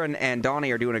and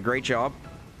Donnie are doing a great job.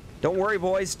 Don't worry,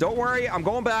 boys. Don't worry. I'm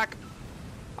going back.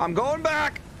 I'm going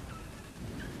back.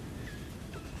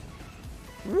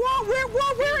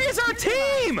 Whoa, where is our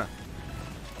team?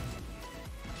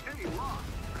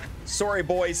 Sorry,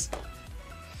 boys.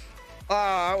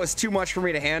 That was too much for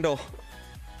me to handle.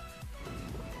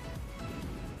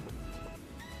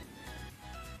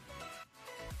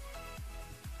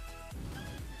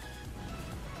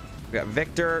 We got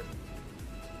Victor.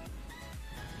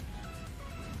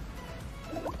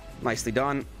 Nicely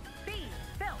done. B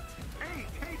built. A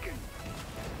taken.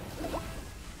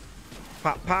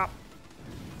 Pop, pop.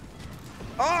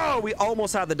 Oh, we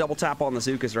almost had the double tap on the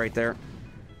zookas right there.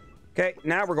 Okay,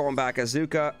 now we're going back as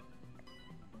zooka.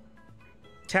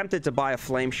 Tempted to buy a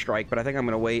flame strike, but I think I'm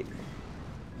gonna wait.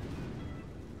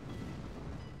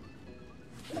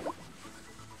 Oh,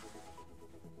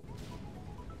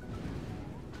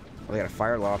 they got a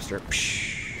fire lobster.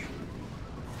 Psh.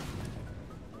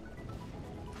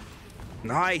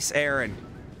 Nice, Aaron.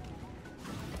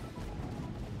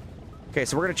 Okay,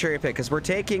 so we're gonna cherry pick because we're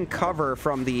taking cover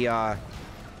from the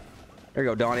there you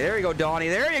go, Donnie. There you go, Donnie.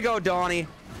 There you go, Donnie.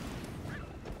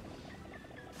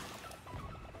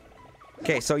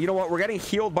 Okay, so you know what? We're getting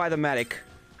healed by the medic.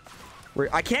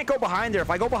 I can't go behind there. If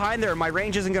I go behind there, my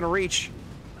range isn't gonna reach.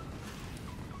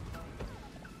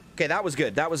 Okay, that was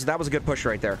good. That was a good push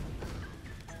right there.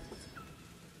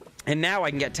 And now I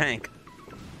can get tank.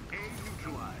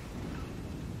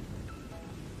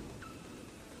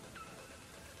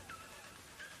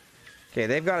 Okay,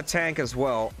 they've got a tank as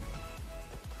well.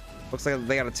 Looks like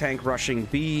they got a tank rushing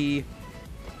B.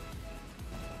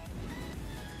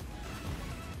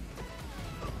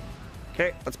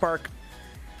 Okay, let's park.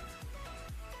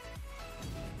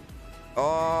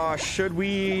 Should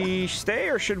we stay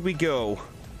or should we go?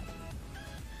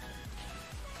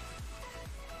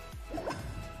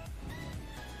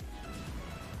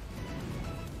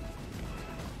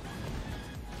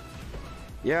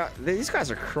 Yeah, these guys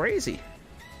are crazy.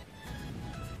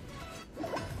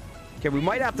 Okay, we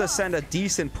might have to send a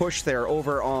decent push there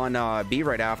over on B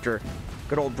right after.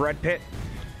 Good old bread pit.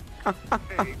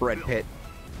 Bread pit.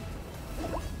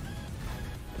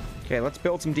 Okay, let's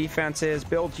build some defenses.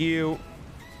 Build you.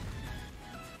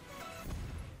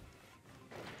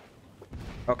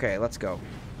 Okay, let's go.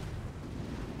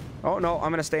 Oh, no, I'm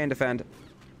going to stay and defend.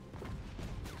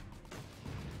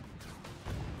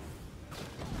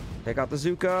 Take out the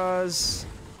zookas.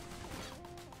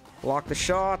 Block the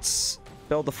shots.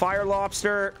 Build the fire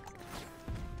lobster.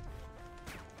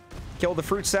 Kill the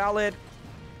fruit salad.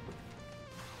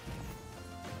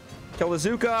 Kill the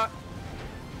zooka.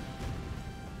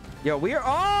 Yo, we are...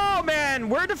 Oh, man!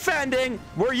 We're defending.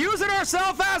 We're using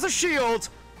ourselves as a shield.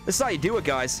 This is how you do it,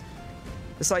 guys.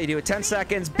 This is how you do it. 10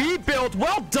 seconds. Be built.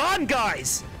 Well done,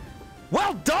 guys.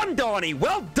 Well done, Donnie.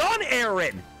 Well done,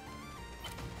 Aaron.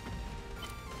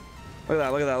 Look at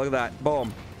that. Look at that. Look at that.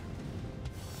 Boom.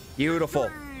 Beautiful.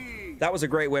 That was a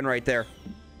great win right there.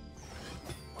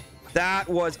 That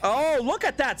was... Oh, look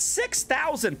at that.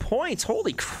 6,000 points.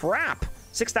 Holy crap.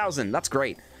 6,000. That's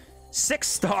great. 6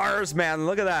 stars, man.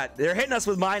 Look at that. They're hitting us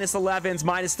with -11s,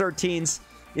 -13s.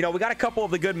 You know, we got a couple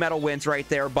of the good medal wins right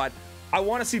there, but I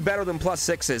want to see better than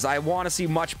 +6s. I want to see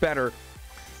much better.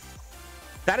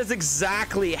 That is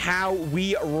exactly how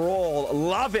we roll.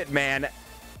 Love it, man.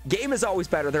 Game is always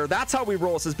better there. That's how we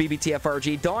roll, says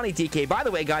BBTFRG. Donnie DK. By the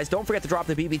way, guys, don't forget to drop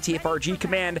the BBTFRG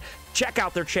command. Check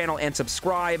out their channel and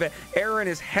subscribe. Aaron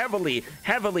is heavily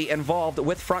involved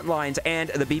with Frontlines and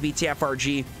the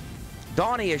BBTFRG.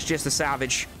 Donnie is just a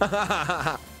savage.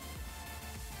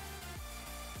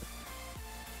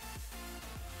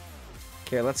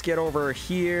 Okay, let's get over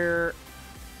here.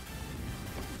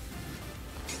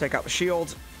 Take out the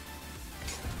shield.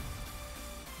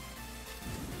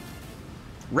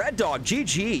 Red Dog,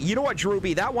 GG. You know what,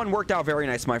 Drewby? That one worked out very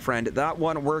nice, my friend. That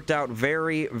one worked out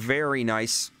very, very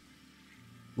nice.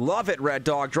 Love it, Red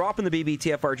Dog. Dropping the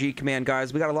BBTFRG command,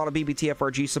 guys. We got a lot of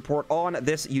BBTFRG support on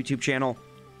this YouTube channel.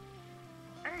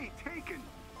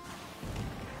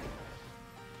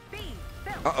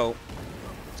 Uh-oh.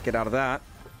 Let's get out of that.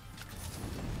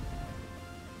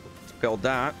 Let's build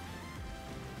that.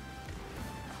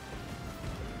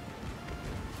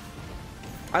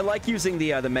 I like using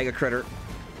the Mega Critter.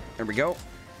 There we go.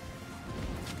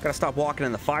 Gotta stop walking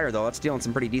in the fire, though. That's dealing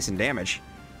some pretty decent damage.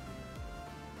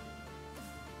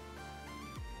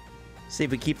 See if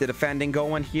we keep the defending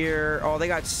going here. Oh, they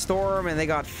got Storm and they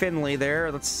got Finley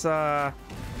there. Let's, pop,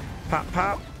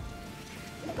 pop.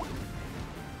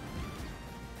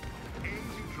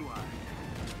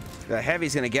 The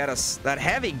heavy's gonna get us. That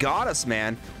heavy got us,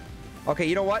 man. Okay,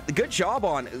 you know what? Good job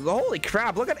on. Holy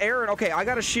crap! Look at Aaron. Okay, I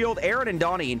got a shield. Aaron and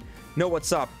Donnie know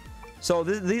what's up. So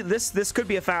this could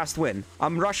be a fast win.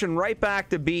 I'm rushing right back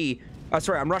to B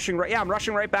Sorry, I'm rushing right. Yeah, I'm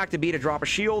rushing right back to B to drop a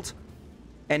shield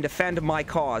and defend my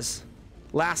cause.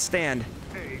 Last stand.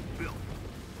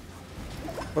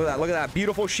 Look at that. Look at that.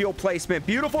 Beautiful shield placement.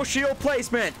 Beautiful shield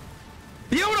placement.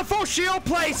 Beautiful shield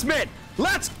placement.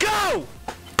 Let's go.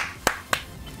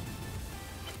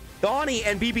 Donnie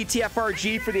and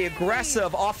BBTFRG for the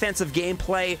aggressive offensive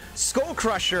gameplay.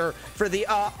 SkullCrusher for the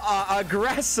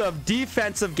aggressive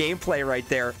defensive gameplay right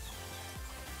there.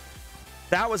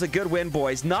 That was a good win,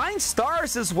 boys. 9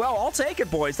 stars as well. I'll take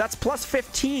it, boys. That's plus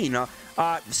 15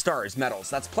 stars, medals.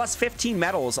 That's plus 15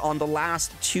 medals on the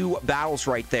last 2 battles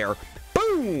right there.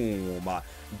 Boom!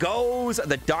 Goes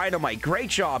the Dynamite. Great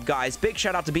job, guys. Big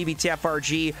shout out to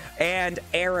BBTFRG and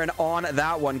Aaron on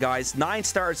that one, guys. 9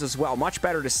 stars as well. Much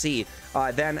better to see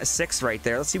than 6 right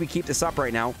there. Let's see if we keep this up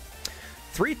right now.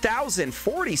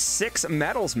 3,046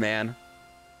 medals, man.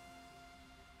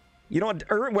 You know,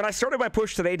 when I started my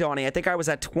push today, Donnie, I think I was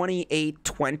at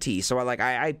 2820. So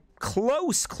I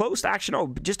close to actually,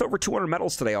 no, just over 200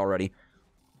 medals today already.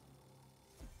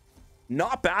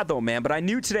 Not bad though, man. But I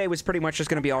knew today was pretty much just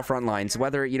going to be all front lines,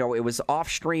 whether, you know, it was off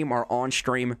stream or on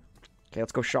stream. Okay,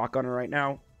 let's go shotgunner right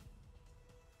now.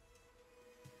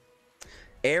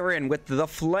 Aaron with the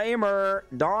flamer.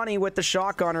 Donnie with the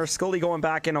shotgunner. Scully going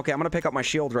back in. Okay, I'm going to pick up my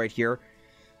shield right here.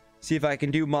 See if I can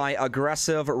do my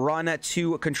aggressive run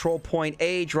to control point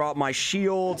A. Drop my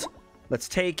shield. Let's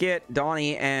take it.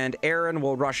 Donnie and Aaron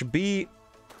will rush B.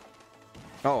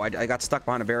 Oh, I got stuck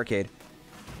behind a barricade.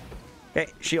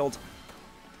 Okay, shield.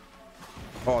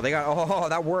 Oh, they got... Oh,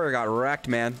 that warrior got wrecked,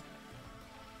 man.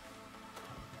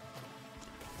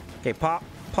 Okay, pop,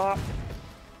 pop.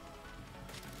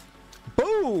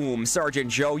 Boom, Sergeant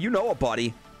Joe. You know it,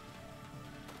 buddy.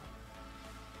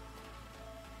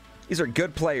 These are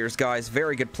good players, guys.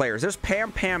 Very good players. There's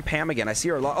Pam again. I see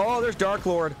her a lot. Oh, there's Dark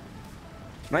Lord.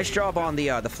 Nice job on the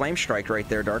flame strike right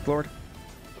there, Dark Lord.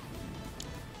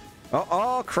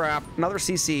 Oh, crap. Another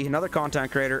CC. Another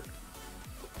content creator.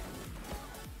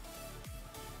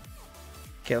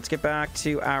 Okay, let's get back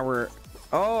to our...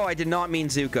 Oh, I did not mean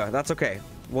Zooka. That's okay.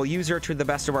 We'll use her to the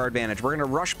best of our advantage. We're going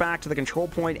to rush back to the control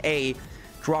point A.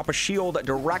 Drop a shield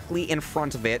directly in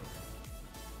front of it.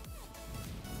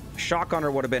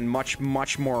 Shotgunner would have been much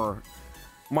more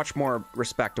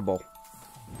respectable.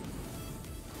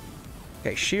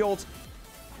 Okay, shield.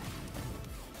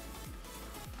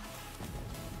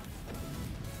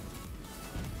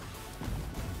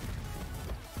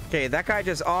 Okay, that guy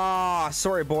just... Ah, oh,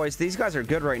 sorry, boys. These guys are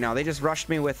good right now. They just rushed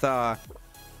me with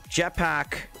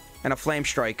jetpack and a flame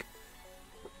strike.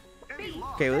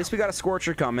 Okay, well, at least we got a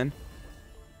Scorcher coming.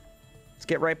 Let's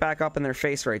get right back up in their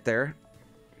face right there.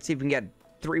 Let's see if we can get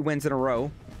 3 wins in a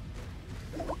row.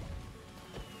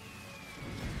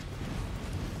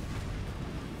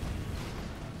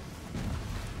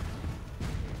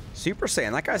 Super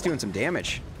Saiyan, that guy's doing some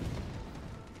damage.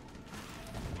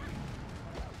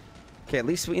 Okay, at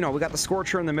least, you know, we got the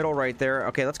Scorcher in the middle right there.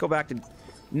 Okay, let's go back to...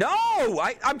 No!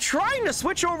 I'm trying to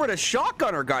switch over to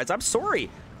Shotgunner, guys. I'm sorry.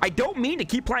 I don't mean to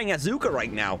keep playing as Zooka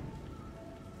right now.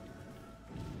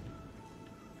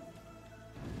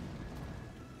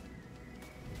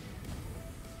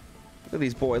 Look at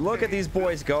these boys. Look at these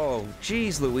boys go.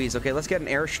 Jeez Louise. Okay, let's get an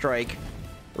airstrike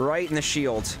right in the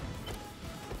shield.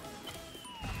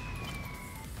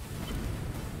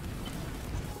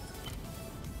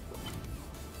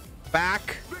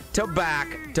 Back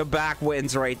to back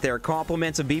wins right there.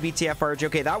 Compliments of BBTFRG.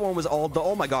 Okay, that one was all...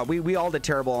 Oh my god, we all did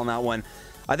terrible on that one.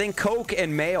 I think Coke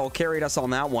and Mail carried us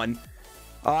on that one.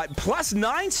 Plus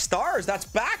 9 stars. That's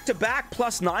back-to-back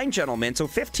plus 9, gentlemen. So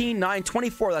 15, 9,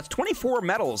 24. That's 24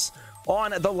 medals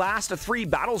on the last 3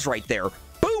 battles right there.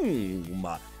 Boom!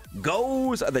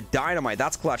 Goes the Dynamite.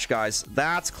 That's clutch, guys.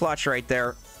 That's clutch right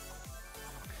there.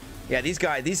 Yeah, these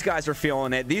guys are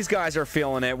feeling it. These guys are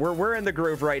feeling it. We're in the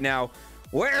groove right now.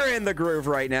 We're in the groove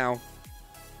right now.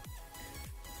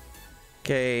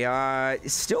 Okay,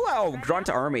 still out Grunt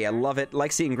Army. I love it.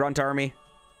 Like seeing Grunt Army.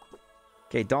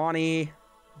 Okay, Donnie.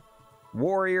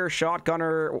 Warrior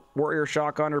Shotgunner,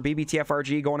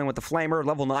 BBTFRG going in with the Flamer,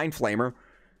 level 9 Flamer.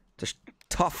 Just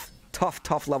tough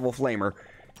level Flamer.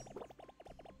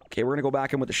 Okay, we're going to go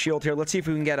back in with the shield here. Let's see if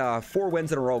we can get 4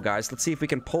 wins in a row, guys. Let's see if we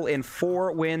can pull in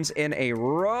 4 wins in a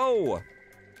row.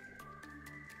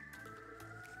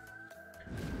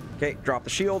 Okay, drop the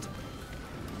shield.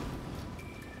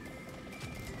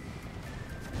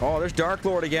 Oh, there's Dark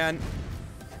Lord again.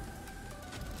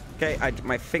 Okay,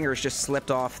 my fingers just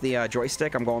slipped off the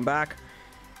joystick. I'm going back.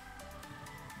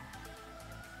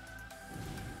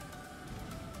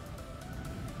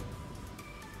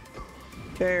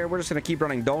 Okay, we're just going to keep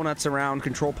running donuts around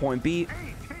control point B.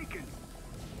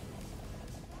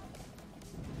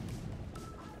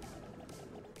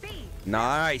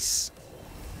 Nice.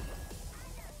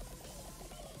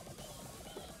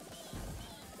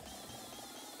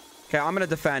 Okay, I'm gonna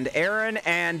defend Aaron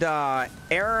and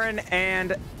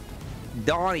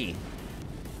Donnie.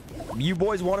 You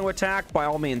boys want to attack? By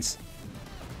all means.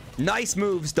 Nice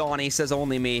moves, Donnie, says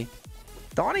only me.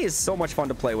 Donnie is so much fun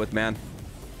to play with, man.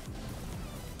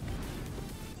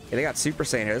 Yeah, they got Super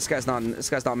Saiyan here. This guy's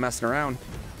not messing around.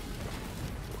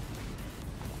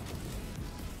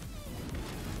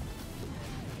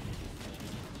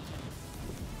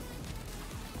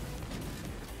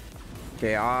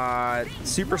 Okay,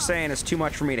 Super Saiyan is too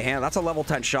much for me to handle. That's a level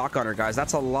 10 shotgunner, guys.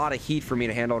 That's a lot of heat for me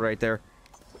to handle right there.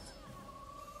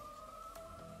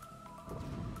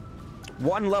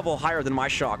 One level higher than my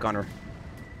shotgunner.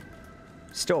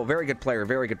 Still, very good player,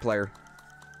 very good player.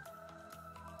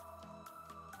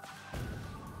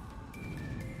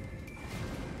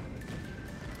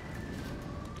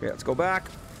 Okay, let's go back.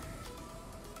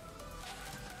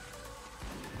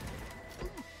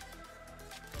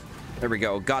 There we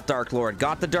go. Got Dark Lord.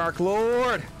 Got the Dark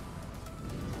Lord.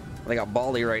 They got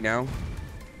Bali right now.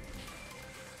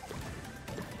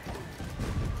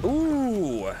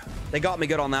 Ooh. They got me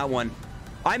good on that one.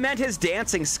 I meant his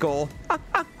dancing skull.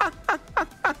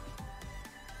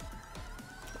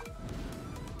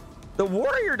 The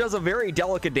warrior does a very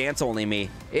delicate dance, only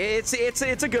me. It's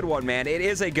a good one, man. It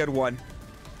is a good one.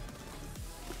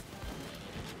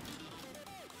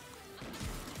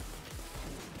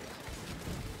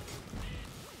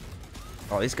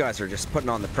 Oh, these guys are just putting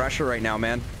on the pressure right now,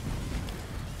 man.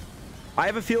 I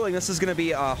have a feeling this is going to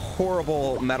be a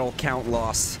horrible medal count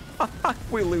loss.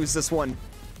 We lose this one.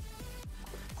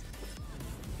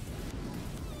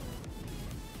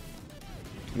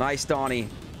 Nice, Donnie.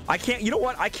 I can't, you know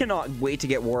what? I cannot wait to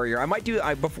get warrior. I might do,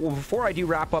 before I do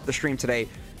wrap up the stream today,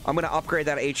 I'm going to upgrade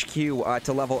that HQ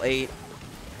to level 8.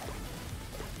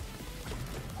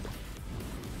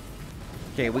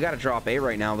 Okay, we got to drop A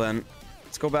right now then.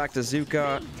 Let's go back to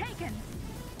Zooka.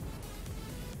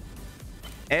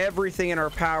 Everything in our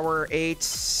power. 8,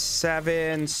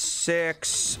 7,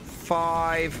 6,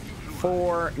 5,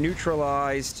 4.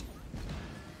 Neutralized.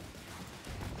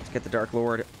 Let's get the Dark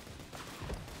Lord.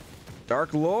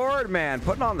 Dark Lord, man.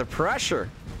 Putting on the pressure.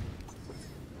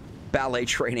 Ballet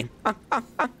training.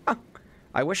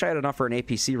 I wish I had enough for an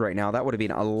APC right now. That would have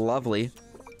been a lovely.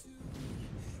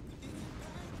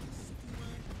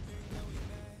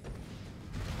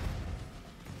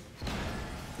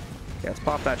 Okay, let's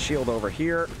pop that shield over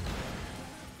here.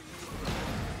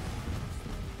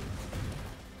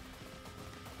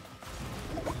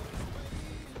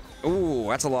 Ooh,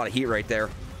 that's a lot of heat right there.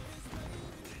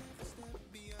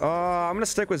 I'm gonna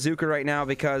stick with Zooka right now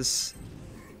because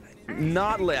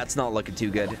that's not looking too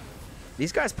good.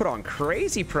 These guys put on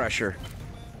crazy pressure.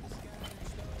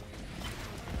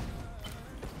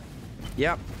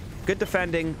 Yep, good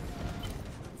defending.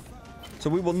 So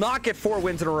we will not get 4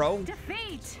 wins in a row.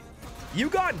 Defeat. You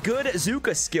got good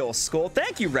Zooka skills, Skull.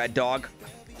 Thank you, Red Dog.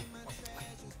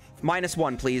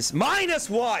 -1, please.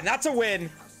 -1! That's a win.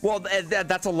 Well,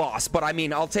 that's a loss, but I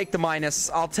mean, I'll take the minus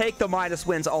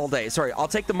wins all day. Sorry, I'll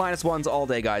take the -1s all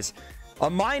day, guys. A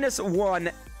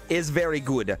 -1 is very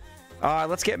good.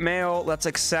 Let's get mail. Let's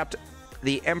accept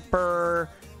the Emperor.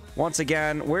 Once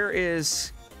again, where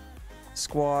is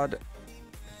squad?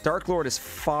 Dark Lord is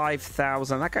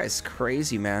 5,000. That guy's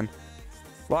crazy, man.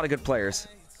 A lot of good players.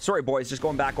 Sorry, boys, just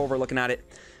going back over, looking at it.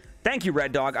 Thank you,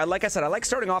 Red Dog. Like I said, I like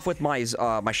starting off with my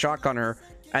my shotgunner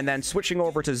and then switching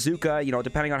over to Zooka, you know,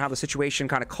 depending on how the situation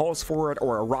kind of calls for it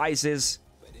or arises.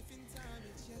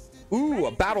 Ooh,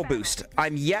 a battle boost.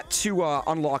 I'm yet to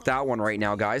unlock that one right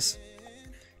now, guys.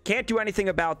 Can't do anything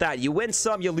about that. You win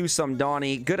some, you lose some,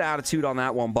 Donnie. Good attitude on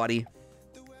that one, buddy.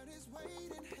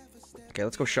 Okay,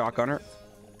 let's go shotgunner.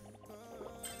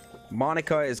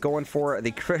 Monica is going for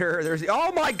the critter. There's,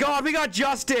 oh my god, we got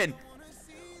Justin.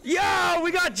 Yo,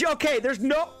 we got, okay, there's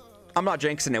no, I'm not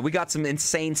jinxing it. We got some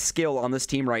insane skill on this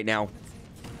team right now.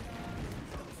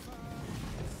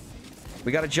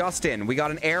 We got a Justin. We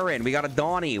got an Aaron. We got a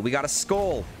Donnie. We got a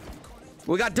Skull.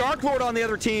 We got Dark Lord on the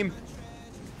other team.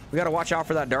 We got to watch out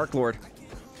for that Dark Lord.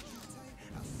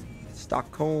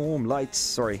 Stockholm Lights.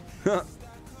 Sorry.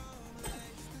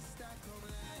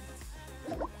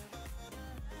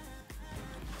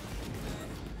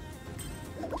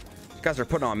 These guys are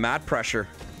putting on mad pressure.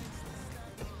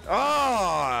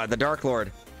 Oh, the Dark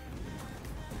Lord.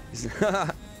 It's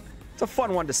a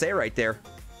fun one to say right there.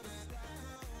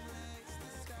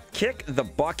 Kick the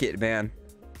bucket, man.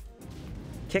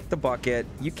 Kick the bucket.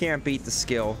 You can't beat the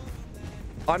skill.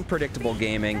 Unpredictable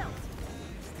gaming.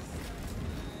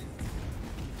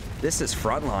 This is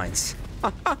Frontlines.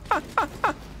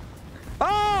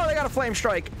 they got a flame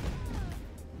strike.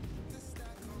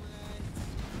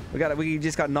 We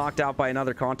just got knocked out by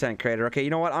another content creator. Okay, you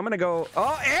know what? I'm gonna go.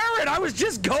 Oh, Aaron! I was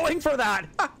just going for that.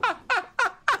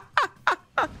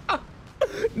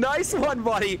 Nice one,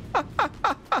 buddy.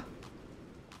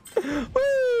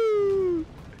 Woo!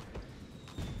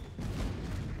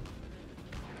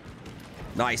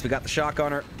 Nice. We got the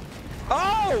shotgunner.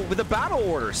 Oh, with the battle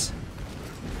orders.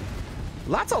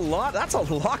 That's a lot. That's a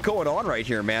lot going on right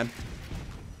here, man.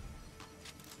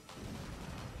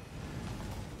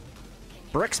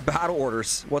 Brick's battle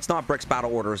orders. Well, it's not Brick's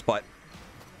battle orders, but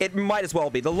it might as well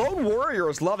be. The Lone Warrior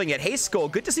is loving it. Hey, Skull,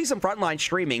 good to see some Frontline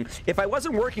streaming. If I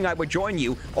wasn't working, I would join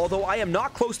you, although I am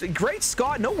not close to... Great,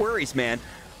 Scott. No worries, man.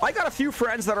 I got a few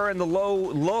friends that are in the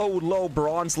low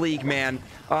bronze league, man,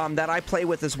 that I play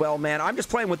with as well, man. I'm just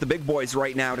playing with the big boys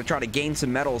right now to try to gain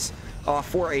some medals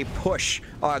for a push.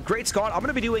 Great, Scott. I'm going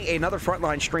to be doing another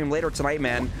Frontline stream later tonight,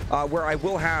 man, where I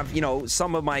will have, you know,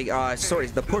 some of my,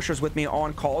 the pushers with me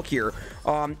on call here.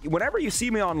 Whenever you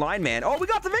see me online, man. Oh, we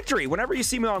got the victory. Whenever you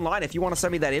see me online, if you want to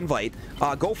send me that invite,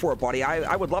 go for it, buddy.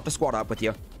 I would love to squad up with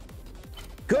you.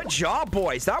 Good job,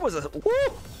 boys. That was a... Woo!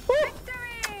 Woo!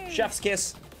 Chef's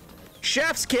kiss.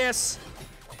 Chef's kiss.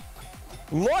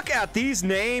 Look at these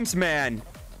names, man.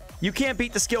 You can't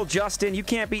beat the skill Justin. You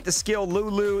can't beat the skill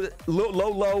Lulu.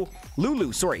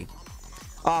 Sorry.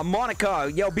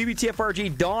 Monica. Yo,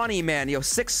 BBTFRG. Donnie, man. Yo,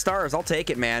 6 stars. I'll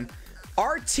take it, man.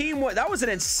 Our team, that was an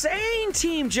insane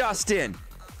team, Justin.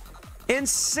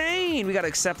 Insane. We got to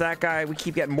accept that guy. We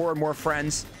keep getting more and more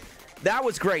friends. That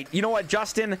was great. You know what,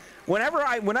 Justin? Whenever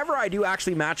I do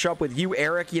actually match up with you,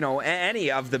 Eric, you know, any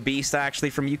of the beasts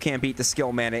actually from You Can't Beat the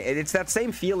Skill, man, it's that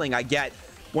same feeling I get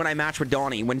when I match with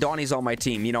Donnie, when Donnie's on my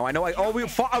team. You know, we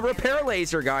fought a repair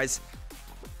laser, guys.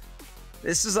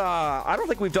 This is I don't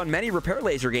think we've done many repair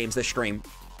laser games this stream.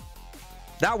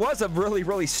 That was a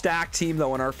really stacked team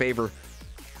though in our favor.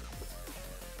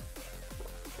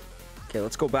 Okay,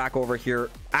 let's go back over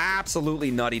here. Absolutely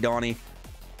nutty, Donnie.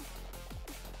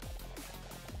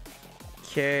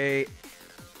 Okay.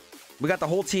 We got the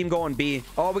whole team going B.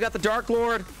 Oh, we got the Dark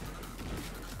Lord.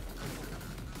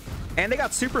 And they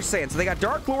got Super Saiyan. So they got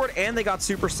Dark Lord and they got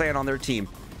Super Saiyan on their team.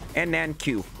 And Nan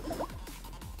Q.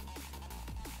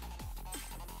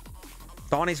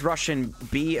 Donnie's rushing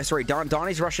B. Sorry,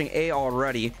 Donnie's rushing A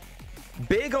already.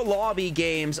 Big lobby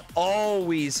games,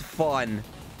 always fun.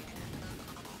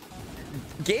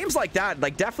 Games like that,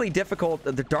 like definitely difficult.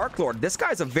 The Dark Lord, this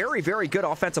guy's a very good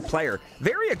offensive player.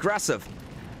 Very aggressive.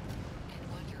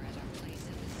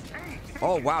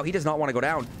 Oh, wow, he does not want to go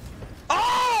down.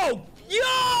 Oh,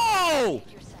 yo!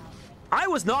 I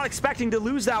was not expecting to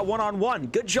lose that one-on-one.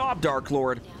 Good job, Dark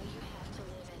Lord.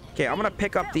 Okay, I'm going to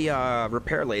pick up the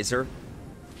repair laser.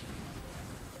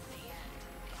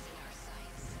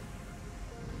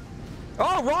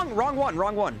 Oh, wrong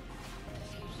one.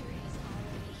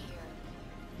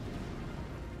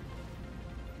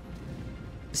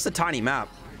 This is a tiny map.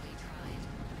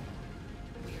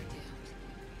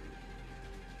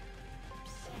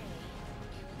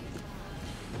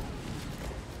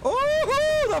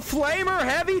 Oh, the flamer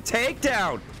heavy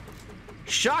takedown.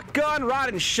 Shotgun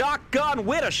riding shotgun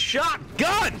with a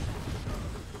shotgun.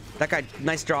 That guy,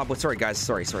 nice job. Sorry, guys.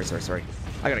 Sorry.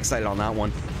 I got excited on that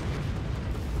one.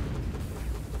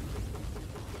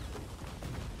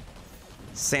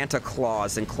 Santa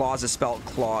Claus, and Claus is spelled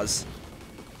Claus.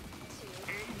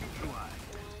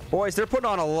 Boys, they're putting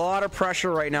on a lot of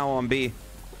pressure right now on B.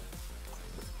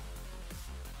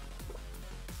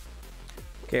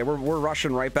 Okay, we're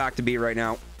rushing right back to B right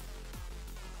now.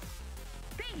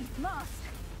 B lost.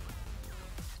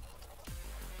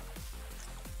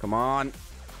 Come on.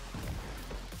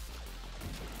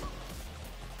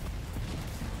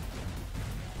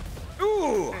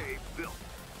 Ooh.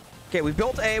 Okay, we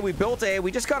built A.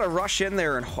 We just gotta rush in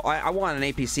there, and I want an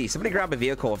APC. Somebody grab a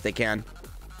vehicle if they can.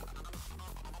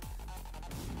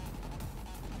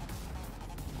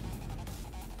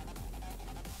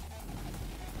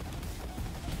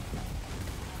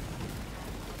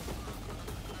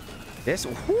 There's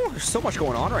so much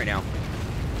going on right now.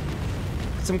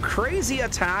 Some crazy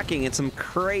attacking and some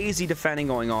crazy defending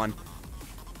going on.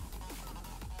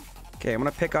 Okay, I'm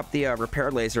gonna pick up the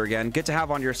repair laser again. Good to have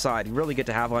on your side. Really good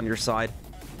to have on your side.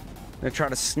 I'm gonna try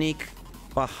to sneak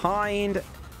behind.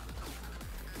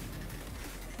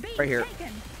 Right here.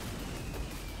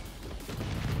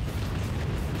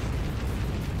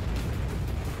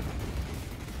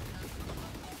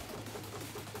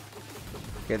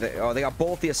 Okay, they got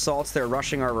both the assaults there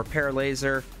rushing our repair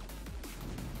laser.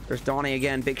 There's Donnie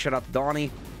again. Big shout out to Donnie.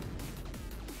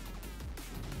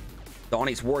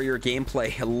 Donnie's warrior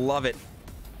gameplay. I love it.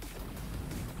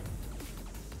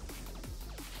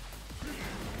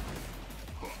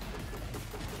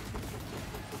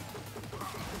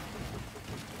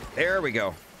 There we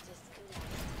go.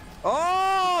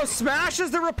 Oh,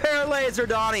 smashes the repair laser,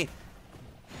 Donnie.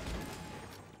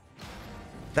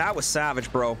 That was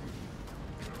savage, bro.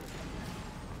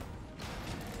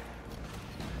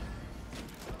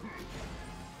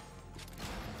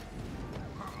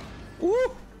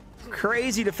 Woo!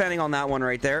 Crazy defending on that one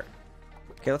right there.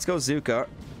 Okay, let's go zooka.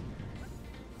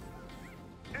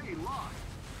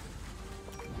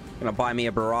 Gonna buy me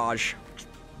a barrage.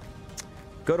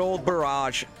 Good old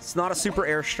barrage. It's not a super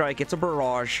airstrike, it's a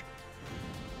barrage.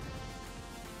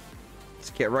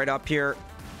 Let's get right up here.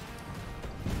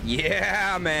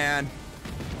 Yeah, man.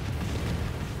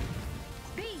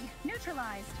 B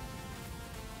neutralized.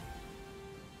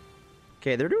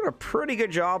 Okay, they're doing a pretty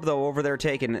good job, though, over there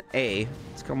taking A.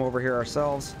 Let's come over here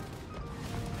ourselves.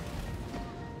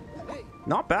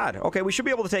 Not bad. Okay, we should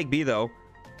be able to take B, though.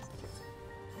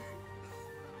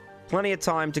 Plenty of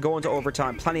time to go into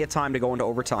overtime. Plenty of time to go into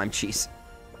overtime. Jeez.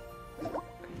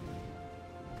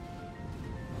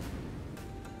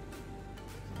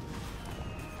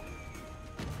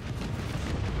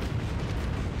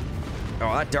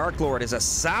 Oh, that Dark Lord is a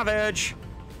savage.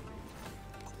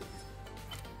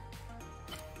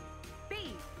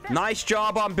 B. Nice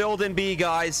job on building B,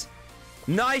 guys.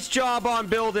 Nice job on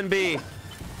building B.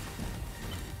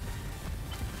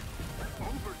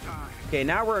 Okay,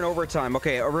 now we're in overtime.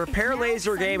 Okay, a repair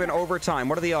laser game in overtime.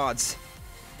 What are the odds?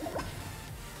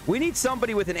 We need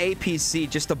somebody with an APC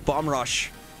just to bum rush.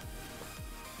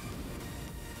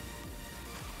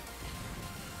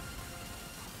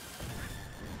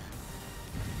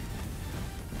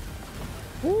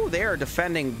 Ooh, they are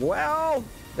defending well.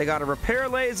 They got a repair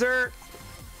laser.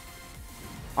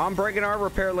 I'm bringing our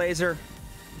repair laser.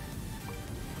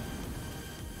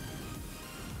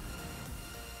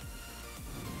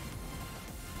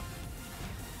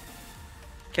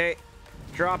 Okay,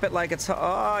 drop it like it's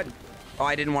hot. Oh,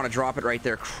 I didn't want to drop it right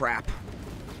there. Crap.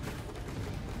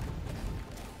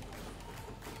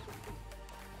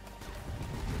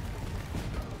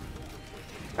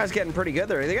 That's getting pretty good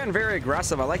there. They're getting very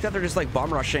aggressive. I like that they're just like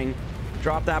bum rushing.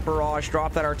 Drop that barrage.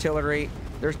 Drop that artillery.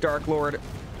 There's Dark Lord.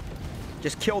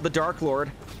 Just kill the Dark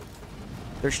Lord.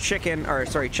 There's Chicken, or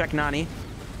sorry, Check Nani.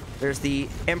 There's the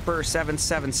Emperor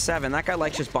 777. That guy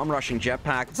likes just bum rushing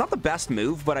jetpack. It's not the best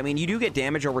move, but I mean, you do get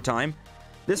damage over time.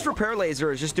 This repair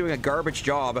laser is just doing a garbage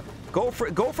job. Go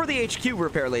for the HQ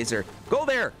repair laser. Go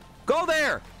there. Go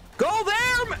there. Go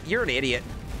there. You're an idiot.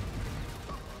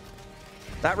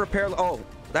 That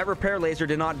repair laser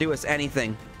did not do us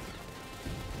anything.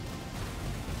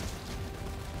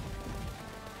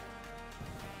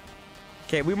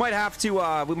 Okay, we might have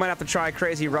to try a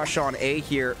crazy rush on A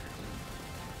here.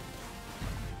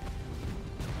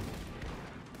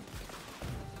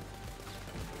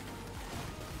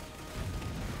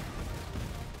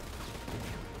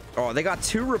 Oh, they got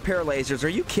 2 repair lasers. Are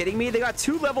you kidding me? They got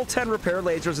 2 level 10 repair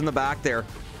lasers in the back there.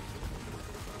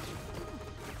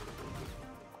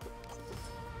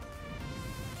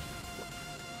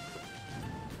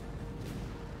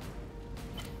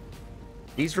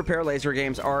 These repair laser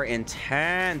games are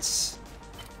intense.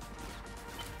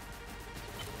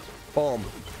 Boom.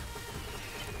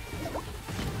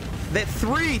 That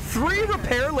three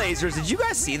repair lasers. Did you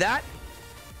guys see that?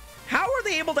 How are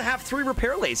they able to have 3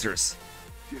 repair lasers?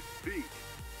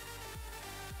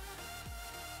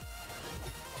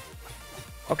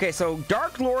 Okay, so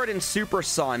Dark Lord and Super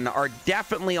Sun are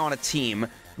definitely on a team.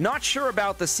 Not sure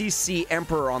about the CC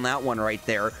Emperor on that one right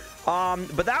there.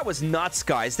 But that was nuts,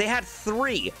 guys. They had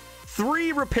 3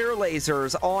 repair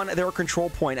lasers on their control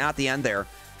point at the end there.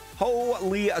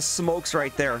 Holy smokes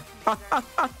right there.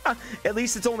 At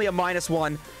least it's only a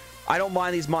 -1. I don't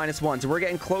mind these -1s. We're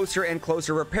getting closer and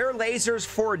closer. Repair lasers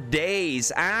for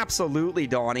days. Absolutely,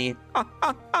 Donnie.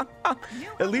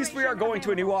 At least we are going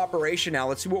to a new operation now.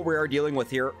 Let's see what we are dealing with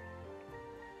here.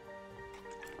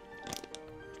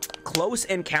 Close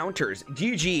encounters.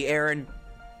 GG, Aaron.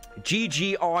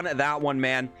 GG on that one,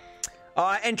 man.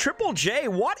 And Triple J,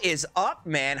 what is up,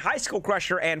 man? Hi,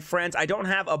 SkullCrusher and friends. I don't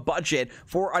have a budget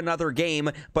for another game,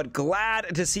 but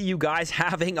glad to see you guys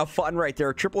having a fun right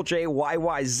there. Triple J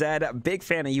YYZ, big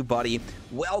fan of you, buddy.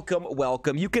 Welcome,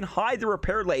 welcome. You can hide the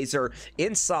repair laser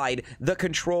inside the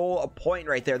control point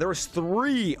right there. There was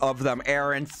 3 of them,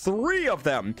 Aaron. 3 of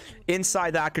them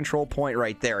inside that control point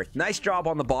right there. Nice job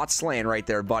on the bot slaying right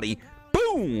there, buddy.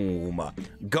 Boom!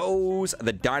 Goes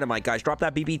the Dynamite, guys. Drop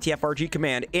that BBTFRG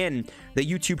command in the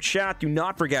YouTube chat. Do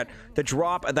not forget to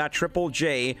drop that Triple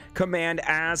J command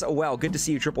as well. Good to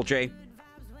see you, Triple J.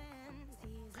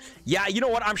 Yeah, you know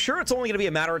what? I'm sure it's only going to be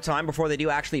a matter of time before they do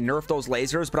actually nerf those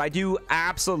lasers, but I do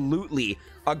absolutely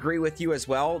agree with you as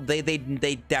well. They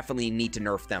definitely need to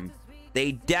nerf them.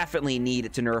 They definitely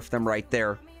need to nerf them right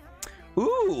there.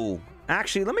 Ooh,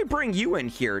 actually, let me bring you in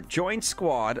here. Join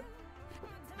squad.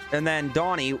 And then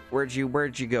Donnie, where'd you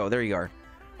go? There you are.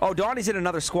 Oh, Donnie's in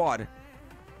another squad.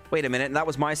 Wait a minute, that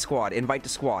was my squad. Invite to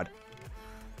squad.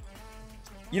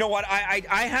 You know what?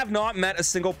 I have not met a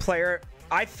single player.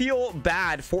 I feel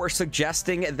bad for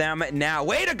suggesting them now.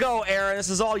 Way to go, Aaron. This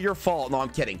is all your fault. No, I'm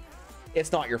kidding.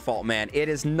 It's not your fault, man. It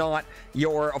is not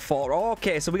your fault.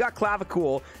 Okay, so we got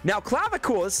Clavicool. Now,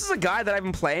 Clavicool, this is a guy that I've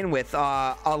been playing with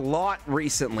a lot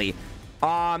recently.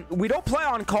 We don't play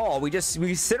on call. We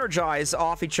synergize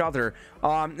off each other.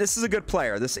 This is a good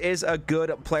player. This is a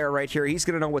good player right here. He's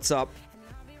going to know what's up.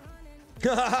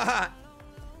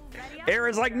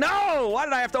 Aaron's like, no! Why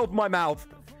did I have to open my mouth?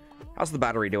 How's the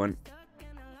battery doing?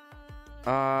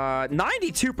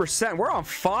 92%. We're on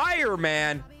fire,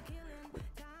 man.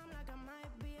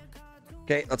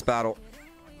 Okay, let's battle.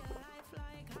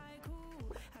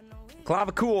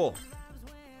 Clavicool.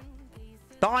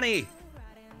 Donnie.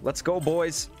 Let's go,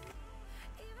 boys.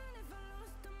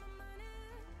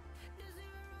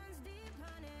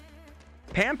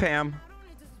 Pam Pam.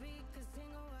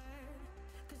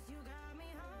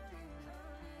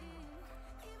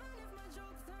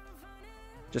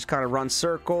 Just kind of run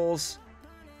circles.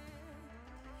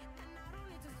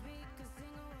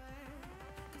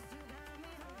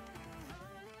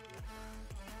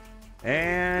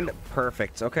 And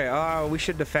perfect. Okay, we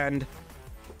should defend.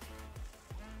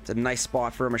 It's a nice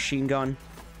spot for a machine gun.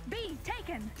 B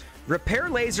taken. Repair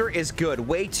laser is good.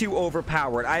 Way too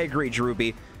overpowered. I agree,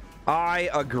 Druby. I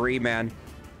agree, man.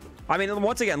 I mean,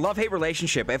 once again, love-hate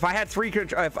relationship. If I had three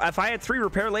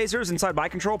repair lasers inside my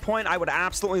control point, I would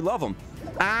absolutely love them.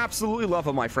 Absolutely love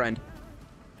them, my friend.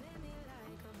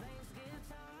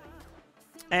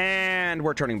 And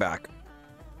we're turning back.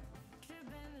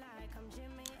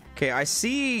 Okay, I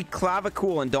see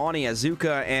Clavicool and Donnie as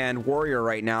Zooka and Warrior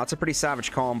right now. It's a pretty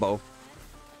savage combo.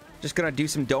 Just gonna do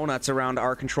some donuts around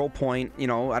our control point. You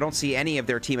know, I don't see any of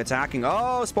their team attacking.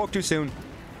 Oh, spoke too soon.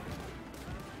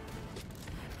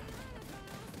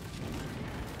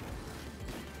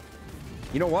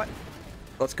 You know what?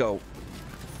 Let's go.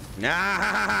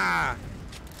 Nah!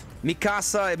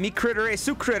 Mikasa, me critter, a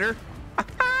su critter.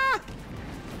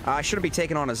 I shouldn't be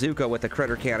taking on a Zooka with a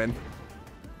critter cannon.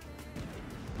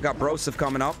 We got Broseph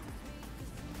coming up.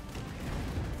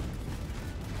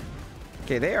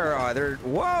 Okay, they are, they're,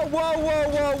 whoa, whoa, whoa,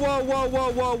 whoa, whoa, whoa,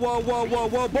 whoa, whoa, whoa, whoa, whoa,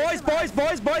 whoa, boys, boys,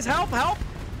 boys, boys, help, help!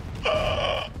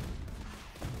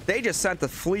 They just sent the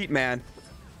fleet, man.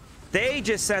 They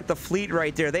just sent the fleet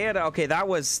right there. They had, okay, that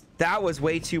was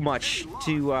way too much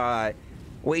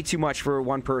for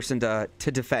one person to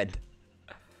defend.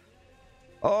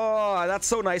 Oh, that's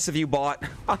so nice of you, bot.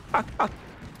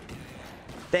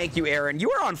 Thank you, Aaron.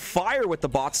 You are on fire with the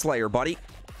bot slayer, buddy.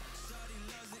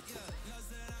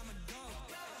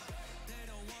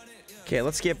 Okay,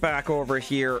 let's get back over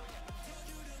here.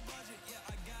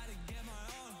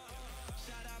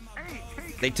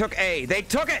 They took A. They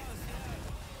took it!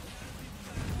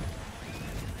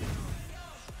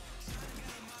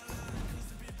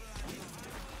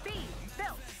 B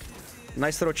built.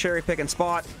 Nice little cherry picking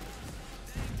spot.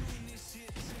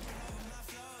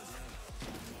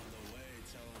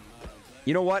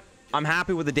 You know what? I'm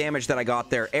happy with the damage that I got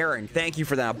there. Aaron, thank you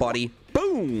for that, buddy.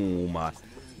 Boom!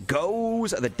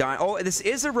 Goes the oh, this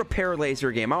is a repair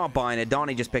laser game. I'm not buying it.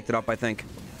 Donnie just picked it up, I think.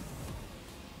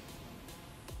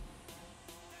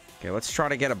 Okay, let's try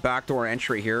to get a backdoor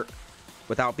entry here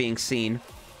without being seen.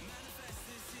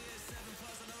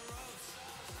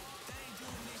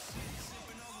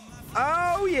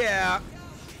 Oh, yeah!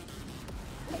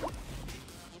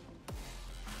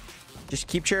 Just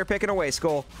keep cherry picking away,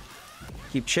 Skull.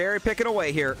 Keep cherry picking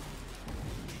away here.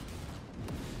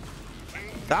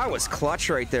 That was clutch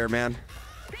right there, man.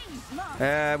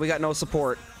 We got no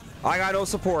support. I got no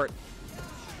support.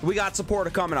 We got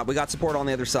support coming up. We got support on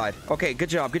the other side. Okay, good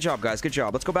job, guys. Good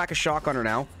job. Let's go back a shotgunner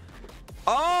now.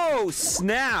 Oh,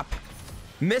 snap.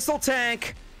 Missile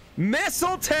tank.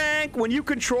 Missile tank. When you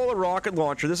control a rocket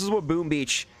launcher, this is what Boom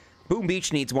Beach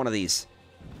needs one of these.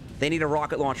 They need a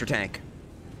rocket launcher tank.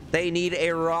 They need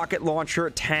a rocket launcher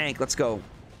tank. Let's go.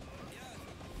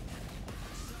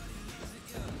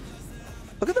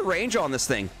 Look at the range on this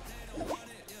thing.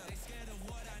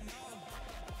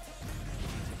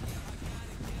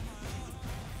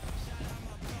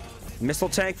 Missile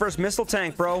tank first. Missile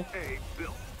tank, bro.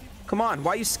 Come on.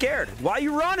 Why are you scared? Why are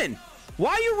you running?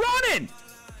 Why are you running?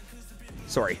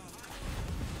 Sorry.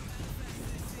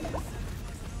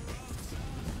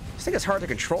 This thing is hard to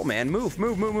control, man. Move,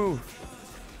 move, move, move.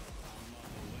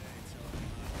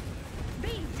 B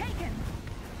taken.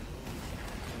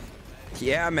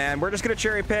 Yeah, man. We're just gonna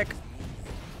cherry pick.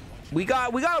 We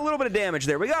got a little bit of damage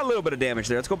there.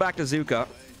 Let's go back to Zooka.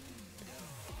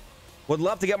 Would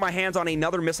love to get my hands on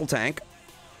another missile tank.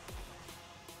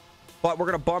 But we're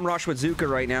gonna bum rush with Zooka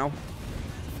right now.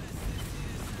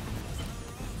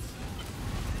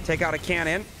 Take out a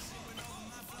cannon.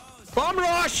 Bum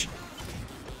rush!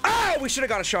 Oh, we should have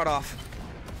got a shot off.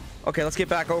 Okay, let's get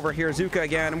back over here. Zooka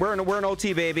again. We're in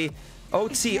OT, baby.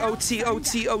 OT, OT,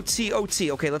 OT, OT,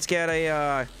 OT. Okay, let's get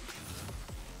a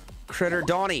critter.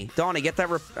 Donnie, get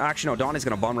that. Actually, no, Donnie's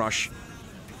gonna bum rush.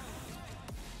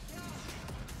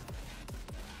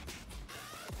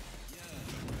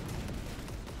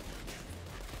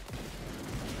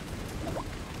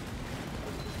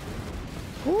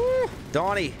 Woo!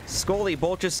 Donnie, Scully,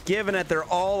 both just giving it their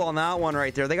all on that one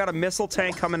right there. They got a missile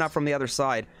tank coming up from the other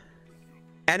side.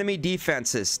 Enemy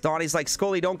defenses. Donnie's like,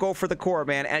 Scully, don't go for the core,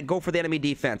 man, and go for the enemy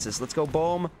defenses. Let's go.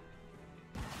 Boom.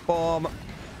 Boom.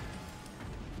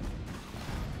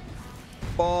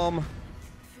 Boom.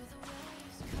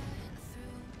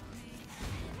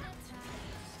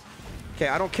 Okay,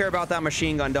 I don't care about that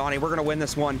machine gun, Donnie. We're gonna win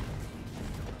this one.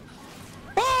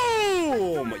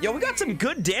 Boom! Yo, we got some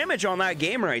good damage on that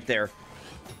game right there.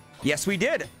 Yes, we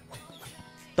did.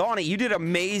 Donnie, you did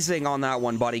amazing on that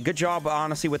one, buddy. Good job,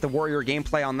 honestly, with the Warrior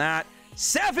gameplay on that.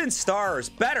 7 stars.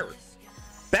 Better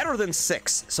than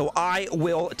 6. So I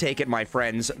will take it, my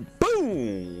friends.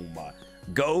 Boom!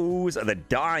 Goes the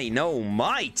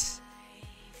Dynamite.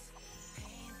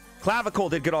 Clavicle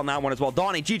did good on that one as well.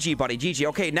 Donnie, GG, buddy. GG.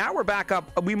 Okay, now we're back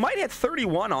up. We might hit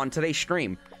 31 on today's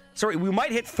stream. Sorry, we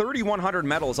might hit 3,100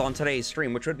 medals on today's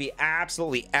stream, which would be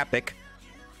absolutely epic.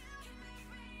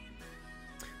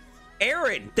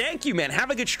 Aaron, thank you, man. Have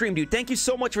a good stream, dude. Thank you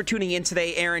so much for tuning in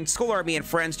today, Aaron. Skull Army and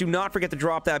friends, do not forget to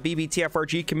drop that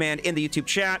BBTFRG command in the YouTube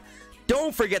chat.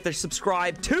 Don't forget to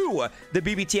subscribe to the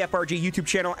BBTFRG YouTube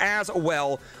channel as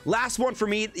well. Last one for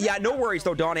me. Yeah, no worries,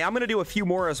 though, Donnie. I'm going to do a few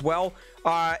more as well.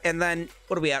 And then,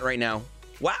 what are we at right now?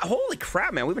 Wow, holy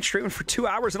crap, man. We've been streaming for 2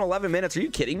 hours and 11 minutes. Are you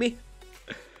kidding me?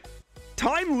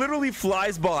 Time literally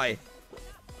flies by.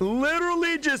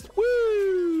 Literally just,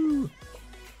 woo!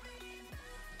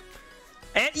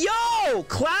 And yo,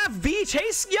 Clav Beach,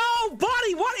 hey, yo,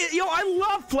 buddy, what? Yo, I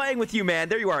love playing with you, man.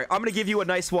 There you are. I'm gonna give you a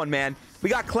nice one, man. We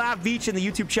got Clav Beach in the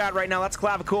YouTube chat right now. That's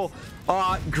clavicool.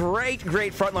 Great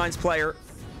Frontlines player.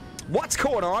 What's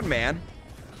going on, man?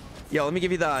 Yo, let me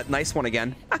give you the nice one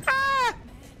again.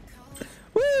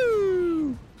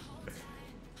 Woo!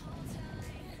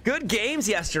 Good games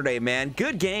yesterday, man.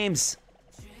 Good games.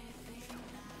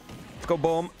 Let's go,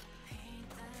 boom.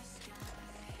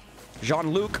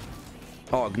 Jean-Luc.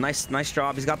 Oh, nice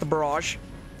job. He's got the barrage.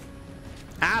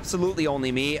 Absolutely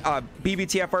only me.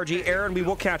 BBTFRG. Aaron, we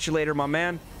will catch you later, my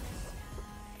man.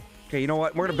 Okay, you know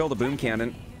what? We're going to build a boom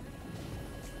cannon.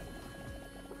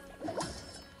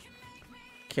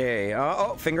 Okay.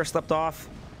 Oh, finger slipped off.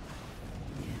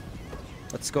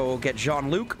 Let's go get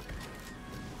Jean-Luc.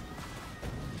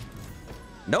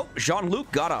 Nope,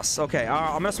 Jean-Luc got us. Okay,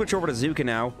 I'm going to switch over to Zooka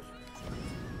now.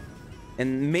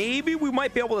 And maybe we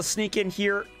might be able to sneak in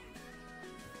here.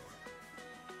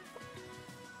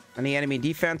 Any enemy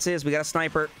defenses? We got a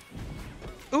sniper.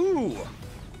 Ooh.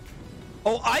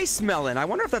 Oh, Ice Melon. I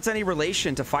wonder if that's any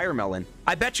relation to Fire Melon.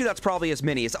 I bet you that's probably his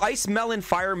mini. Is Ice Melon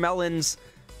Fire Melon's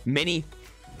mini?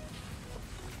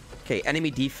 Okay,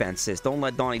 enemy defenses. Don't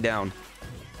let Donnie down.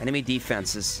 Enemy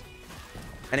defenses.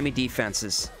 Enemy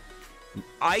defenses.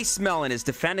 Ice Melon is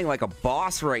defending like a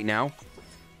boss right now.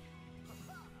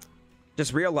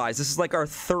 Just realized this is like our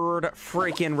 3rd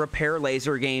freaking repair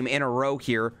laser game in a row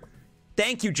here.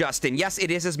 Thank you, Justin. Yes,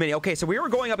 it is his mini. Okay, so we were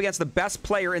going up against the best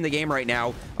player in the game right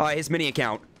now. His mini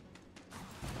account.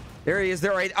 There he is.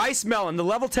 There, right? Ice Melon, the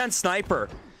level 10 sniper.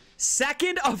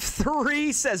 2nd of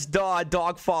 3, says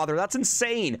Dogfather. That's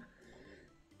insane.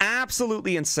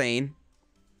 Absolutely insane.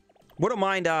 Wouldn't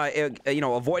mind, you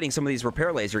know, avoiding some of these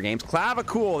repair laser games.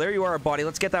 Clavicool, there you are, buddy.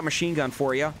 Let's get that machine gun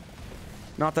for you.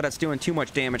 Not that it's doing too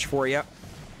much damage for you.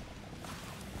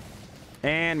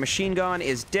 And machine gun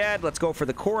is dead. Let's go for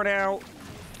the core now.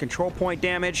 Control point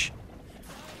damage.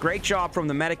 Great job from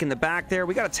the medic in the back there.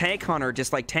 We got a tank hunter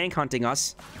just like tank hunting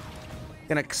us.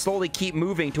 Gonna slowly keep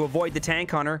moving to avoid the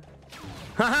tank hunter.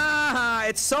 Ha ha ha!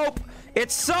 It's soap!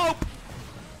 It's soap!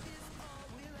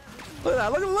 Look at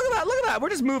that, look at that, look at that. We're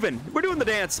just moving. We're doing the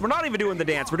dance. We're not even doing the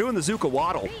dance. We're doing the zooka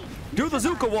waddle. Do the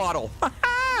zooka waddle. Ha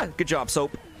ha! Good job,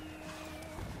 soap.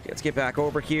 Let's get back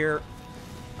over here.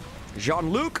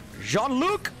 Jean-Luc.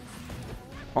 Jean-Luc.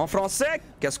 En français,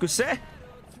 qu'est-ce que c'est?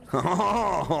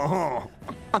 Yo,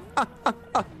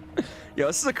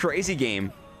 this is a crazy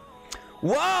game.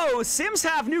 Whoa, Sims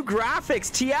have new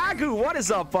graphics. Tiago, what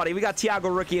is up, buddy? We got Tiago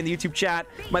Rookie in the YouTube chat.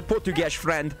 My Portuguese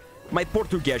friend. My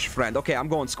Portuguese friend. Okay, I'm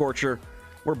going Scorcher.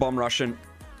 We're bum rushing.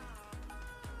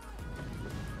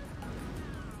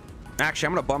 Actually,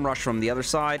 I'm going to bum rush from the other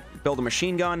side. Build a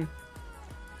machine gun.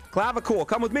 Clavicle,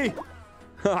 come with me.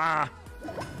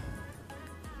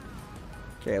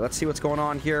 Okay, let's see what's going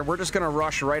on here. We're just going to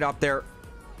rush right up there.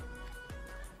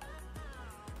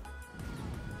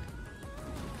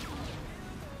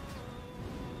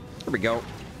 There we go.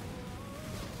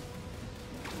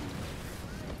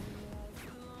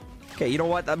 Okay, you know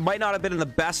what? That might not have been the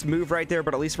best move right there,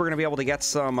 but at least we're going to be able to get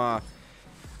some...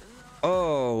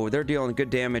 Oh, they're dealing good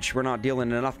damage. We're not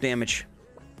dealing enough damage.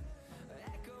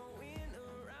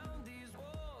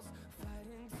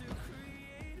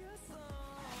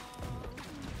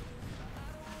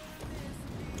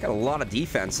 Got a lot of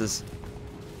defenses.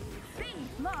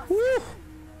 Woo!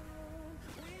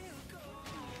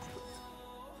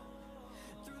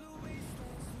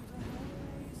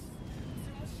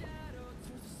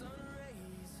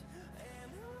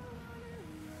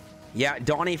 Yeah,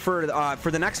 Donnie, for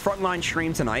the next Frontline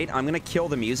stream tonight, I'm going to kill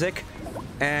the music.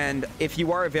 And if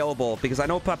you are available, because I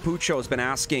know Papucho's been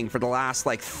asking for the last,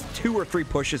 like, 2 or 3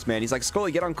 pushes, man. He's like,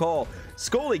 Scully, get on call.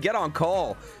 Scully, get on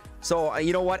call. So,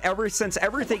 you know what? Since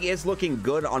everything is looking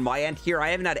good on my end here, I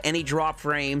haven't had any drop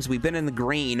frames. We've been in the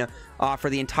green for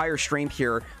the entire stream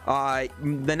here.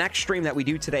 The next stream that we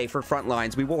do today for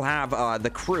Frontlines, we will have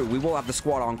the crew. We will have the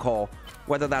squad on call.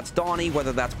 Whether that's Donnie,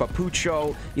 whether that's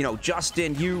Papucho, you know,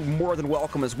 Justin, you more than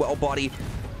welcome as well, buddy.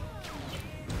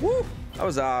 Woo! That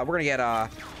was, we're gonna get,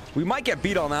 we might get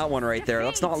beat on that one right there.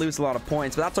 Let's not lose a lot of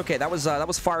points, but that's okay. That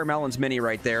was Fire Melon's mini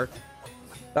right there.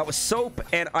 That was Soap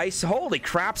and Ice. Holy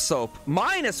crap, Soap.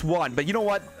 -1, but you know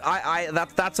what?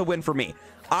 That's a win for me.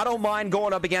 I don't mind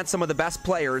going up against some of the best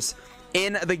players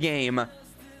in the game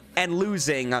and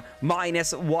losing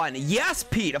 -1. Yes,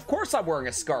 Pete. Of course I'm wearing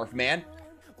a scarf, man.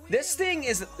 This thing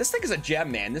is a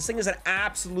gem, man. This thing is an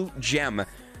absolute gem.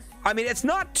 I mean, it's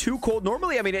not too cold.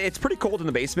 Normally, I mean, it's pretty cold in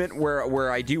the basement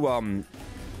where I do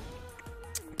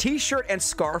t-shirt and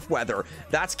scarf weather.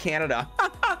 That's Canada.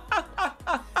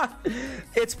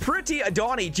 It's pretty.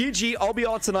 Donnie, GG. I'll be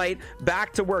on tonight.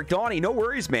 Back to work. Donnie, no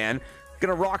worries, man.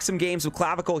 Gonna rock some games with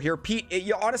Clavicle here. Pete,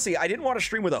 honestly, I didn't want to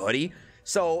stream with a hoodie,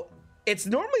 so it's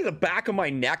normally the back of my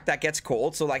neck that gets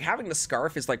cold, so like having the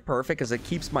scarf is like perfect because it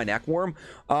keeps my neck warm.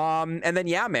 And then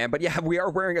yeah, man, but yeah, we are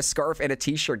wearing a scarf and a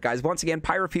t-shirt, guys. Once again,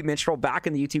 Pirate Pete Minstrel back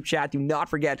in the YouTube chat. Do not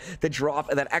forget the drop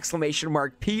and that exclamation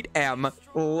mark Pete M.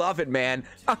 Love it, man.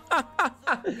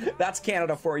 That's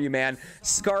Canada for you, man.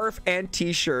 Scarf and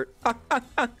t-shirt.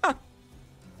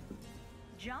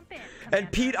 Jump in,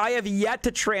 and Pete, I have yet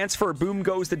to transfer Boom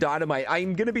Goes to Dynamite.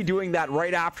 I'm gonna be doing that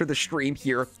right after the stream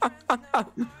here.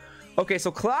 Okay,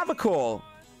 so Clavicle.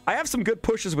 I have some good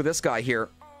pushes with this guy here.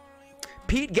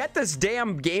 Pete, get this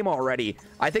damn game already.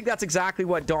 I think that's exactly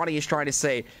what Donnie is trying to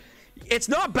say. It's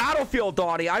not Battlefield,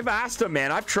 Donnie. I've asked him,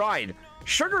 man. I've tried.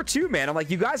 Sugar too, man. I'm like,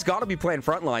 you guys got to be playing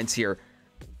Frontlines here.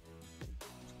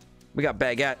 We got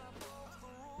Baguette.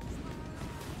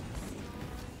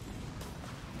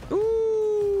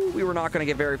 Ooh, we were not going to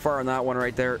get very far on that one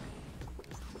right there.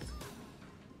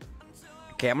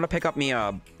 Okay, I'm going to pick up me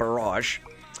a Barrage.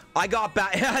 I got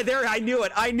there. I knew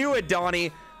it. I knew it,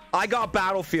 Donnie. I got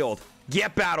Battlefield.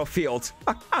 Get Battlefield.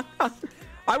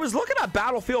 I was looking at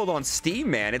Battlefield on Steam,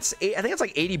 man. I think it's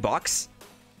like $80.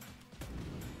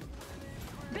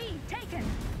 B taken.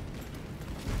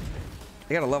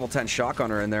 They got a level 10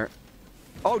 shotgunner in there.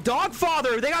 Oh,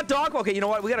 Dogfather. They got Dog. Okay, you know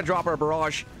what? We got to drop our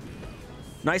Barrage.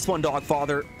 Nice one,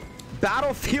 Dogfather.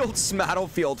 Battlefield,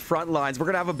 Smattlefield, Frontlines. We're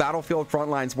going to have a Battlefield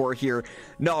Frontlines war here.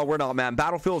 No, we're not, man.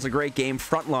 Battlefield is a great game.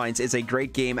 Frontlines is a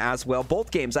great game as well.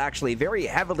 Both games actually very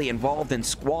heavily involved in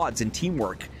squads and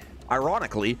teamwork.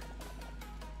 Ironically,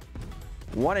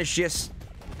 one is just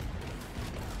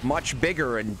much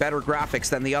bigger and better graphics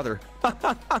than the other.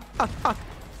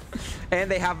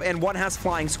 And one has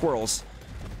flying squirrels.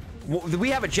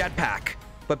 We have a jetpack,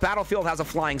 but Battlefield has a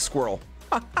flying squirrel.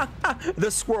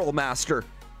 The Squirrel Master.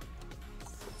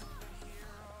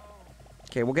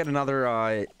 Okay, we'll get another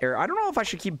air. I don't know if I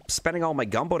should keep spending all my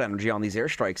gunboat energy on these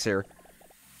airstrikes here.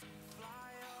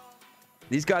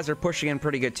 These guys are pushing in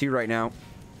pretty good too right now.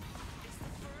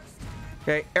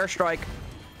 Okay, airstrike.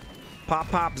 Pop,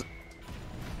 pops.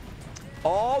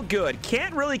 All good.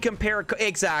 Can't really compare.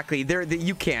 Exactly.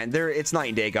 You can. It's night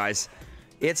and day, guys.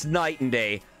 It's night and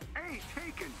day.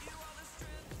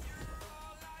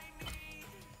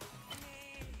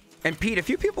 And Pete, a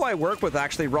few people I work with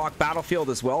actually rock Battlefield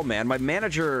as well, man. My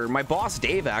manager, my boss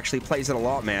Dave actually plays it a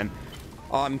lot, man.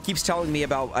 Keeps telling me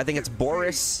about, I think it's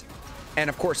Boris and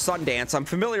of course Sundance. I'm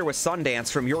familiar with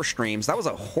Sundance from your streams. That was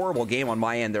a horrible game on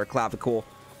my end there, Clavicle.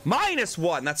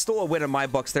 -1. That's still a win in my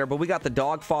books there, but we got the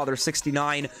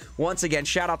Dogfather69. Once again,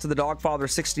 shout out to the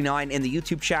Dogfather69 in the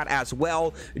YouTube chat as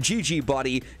well. GG,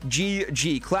 buddy.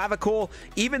 GG. Clavicle,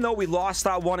 even though we lost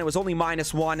that one, it was only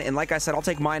 -1, and like I said, I'll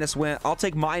take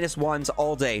 -1s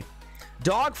all day.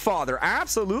 Dogfather,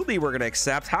 absolutely we're gonna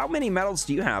accept. How many medals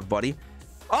do you have, buddy?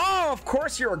 Oh, of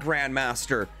course you're a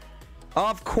Grandmaster.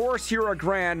 Of course you're a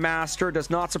Grandmaster. Does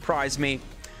not surprise me.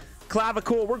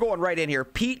 Clavicle, we're going right in here.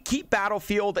 Pete, keep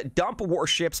Battlefield, dump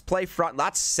warships, play front.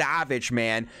 That's savage,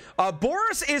 man.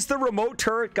 Boris is the remote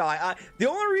turret guy. The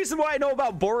only reason why I know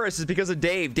about Boris is because of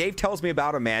Dave. Dave tells me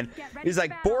about him, man. He's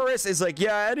like, Boris is like,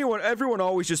 yeah, everyone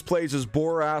always just plays as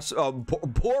Boris and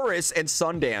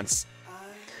Sundance.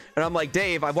 And I'm like,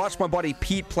 Dave, I watched my buddy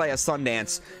Pete play as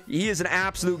Sundance. He is an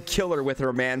absolute killer with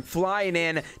her, man. Flying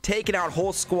in, taking out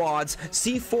whole squads,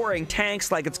 C4ing tanks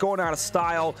like it's going out of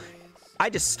style. I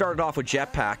just started off with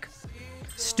jetpack.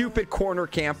 Stupid corner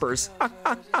campers.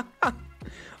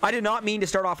 I did not mean to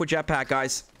start off with jetpack,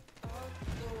 guys.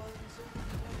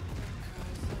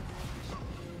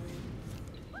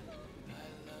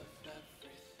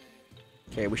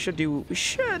 Okay, we should be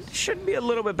a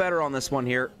little bit better on this one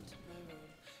here.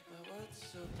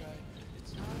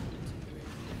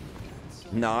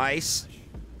 Nice.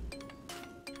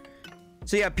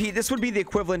 So yeah, Pete, this would be the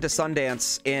equivalent to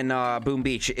Sundance in Boom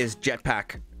Beach is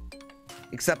jetpack.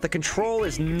 Except the control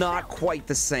is not quite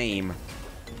the same.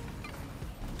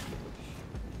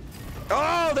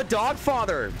 Oh, the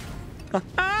Dogfather!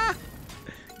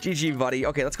 GG, buddy.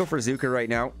 Okay, let's go for Zooka right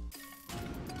now.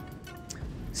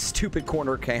 Stupid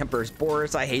corner campers.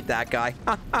 Boris, I hate that guy.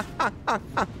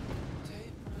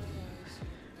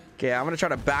 Okay, I'm gonna try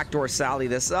to backdoor Sally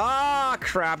this. Ah,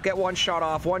 crap. Get one shot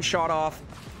off. One shot off.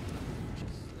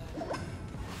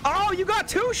 Oh, you got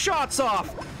 2 shots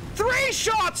off! 3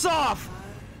 shots off!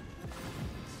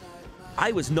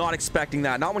 I was not expecting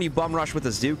that. Not when you bum rush with a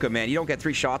Zooka, man. You don't get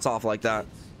 3 shots off like that.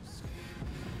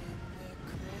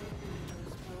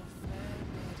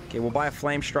 Okay, we'll buy a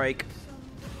Flame Strike.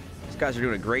 These guys are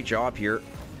doing a great job here.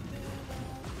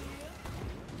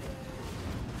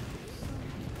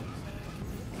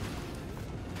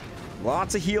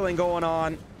 Lots of healing going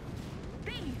on.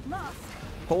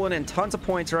 Pulling in tons of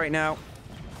points right now.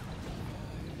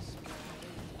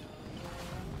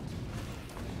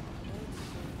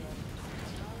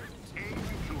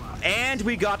 And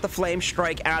we got the Flame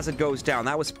Strike as it goes down.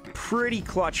 That was pretty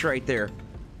clutch right there.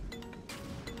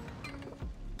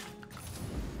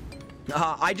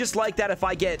 I just like that if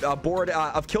I get bored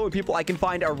of killing people, I can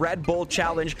find a Red Bull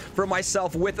challenge for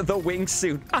myself with the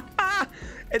wingsuit.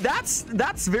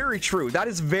 That's very true. That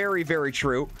is very, very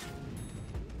true.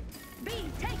 B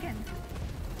taken.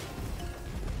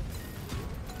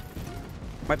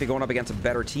 Might be going up against a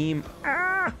better team.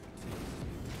 Ah!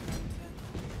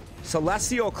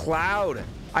 Celestial Cloud.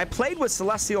 I played with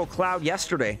Celestial Cloud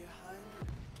yesterday.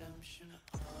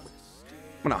 I'm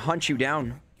gonna hunt you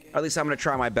down. Or at least I'm gonna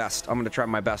try my best. I'm gonna try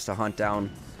my best to hunt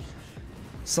down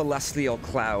Celestial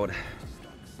Cloud.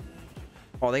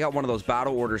 Oh, they got one of those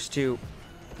battle orders too.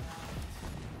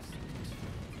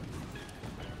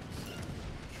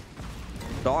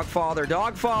 Dogfather,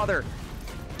 Dogfather,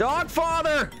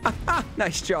 Dogfather!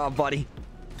 Nice job, buddy.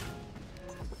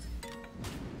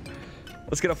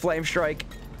 Let's get a Flame Strike.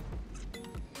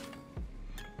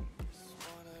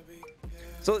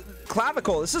 So,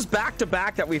 Clavicle, this is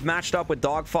back-to-back that we've matched up with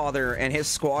Dogfather and his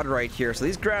squad right here. So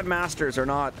these Grandmasters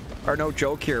are no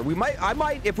joke here. I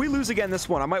might, if we lose again this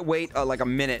one, I might wait like a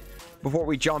minute before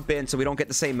we jump in so we don't get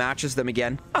the same match as them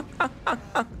again.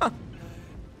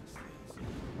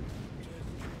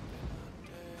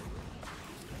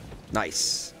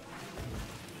 Nice.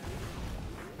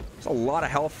 There's a lot of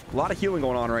health, a lot of healing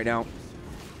going on right now.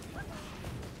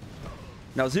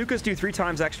 Now, Zookas do 3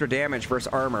 times extra damage versus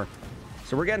armor.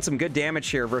 So we're getting some good damage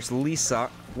here versus Lisa.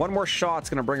 One more shot's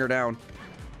gonna bring her down.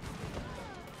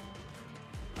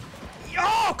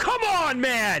 Oh, come on,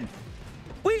 man!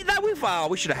 We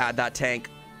should have had that tank.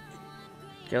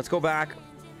 Okay, let's go back.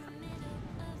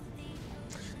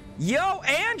 Yo,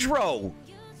 Andro!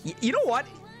 You know what?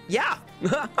 Yeah.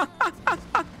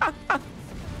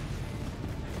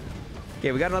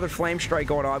 Okay, we got another Flame Strike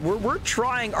going on. We're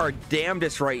trying our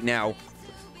damnedest right now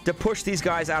to push these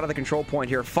guys out of the control point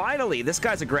here. Finally, this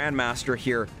guy's a Grandmaster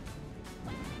here.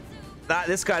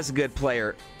 This guy's a good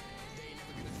player.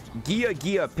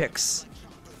 Gia picks.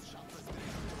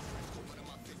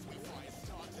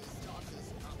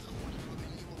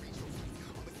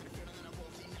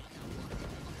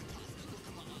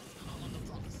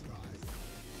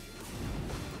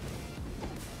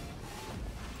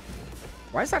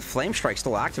 Why is that flame strike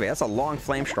still activated? That's a long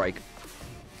flame strike.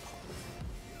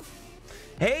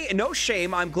 Hey, no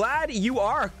shame. I'm glad you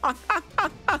are.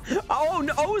 Oh,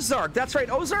 no, Ozark. That's right.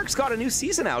 Ozark's got a new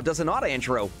season out, does it not,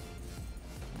 Andrew?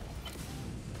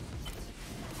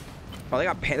 Oh, they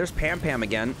got there's Pam Pam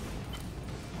again.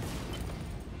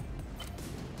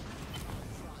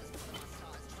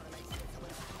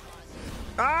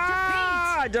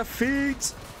 Ah,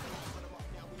 defeat.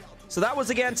 So that was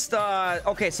against,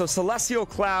 okay, so Celestial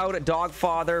Cloud,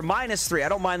 Dogfather, -3. I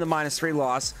don't mind the -3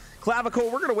 loss. Clavicle,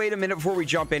 we're going to wait a minute before we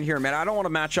jump in here, man. I don't want to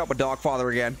match up with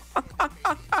Dogfather again.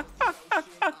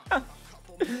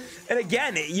 And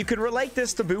again, you can relate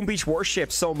this to Boom Beach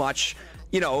Warships so much,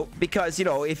 you know, because, you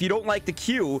know, if you don't like the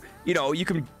queue, you know, you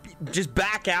can just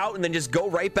back out and then just go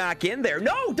right back in there.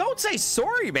 No, don't say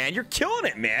sorry, man. You're killing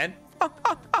it, man.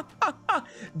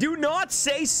 Do not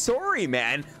say sorry,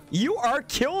 man. You are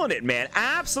killing it, man.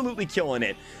 Absolutely killing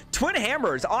it. Twin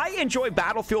Hammers, I enjoy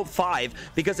Battlefield 5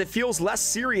 because it feels less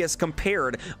serious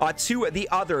compared to the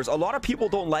others. A lot of people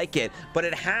don't like it, but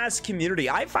it has community.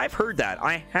 I've heard that.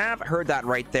 I have heard that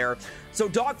right there. So,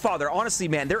 Dogfather, honestly,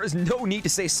 man, there is no need to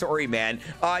say sorry, man.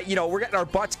 You know, we're getting our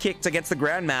butts kicked against the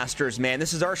Grandmasters, man.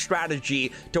 This is our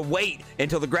strategy to wait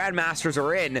until the Grandmasters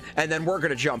are in, and then we're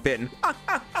going to jump in.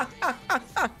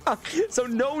 So,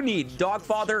 no need.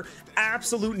 Dogfather,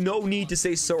 absolute no need to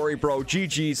say sorry, bro.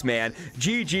 GG's, man.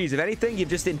 GG's. If anything, you've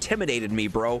just intimidated me,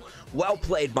 bro. Well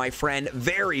played, my friend.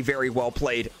 Very, very well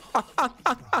played.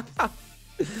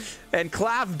 And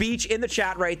Clav Beach in the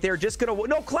chat right there. Just gonna...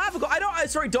 No, Clavicle. I don't...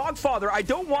 Sorry, Dogfather. I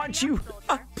don't want you...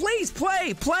 please,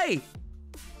 play.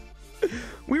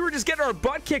 We were just getting our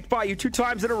butt kicked by you 2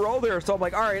 times in a row there. So I'm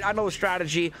like, all right, I know the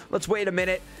strategy. Let's wait a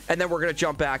minute, and then we're gonna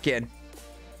jump back in.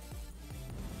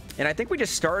 And I think we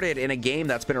just started in a game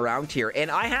that's been around here. And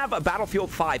I have a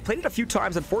Battlefield 5. Played it a few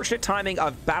times. Unfortunate timing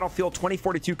of Battlefield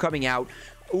 2042 coming out.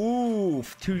 Ooh,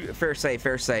 fair say.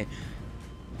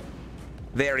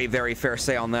 Very, very fair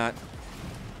say on that.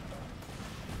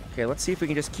 Okay, let's see if we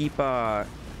can just keep...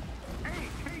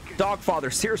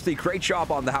 Dogfather, seriously, great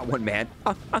job on that one, man.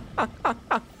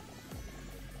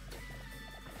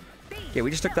 Okay, we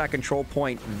just took that control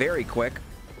point very quick.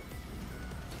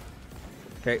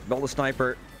 Okay, build a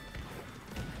sniper.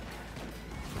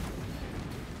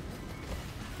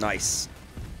 Nice.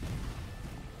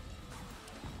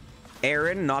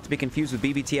 Aaron, not to be confused with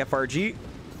BBTFRG.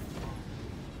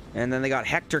 And then they got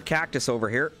Hector Cactus over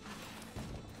here.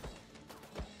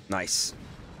 Nice.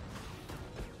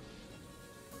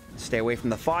 Stay away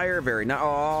from the fire. Very nice.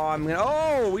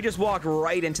 Oh, we just walked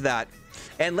right into that.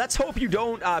 And let's hope you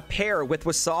don't pair with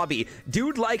Wasabi.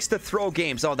 Dude likes to throw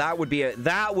games. Oh, that would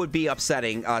be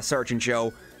upsetting, Sergeant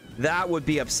Joe. That would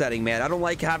be upsetting, man. I don't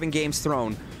like having games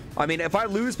thrown. I mean, if I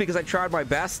lose because I tried my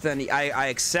best, then I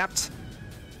accept.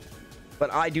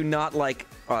 But I do not like...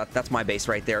 that's my base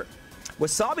right there.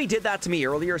 Wasabi did that to me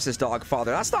earlier, says Dogfather.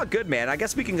 That's not good, man. I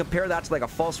guess we can compare that to like a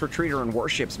false retreater in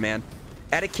Warships, man.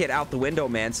 Etiquette out the window,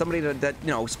 man. Somebody that you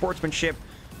know, sportsmanship,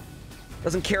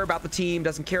 doesn't care about the team,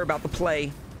 doesn't care about the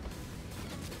play.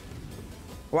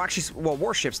 Well, actually, well,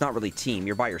 Warship's not really team.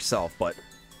 You're by yourself, but...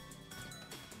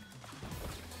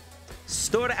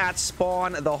 Stood at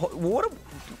spawn the whole... What?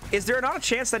 Is there not a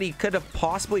chance that he could have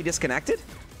possibly disconnected?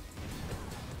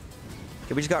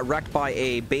 Okay, we just got wrecked by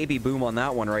a baby boom on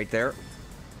that one right there.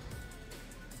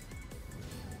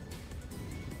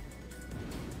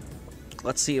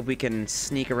 Let's see if we can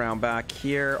sneak around back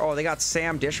here. Oh, they got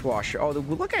Sam Dishwasher. Oh,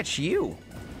 look at you.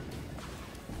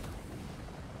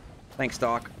 Thanks,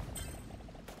 Doc.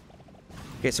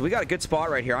 Okay, so we got a good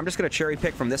spot right here. I'm just going to cherry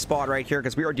pick from this spot right here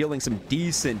because we are dealing some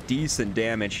decent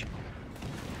damage.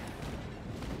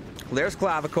 Well, there's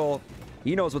Clavicle.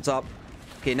 He knows what's up.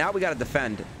 Okay, now we got to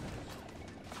defend.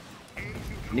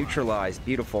 Neutralized.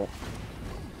 Beautiful.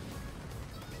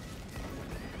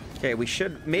 Okay,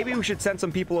 maybe we should send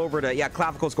some people over to... Yeah,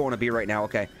 Clavicle's going to B right now.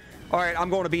 Okay. All right, I'm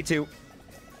going to B2.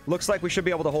 Looks like we should be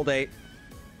able to hold A.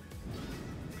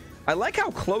 I like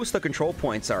how close the control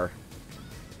points are.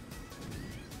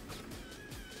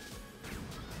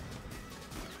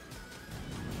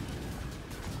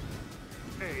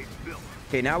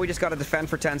 Okay, now we just got to defend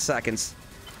for 10 seconds.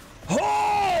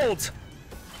 Hold!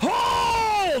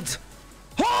 Hold!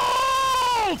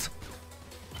 Hold!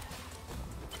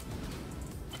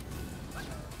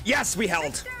 Yes, we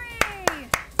held. Victory!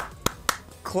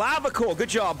 Clavicle, good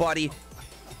job, buddy.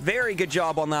 Very good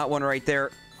job on that one right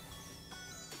there.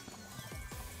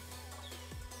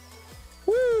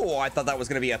 Ooh, I thought that was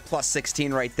going to be a plus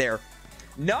 16 right there.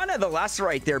 None of the less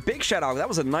right there. Big shout out. That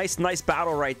was a nice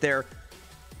battle right there.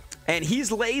 And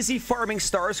he's lazy farming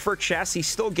stars for chests. He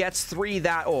still gets 3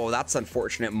 that... Oh, that's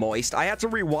unfortunate, Moist. I had to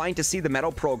rewind to see the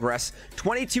medal progress.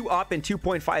 22 up in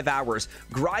 2.5 hours.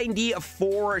 Grindy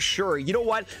for sure. You know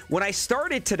what? When I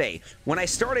started today,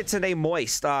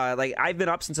 Moist, like, I've been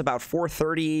up since about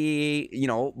 4:30, you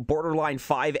know, borderline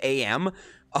 5 a.m.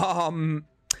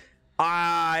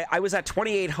 I was at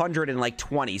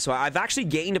 2,820, so I've actually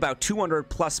gained about 200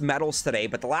 plus medals today.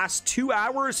 But the last 2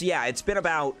 hours, yeah, it's been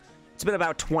about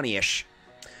 20-ish.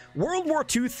 World War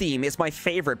II theme is my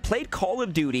favorite. Played Call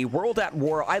of Duty World at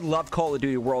War. I love Call of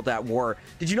Duty World at War.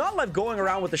 Did you not love going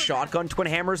around with the shotgun twin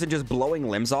hammers and just blowing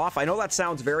limbs off? I know that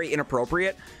sounds very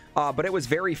inappropriate, but it was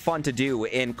very fun to do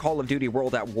in Call of Duty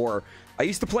World at War. I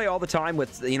used to play all the time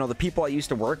with, you know, the people I used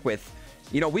to work with.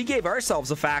 You know, we gave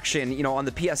ourselves a faction, you know, on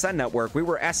the PSN network. We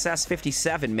were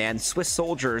SS57, man, Swiss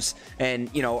soldiers, and,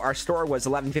 you know, our store was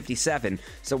 1157.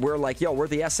 So we're like, yo, we're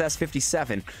the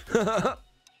SS57.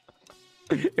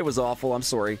 It was awful. I'm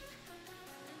sorry.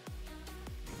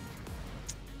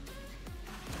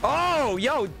 Oh,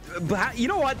 yo, you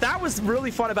know what? That was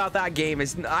really fun about that game.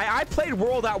 Is I played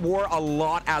World at War a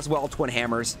lot as well, Twin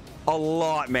Hammers. A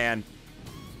lot, man.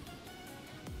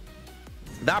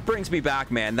 That brings me back,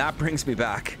 man. That brings me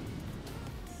back.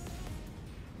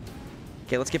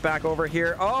 Okay, let's get back over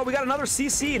here. Oh, we got another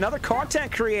CC, another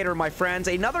content creator, my friends.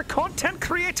 Another content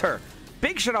creator.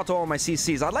 Big shout out to all my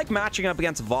CCs. I like matching up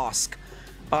against Vosk.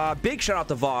 Big shout out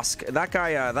to Vosk. That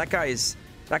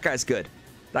guy's good.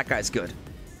 That guy's good.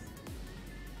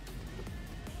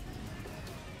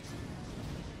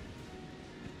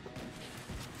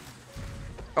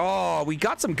 Oh, we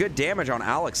got some good damage on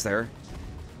Alex there.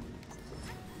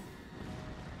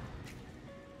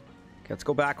 Let's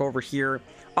go back over here.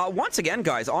 Once again,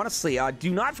 guys, honestly,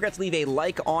 do not forget to leave a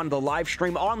like on the live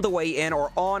stream on the way in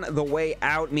or on the way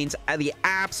out. It means the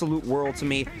absolute world to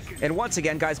me. And once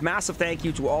again, guys, massive thank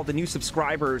you to all the new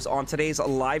subscribers on today's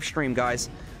live stream, guys.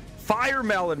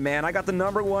 Firemelon, man, I got the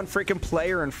 #1 freaking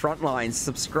player in Frontlines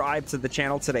subscribed to the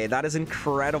channel today. That is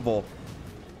incredible.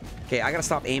 Okay, I gotta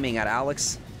stop aiming at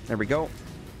Alex. There we go.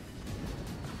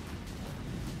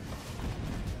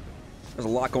 There's a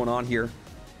lot going on here.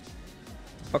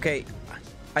 Okay,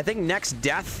 I think next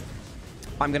death,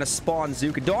 I'm going to spawn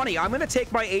Zooka. Donnie, I'm going to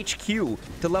take my HQ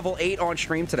to level 8 on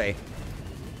stream today.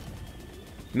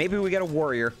 Maybe we get a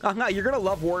warrior. You're going to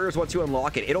love warriors once you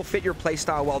unlock it. It'll fit your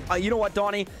playstyle well. You know what,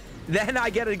 Donnie? Then I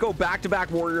get to go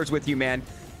back-to-back warriors with you, man.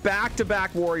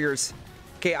 Back-to-back warriors.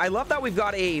 Okay, I love that we've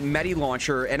got a medi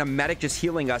launcher and a medic just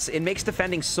healing us. It makes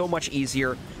defending so much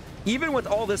easier. Even with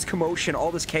all this commotion,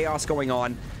 all this chaos going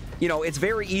on, you know, it's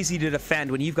very easy to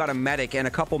defend when you've got a medic and a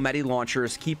couple medi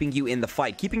launchers keeping you in the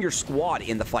fight, keeping your squad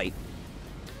in the fight.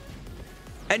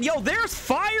 And yo, there's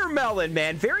Firemelon,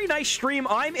 man. Very nice stream.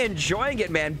 I'm enjoying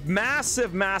it, man.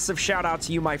 Massive, massive shout out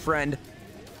to you, my friend.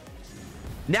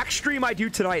 Next stream I do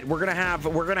tonight, we're gonna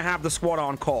have the squad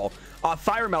on call.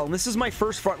 Firemelon, this is my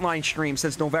first Frontline stream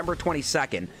since November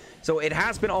 22nd. So it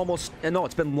has been almost, no,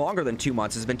 it's been longer than 2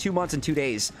 months. It's been 2 months and 2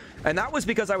 days. And that was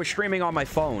because I was streaming on my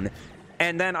phone.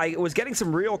 And then I was getting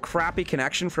some real crappy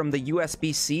connection from the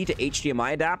USB-C to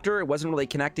HDMI adapter. It wasn't really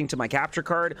connecting to my capture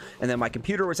card. And then my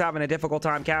computer was having a difficult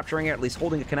time capturing it, at least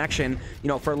holding a connection, you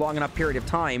know, for a long enough period of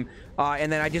time.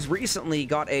 And then I just recently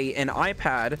got an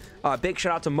iPad. Big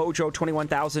shout out to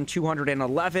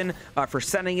Mojo21211 for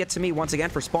sending it to me, once again,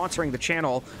 for sponsoring the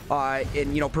channel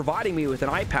and, you know, providing me with an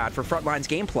iPad for Frontlines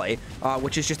gameplay,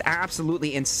 which is just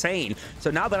absolutely insane.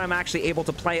 So now that I'm actually able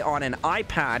to play on an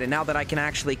iPad, and now that I can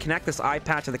actually connect this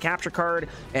iPad to the capture card,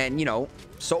 and, you know,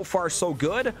 so far so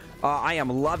good, I am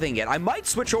loving it. I might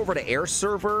switch over to Air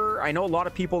Server. I know a lot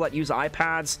of people that use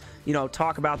iPads, you know,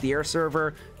 talk about the Air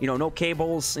Server, you know, no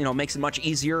cables, you know, makes it much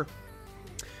easier.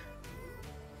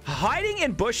 Hiding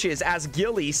in bushes as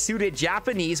Gilly suited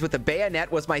Japanese with a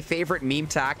bayonet was my favorite meme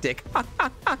tactic.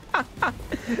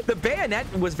 The bayonet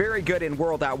was very good in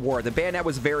World at War. The bayonet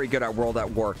was very good at World at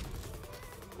War.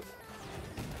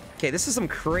 Okay, this is some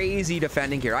crazy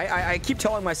defending here. I keep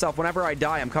telling myself whenever I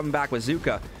die, I'm coming back with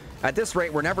Zooka. At this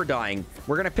rate, we're never dying.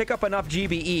 We're going to pick up enough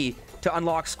GBE to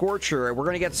unlock SkullCrusher. We're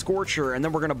going to get SkullCrusher, and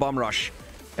then we're going to bum rush.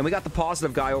 And we got the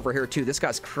positive guy over here, too. This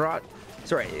guy's crutch.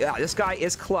 Sorry, yeah, this guy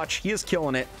is clutch. He is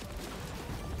killing it.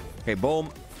 Okay, boom.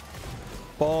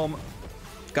 Boom.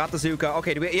 Got the Zooka.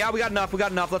 Okay, yeah, we got enough. We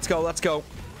got enough. Let's go. Let's go.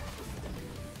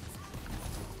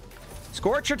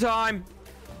 SkullCrusher time.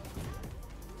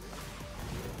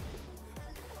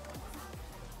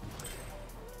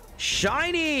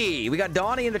 Shiny! We got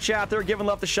Donnie in the chat there giving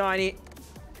love to Shiny.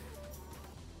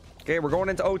 Okay, we're going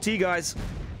into OT, guys.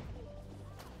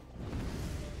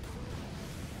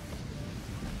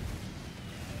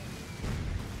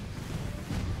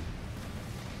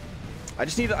 I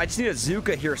just need a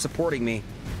zooka here supporting me.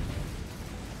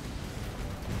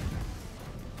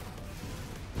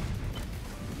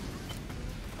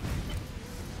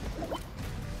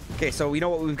 Okay, so you know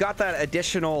what? We've got that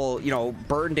additional, you know,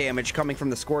 burn damage coming from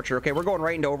the Scorcher. Okay, we're going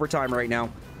right into overtime right now.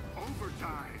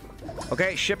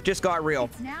 Okay, ship just got real.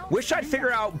 Wish I'd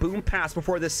figure out Boom Pass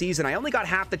before this season. I only got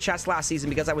half the chest last season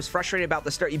because I was frustrated about the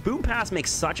start. Boom Pass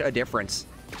makes such a difference.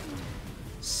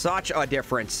 Such a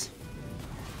difference.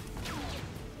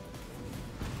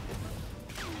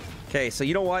 Okay, so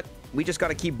you know what? We just got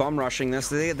to keep bum rushing this.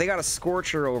 They got a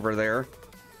Scorcher over there.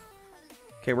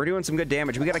 Okay, we're doing some good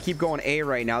damage. We got to keep going A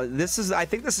right now. I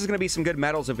think this is going to be some good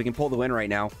medals if we can pull the win right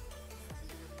now.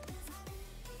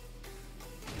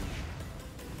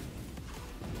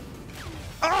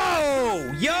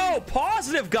 Oh, yo,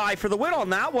 positive guy for the win on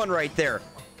that one right there.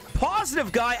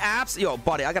 Positive guy, apps. Yo,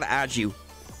 buddy, I got to add you.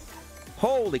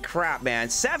 Holy crap, man.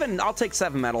 7, I'll take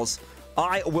 7 medals.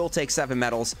 I will take 7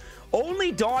 medals.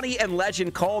 Only Donnie and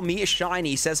Legend call me a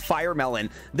shiny, says Firemelon.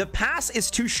 The pass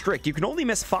is too strict. You can only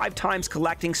miss 5 times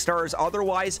collecting stars.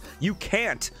 Otherwise, you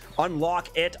can't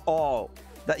unlock it all.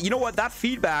 You know what? That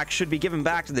feedback should be given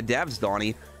back to the devs,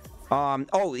 Donnie.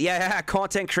 Oh, yeah,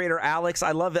 content creator Alex.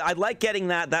 I love it. I like getting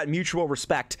that mutual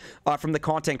respect from the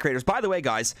content creators. By the way,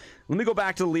 guys, let me go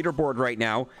back to the leaderboard right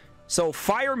now. So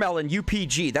Firemelon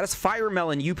UPG, that is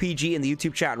Firemelon UPG in the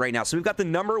YouTube chat right now. So we've got the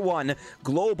 #1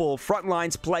 global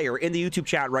Frontlines player in the YouTube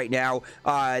chat right now.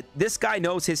 This guy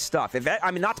knows his stuff.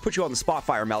 I mean, not to put you on the spot,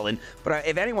 Firemelon, but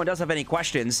if anyone does have any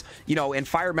questions, you know, and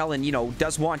Firemelon, you know,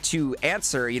 does want to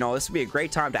answer, you know, this would be a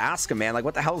great time to ask him, man. Like,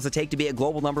 what the hell does it take to be a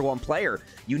global #1 player?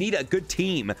 You need a good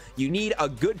team. You need a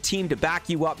good team to back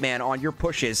you up, man, on your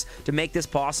pushes to make this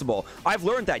possible. I've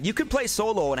learned that. You can play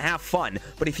solo and have fun,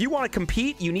 but if you want to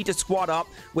compete, you need to squad up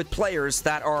with players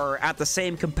that are at the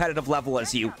same competitive level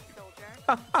as you.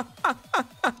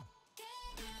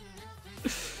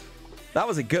 That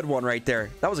was a good one right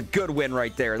there. That was a good win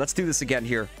right there. Let's do this again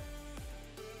here.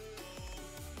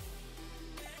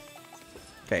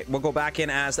 Okay, we'll go back in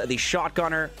as the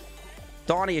shotgunner.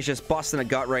 Donnie is just busting a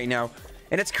gut right now.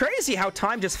 And it's crazy how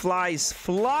time just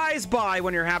flies by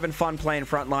when you're having fun playing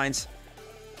Frontlines.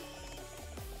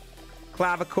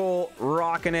 Clavicle,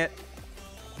 rocking it.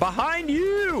 Behind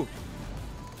you!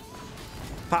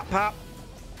 Pop, pop.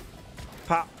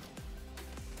 Pop.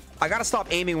 I gotta stop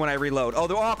aiming when I reload.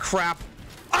 Oh, crap.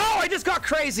 Oh, I just got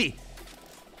crazy!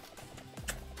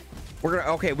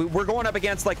 Okay, we're going up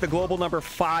against, like, the global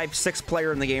 #5, 6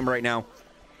 player in the game right now.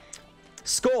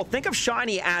 Skull, think of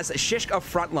Shiny as Shish of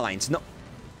Frontlines. No.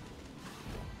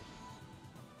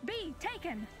 B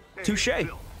taken. Touche.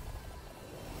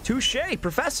 Touche,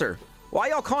 Professor. Why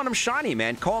y'all calling him Shiny,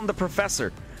 man? Call him the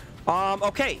Professor.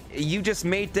 Okay, you just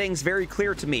made things very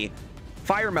clear to me.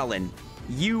 Firemelon,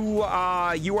 you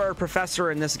are a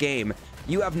professor in this game.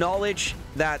 You have knowledge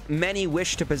that many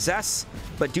wish to possess,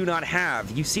 but do not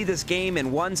have. You see this game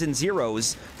in 1s and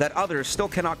 0s that others still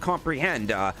cannot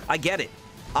comprehend. I get it.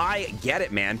 I get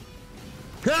it, man.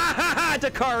 Ha ha ha,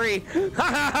 Dakari! Ha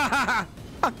ha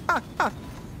ha ha!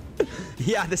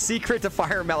 Yeah, the secret to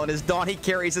Firemelon is Donnie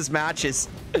carries his matches.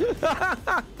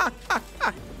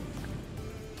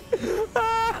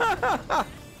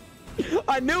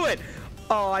 I knew it.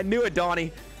 Oh, I knew it,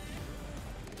 Donnie.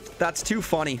 That's too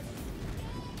funny.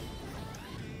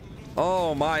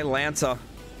 Oh, my Lanza.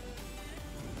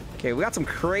 Okay, we got some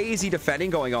crazy defending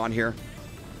going on here.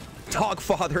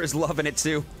 Dogfather is loving it,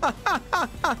 too.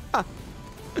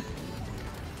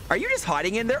 Are you just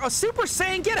hiding in there? Oh, Super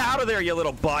Saiyan, get out of there, you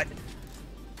little butt.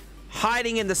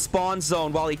 Hiding in the spawn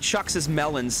zone while he chucks his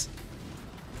melons.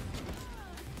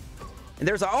 And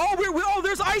there's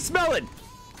there's Ice Melon.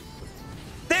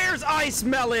 There's Ice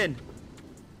Melon.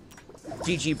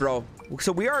 GG, bro.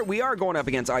 So we are going up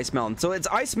against Ice Melon. So it's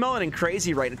Ice Melon and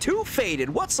Crazy right now. 2 Faded.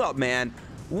 What's up, man?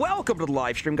 Welcome to the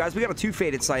live stream, guys. We got a 2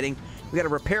 Faded sighting. We got a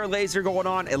repair laser going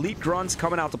on. Elite Grunts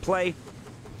coming out to play.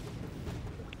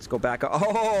 Let's go back up.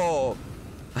 Oh,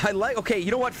 I like. Okay, you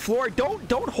know what, Floor?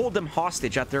 Don't hold them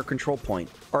hostage at their control point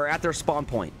or at their spawn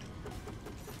point.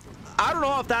 I don't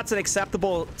know if that's an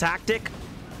acceptable tactic.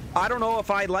 I don't know if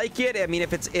I like it. I mean,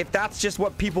 if that's just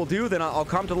what people do, then I'll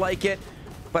come to like it.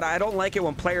 But I don't like it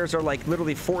when players are like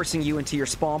literally forcing you into your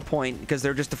spawn point because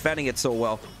they're just defending it so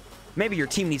well. Maybe your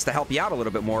team needs to help you out a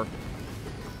little bit more.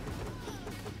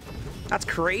 That's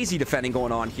crazy defending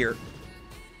going on here.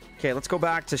 Okay, let's go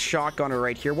back to Shotgunner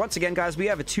right here. Once again, guys, we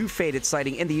have a 2 Faded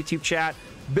sighting in the YouTube chat.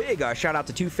 Big shout out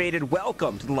to 2 Faded.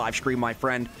 Welcome to the live stream, my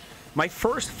friend. My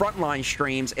first Frontline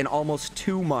streams in almost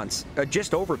 2 months.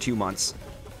 Just over 2 months.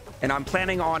 And I'm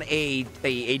planning on a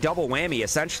double whammy,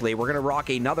 essentially. We're going to rock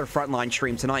another Frontline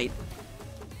stream tonight.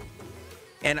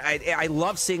 And I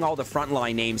love seeing all the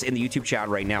frontline names in the YouTube chat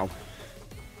right now.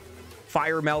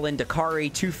 Fire Melon,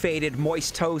 Dakari, Too Faded,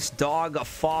 Moist Toast, Dog,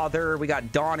 Father. We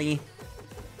got Donnie.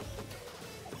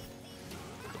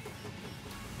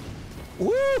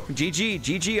 Woo!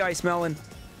 GG, Ice Melon.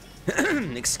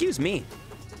 Excuse me.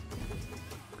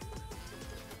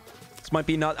 This might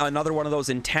be another one of those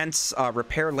intense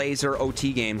repair laser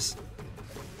OT games.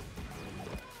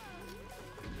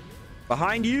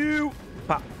 Behind you!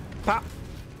 Pop, pop.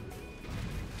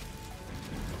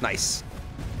 Nice.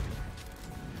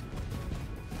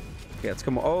 Okay, let's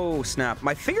come on. Oh, snap.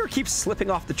 My finger keeps slipping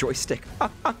off the joystick.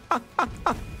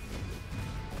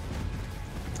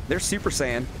 They're Super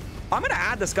Saiyan. I'm going to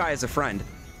add this guy as a friend.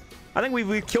 I think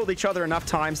we've killed each other enough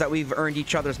times that we've earned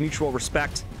each other's mutual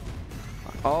respect.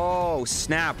 Oh,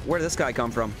 snap. Where did this guy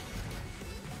come from?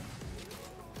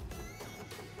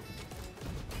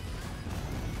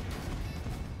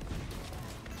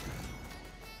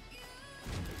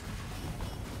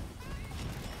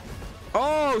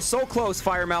 Oh, so close,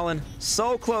 Fire Melon.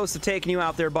 So close to taking you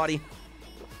out there, buddy.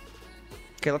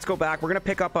 Okay, let's go back. We're going to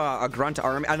pick up a grunt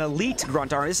arm, an elite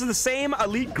grunt arm. This is the same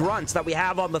elite grunts that we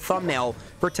have on the thumbnail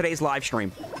for today's live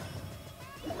stream.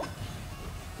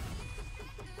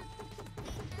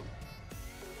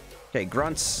 Okay,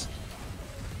 grunts.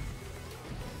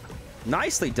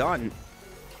 Nicely done.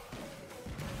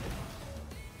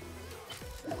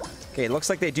 Okay, looks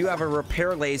like they do have a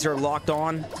repair laser locked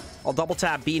on. I'll double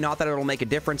tap B, not that it'll make a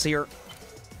difference here.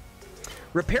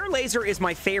 Repair laser is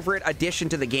my favorite addition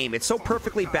to the game. It's so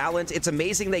perfectly balanced. It's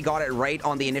amazing they got it right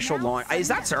on the initial launch. Is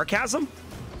that sarcasm?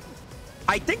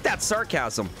 I think that's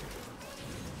sarcasm.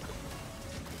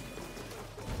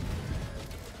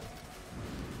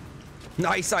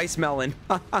 Nice, Ice Melon.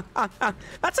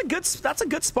 That's a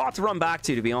good spot to run back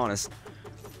to be honest.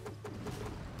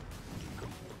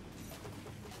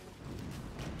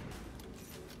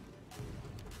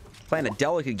 Playing a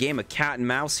delicate game of cat and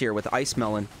mouse here with Ice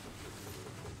Melon.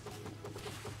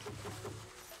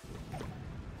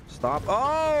 Stop.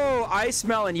 Oh, Ice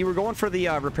Melon, you were going for the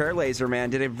repair laser, man.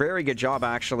 Did a very good job,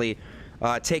 actually,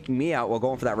 taking me out while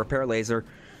going for that repair laser.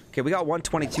 Okay, we got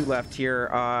 122 left here.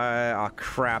 Oh,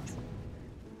 crap.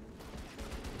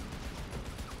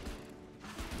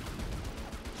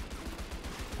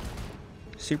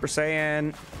 Super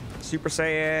Saiyan. Super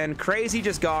Saiyan. Crazy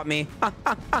just got me.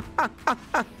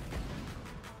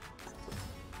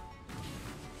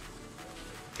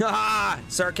 Ah,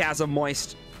 sarcasm,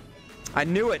 Moist. I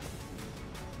knew it.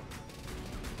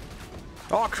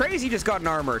 Oh, Crazy just got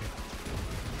armored.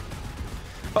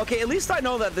 Okay, at least I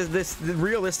know that this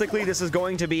realistically this is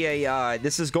going to be a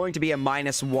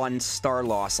 -1 star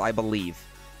loss, I believe.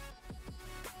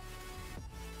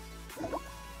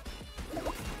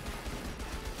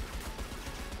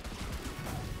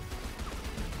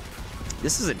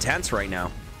 This is intense right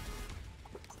now.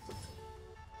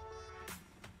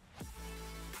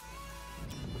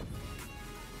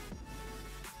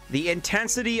 The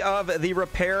intensity of the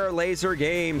repair laser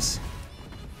games.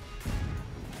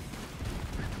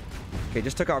 Okay,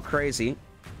 just took out Crazy.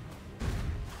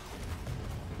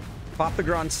 Pop the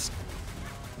grunts.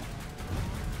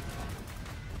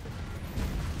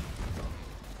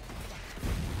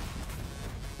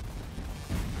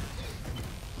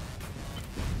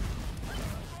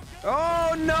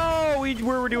 Oh no! We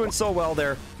were doing so well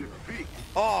there.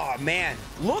 Oh man,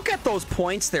 look at those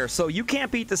points there. So you can't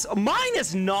beat this.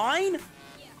 -9?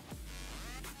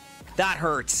 That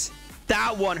hurts.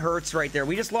 That one hurts right there.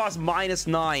 We just lost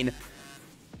 -9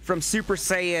 from Super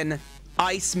Saiyan,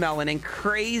 Ice Melon, and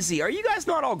Crazy. Are you guys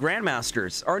not all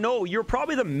Grandmasters? Or no, you're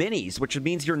probably the minis, which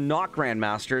means you're not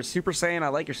Grandmasters. Super Saiyan, I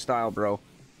like your style, bro.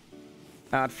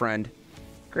 Add friend.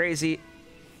 Crazy.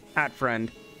 Add friend.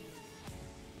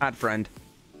 Add friend.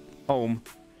 Home.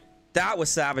 That was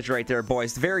savage right there,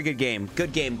 boys. Very good game.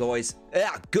 Good game, boys.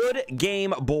 Yeah, good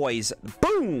game, boys.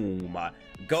 Boom!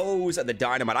 Goes the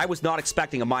Dynamite. I was not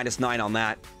expecting a -9 on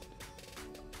that.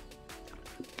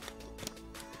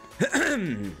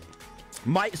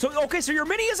 So your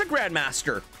mini is a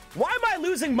Grandmaster. Why am I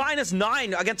losing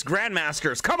 -9 against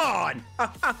Grandmasters? Come on!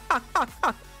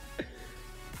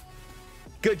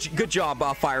 Good job,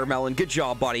 Fire Melon. Good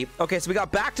job, buddy. Okay, so we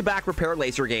got back-to-back repair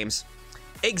laser games.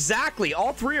 Exactly,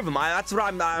 all three of them. That's what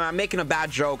I'm making a bad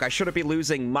joke. I shouldn't be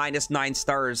losing -9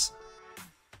 stars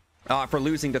for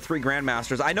losing to 3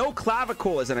 Grandmasters. I know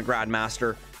Clavicle isn't a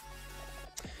Grandmaster.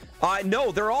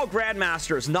 No, they're all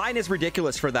Grandmasters. 9 is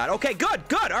ridiculous for that. Okay, good.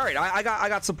 All right, I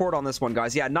got support on this one,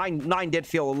 guys. Yeah, 9 did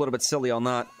feel a little bit silly on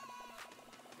that.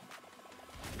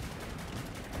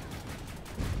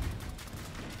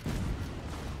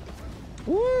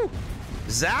 Woo!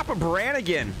 Zap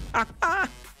Brannigan.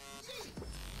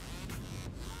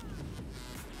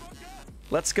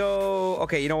 Let's go.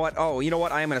 Okay, you know what? Oh, you know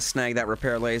what? I am going to snag that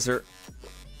repair laser.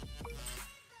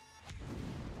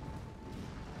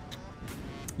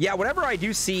 Yeah, whenever I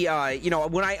do see, you know,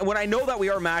 when I know that we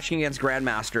are matching against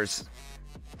Grandmasters.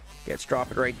 Okay, let's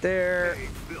drop it right there.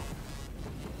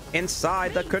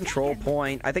 Inside the control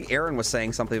point. I think Aaron was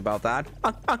saying something about that.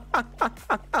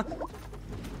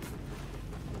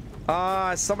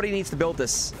 Somebody needs to build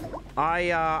this.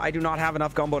 I do not have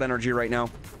enough gunboat energy right now.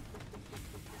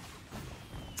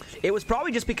 It was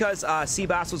probably just because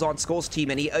Seabass was on Skull's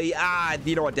team, and he,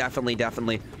 you know what,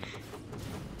 definitely.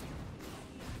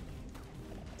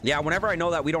 Yeah, whenever I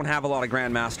know that we don't have a lot of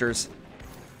Grandmasters,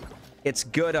 it's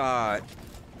good,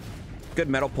 good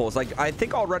metal pulls. Like, I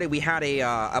think already we had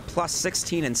a plus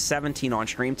 16 and 17 on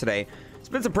stream today. It's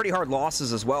been some pretty hard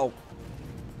losses as well.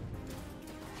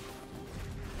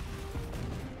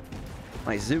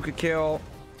 Nice zooka kill.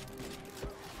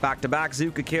 Back-to-back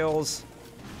zooka kills.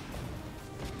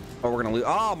 Oh, we're gonna lose.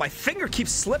 Oh, my finger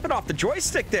keeps slipping off the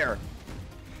joystick there.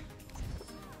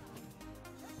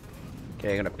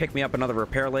 Okay, gonna pick me up another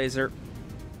repair laser.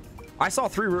 I saw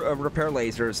 3 repair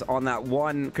lasers on that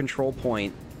one control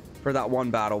point for that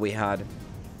one battle we had.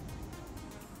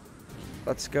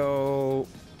 Let's go.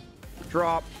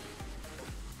 Drop.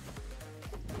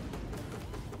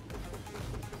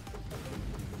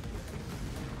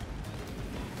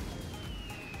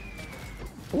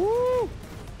 Woo!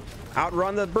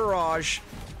 Outrun the barrage.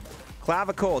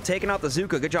 Clavicle taking out the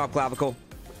Zooka. Good job, Clavicle.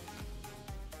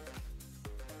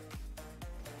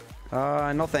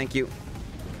 No thank you.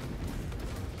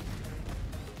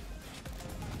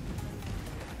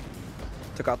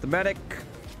 Took out the medic.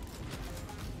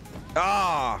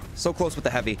 Ah, so close with the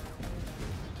heavy.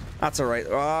 That's all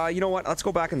right. You know what? Let's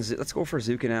go back and let's go for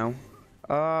Zooka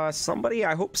now. Somebody,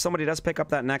 I hope somebody does pick up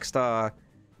that next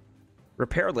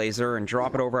repair laser and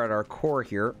drop it over at our core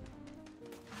here.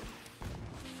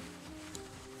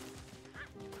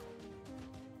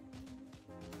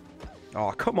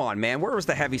 Oh, come on, man. Where was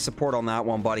the heavy support on that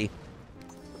one, buddy?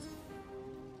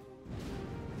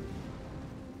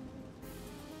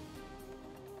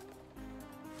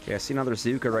 Okay, I see another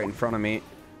Zooka right in front of me.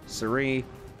 Suri.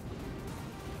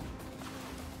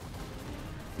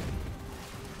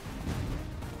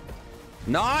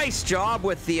 Nice job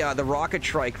with the rocket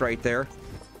trike right there.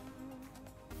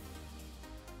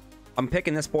 I'm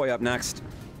picking this boy up next.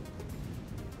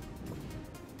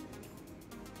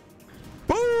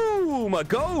 Boom!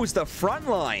 Goes the front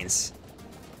lines.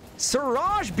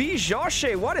 Siraj B.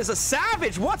 Joshi, what is a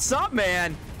savage? What's up,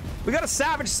 man? We got a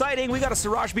savage sighting. We got a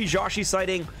Siraj B. Joshi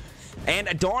sighting. And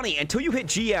Donnie, until you hit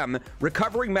GM,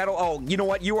 recovering metal. Oh, you know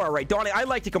what? You are right. Donnie, I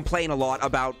like to complain a lot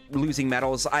about losing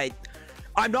metals.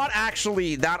 I'm not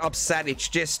actually that upset. It's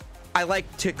just, I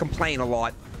like to complain a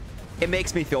lot. It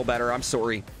makes me feel better. I'm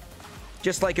sorry.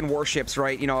 Just like in warships,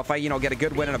 right? You know, if I, you know, get a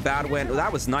good win and a bad win. Oh,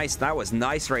 that was nice. That was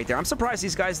nice right there. I'm surprised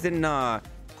these guys didn't,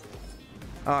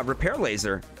 repair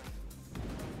laser.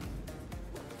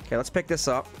 Okay, let's pick this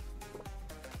up.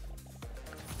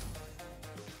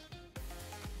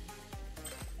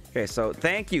 Okay, so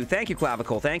thank you,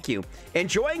 Clavicle, thank you.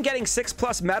 Enjoying getting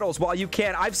 6+ medals while you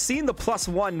can. I've seen the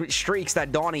 +1 streaks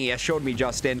that Donnie showed me,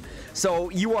 Justin. So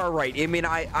you are right. I mean,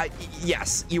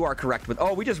 yes, you are correct. With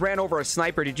oh, we just ran over a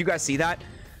sniper. Did you guys see that?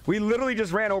 We literally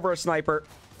just ran over a sniper.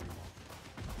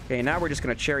 Okay, now we're just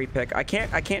gonna cherry pick. I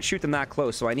can't shoot them that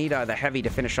close, so I need the heavy to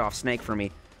finish off Snake for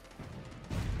me.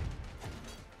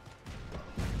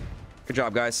 Good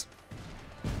job, guys.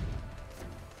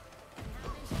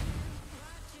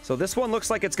 So this one looks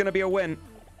like it's going to be a win.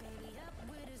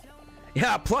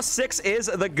 Yeah, +6 is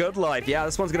the good life. Yeah,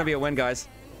 this one's going to be a win, guys.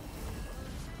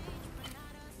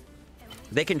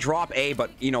 They can drop A,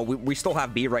 but, you know, we still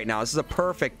have B right now. This is a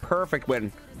perfect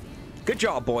win. Good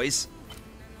job, boys.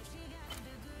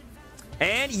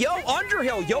 And, yo,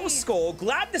 Underhill. Yo, Skull.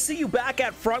 Glad to see you back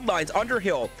at Frontlines.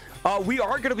 Underhill. We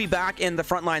are going to be back in the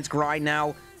Frontlines grind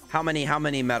now. How many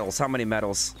medals? How many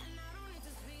medals?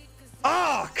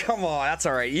 Oh, come on. That's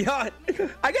all right. Yeah,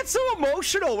 I get so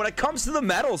emotional when it comes to the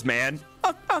medals, man.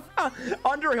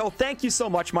 Underhill, thank you so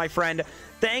much, my friend.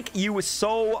 Thank you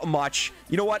so much.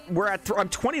 You know what? I'm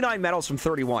 29 medals from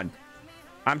 31.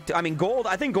 I mean, gold.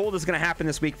 I think gold is going to happen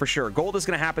this week for sure. Gold is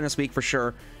going to happen this week for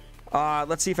sure.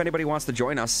 Let's see if anybody wants to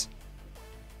join us.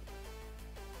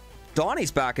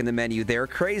 Donnie's back in the menu there.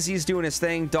 Crazy's doing his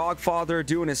thing. Dogfather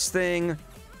doing his thing.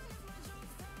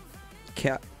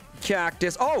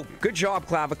 Cactus. Oh, good job,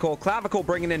 Clavicle. Clavicle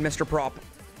bringing in Mr. Prop.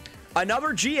 Another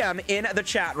GM in the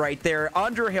chat right there.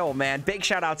 Underhill, man. Big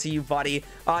shout out to you, buddy.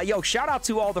 Yo, shout out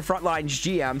to all the Frontlines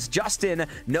GMs. Justin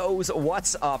knows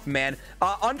what's up, man.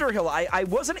 Underhill, I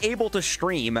wasn't able to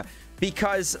stream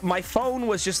because my phone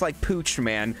was just like pooched,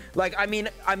 man. Like, I mean,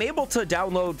 I'm able to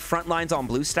download Frontlines on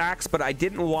BlueStacks, but I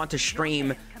didn't want to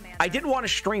stream. I didn't want to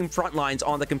stream Frontlines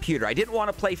on the computer. I didn't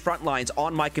want to play Frontlines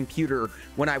on my computer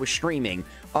when I was streaming,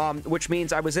 which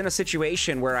means I was in a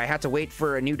situation where I had to wait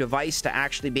for a new device to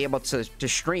actually be able to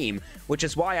stream, which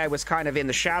is why I was kind of in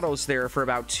the shadows there for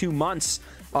about 2 months.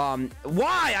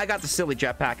 Why? I got the silly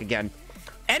jetpack again.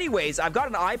 Anyways, I've got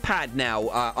an iPad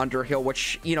now, Underhill,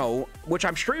 which, you know, which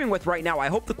I'm streaming with right now. I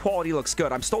hope the quality looks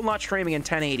good. I'm still not streaming in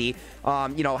 1080,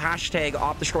 you know, hashtag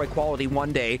off-destroy quality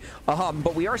one day.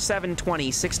 But we are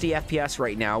 720, 60 FPS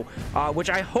right now, which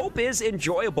I hope is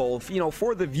enjoyable, you know,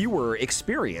 for the viewer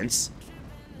experience.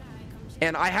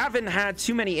 And I haven't had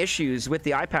too many issues with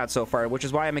the iPad so far, which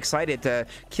is why I'm excited to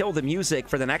kill the music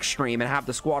for the next stream and have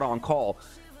the squad on call.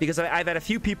 Because I've had a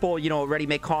few people, you know, already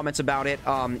make comments about it.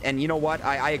 And you know what?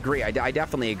 I agree. I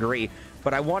definitely agree.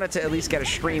 But I wanted to at least get a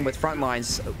stream with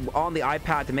Frontlines on the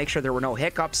iPad to make sure there were no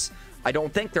hiccups. I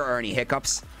don't think there are any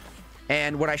hiccups.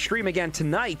 And when I stream again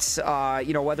tonight,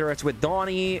 you know, whether it's with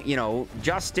Donnie, you know,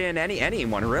 Justin,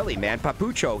 anyone really, man.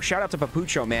 Papucho. Shout out to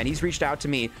Papucho, man. He's reached out to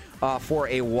me for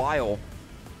a while.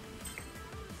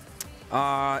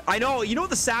 I know, you know what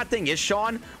the sad thing is,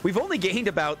 Sean? We've only gained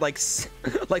about like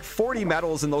 40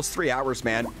 medals in those 3 hours,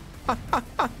 man.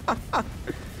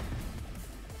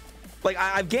 Like,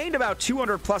 I've gained about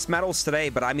 200 plus medals today,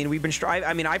 but I mean, we've been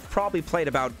I mean, I've probably played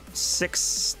about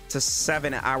 6 to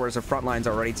 7 hours of Frontlines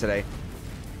already today.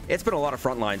 It's been a lot of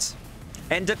Frontlines.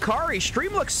 And Dakari,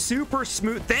 stream looks super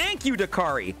smooth. Thank you,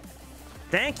 Dakari.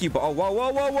 Thank you. Oh, whoa,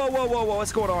 whoa, whoa, whoa, whoa, whoa, whoa.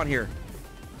 What's going on here?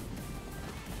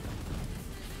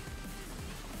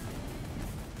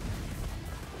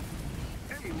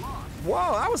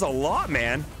 Whoa, that was a lot,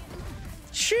 man.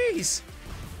 Jeez.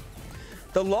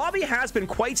 The lobby has been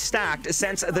quite stacked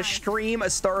since the stream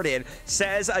started,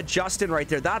 says Justin right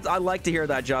there. I like to hear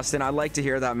that, Justin. I like to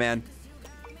hear that, man.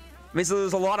 I mean, so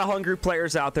there's a lot of hungry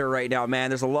players out there right now, man.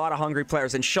 There's a lot of hungry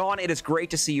players. And Sean, it is great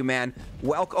to see you, man.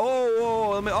 Welcome.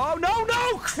 Oh,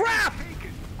 no, crap!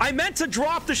 I meant to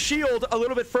drop the shield a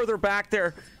little bit further back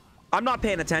there. I'm not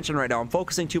paying attention right now. I'm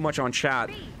focusing too much on chat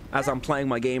as I'm playing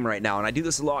my game right now. And I do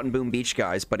this a lot in Boom Beach,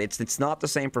 guys, but it's not the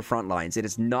same for Frontlines. It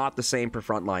is not the same for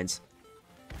Frontlines.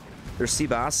 There's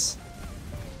Seabass.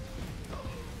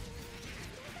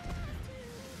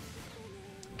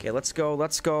 Okay, let's go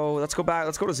back.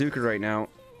 Let's go to Zooka right now.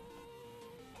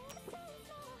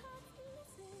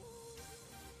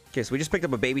 Okay, so we just picked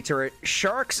up a baby turret.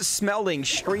 Sharks smelling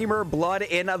streamer blood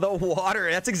in the water.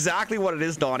 That's exactly what it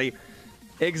is, Donnie.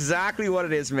 Exactly what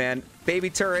it is, man. Baby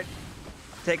turret.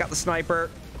 Take out the sniper.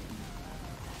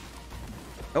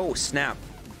 Oh, snap.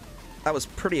 That was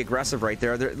pretty aggressive right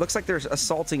there. It looks like there's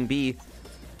assaulting B.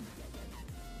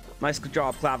 Nice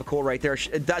job, Clavicle, right there.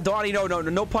 Donnie,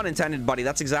 no pun intended, buddy.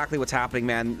 That's exactly what's happening,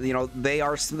 man. You know, the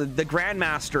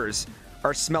Grandmasters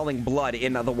are smelling blood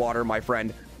in the water, my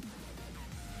friend.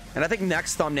 And I think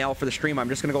next thumbnail for the stream, I'm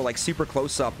just gonna go like super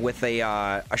close up with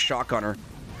a shotgunner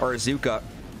or a zooka.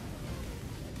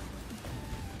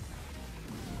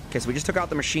 Okay, so we just took out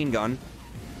the machine gun.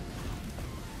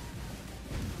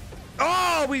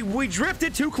 Oh, we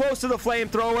drifted too close to the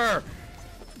flamethrower.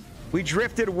 We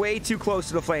drifted way too close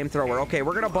to the flamethrower. Okay,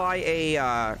 we're gonna buy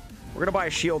a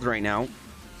shield right now.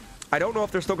 I don't know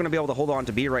if they're still gonna be able to hold on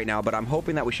to B right now, but I'm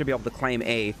hoping that we should be able to claim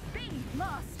A.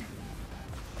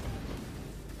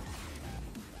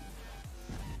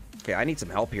 Okay, I need some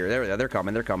help here. They're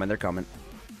coming. They're coming.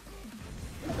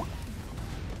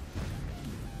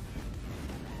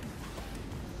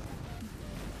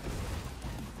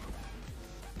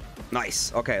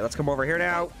 Nice. Okay, let's come over here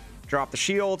now. Drop the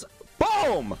shield.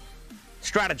 Boom!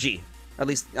 Strategy. At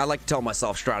least I like to tell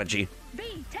myself strategy.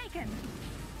 B taken.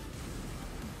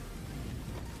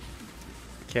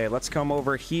 Okay, let's come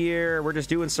over here. We're just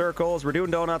doing circles. We're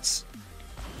doing donuts.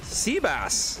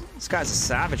 Seabass. This guy's a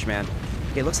savage, man.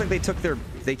 Okay, looks like they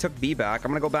took B back.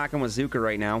 I'm gonna go back in with Zooka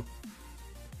right now.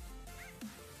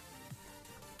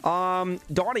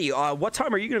 Donnie, what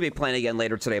time are you gonna be playing again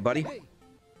later today, buddy?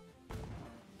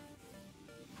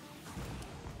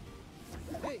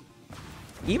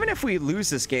 Even if we lose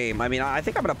this game, I mean, I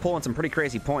think I'm gonna pull in some pretty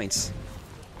crazy points.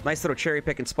 Nice little cherry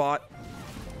picking spot.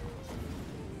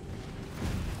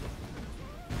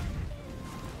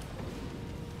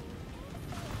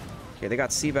 Okay, they got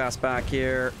Seabass back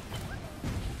here.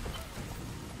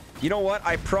 You know what?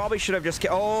 I probably should have just...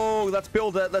 Oh, let's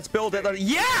build it. Let's build it.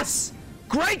 Yes!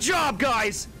 Great job,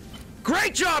 guys!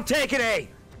 Great job taking A.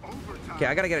 Okay,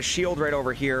 I gotta get a shield right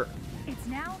over here. It's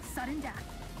now sudden death.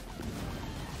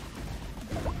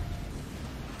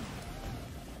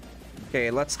 Okay,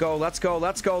 let's go, let's go,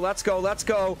 let's go, let's go, let's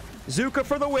go. Zooka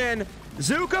for the win.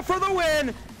 Zooka for the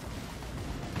win.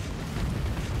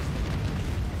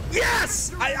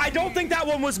 Yes! I don't think that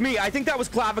one was me. I think that was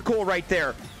Clavicle right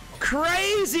there.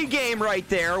 Crazy game right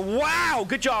there. Wow,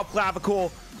 good job,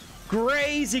 Clavicle.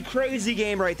 Crazy, crazy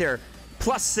game right there.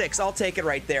 +6, I'll take it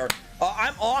right there.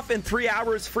 I'm off in 3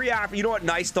 hours, free app. You know what?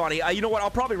 Nice, Donnie. You know what?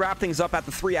 I'll probably wrap things up at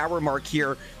the 3-hour mark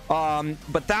here.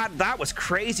 But that was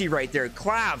crazy right there.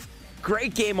 Clav,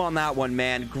 great game on that one,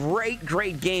 man.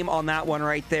 Great game on that one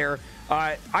right there.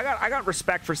 I got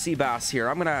respect for Seabass here.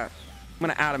 I'm gonna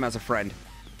add him as a friend.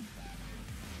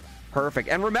 Perfect.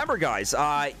 And remember, guys,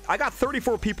 I got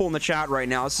 34 people in the chat right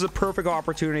now. This is a perfect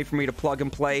opportunity for me to plug and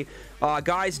play.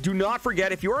 Guys, do not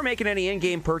forget, if you are making any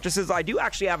in-game purchases, I do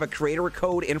actually have a creator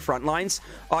code in Frontlines.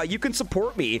 You can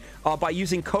support me by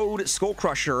using code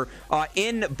SkullCrusher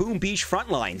in Boom Beach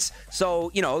Frontlines. So,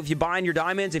 you know, if you're buying your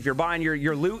diamonds, if you're buying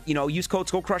your loot, you know, use code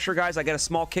SkullCrusher, guys. I get a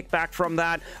small kickback from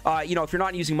that. You know, if you're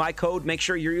not using my code, make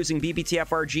sure you're using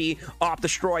BBTFRG,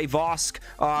 OpDestroy,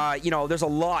 Vosk. You know, there's a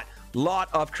lot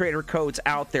of creator codes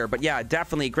out there, but yeah,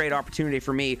 definitely a great opportunity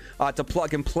for me to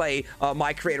plug and play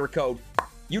my creator code.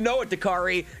 You know it,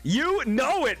 Dakari. You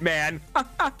know it, man.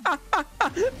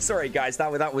 Sorry, guys.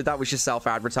 That was just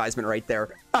self-advertisement right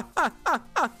there.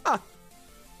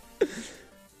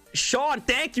 Sean,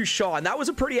 thank you, Sean. That was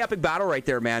a pretty epic battle right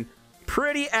there, man.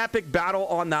 Pretty epic battle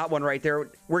on that one right there.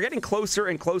 We're getting closer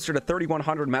and closer to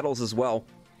 3,100 medals as well.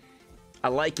 I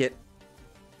like it.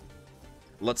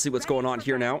 Let's see what's going on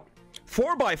here now.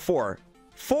 4x4.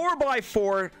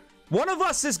 4x4. One of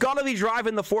us is gonna be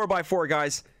driving the 4x4,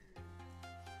 guys.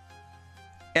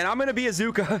 And I'm gonna be a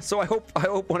Zooka, so I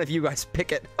hope one of you guys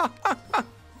pick it.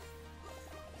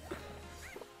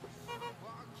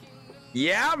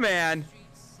 Yeah, man.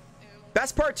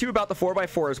 Best part too about the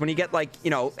 4x4 is when you get, like, you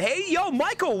know, hey, yo,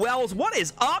 Michael Wells, what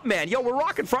is up, man? Yo, we're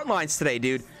rocking Frontlines today,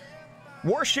 dude.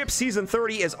 Warship Season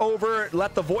 30 is over.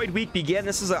 Let the Void Week begin.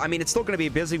 This is, I mean, it's still going to be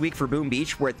a busy week for Boom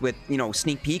Beach with you know,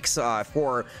 sneak peeks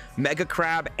for Mega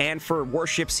Crab and for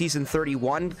Warship Season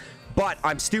 31. But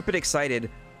I'm stupid excited.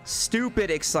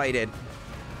 Stupid excited.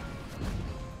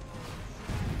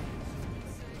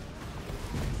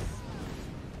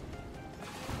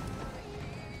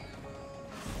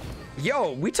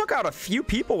 Yo, we took out a few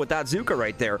people with that Zooka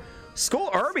right there.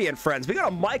 SkullCrusher and friends, we got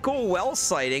a Michael Wells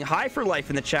sighting. Hi for life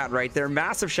in the chat right there.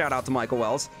 Massive shout out to Michael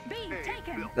Wells. B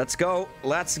taken. Let's go.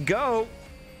 Let's go.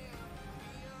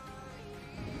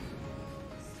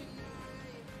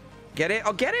 Get in.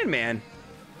 Oh, get in, man.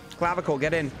 Clavicle,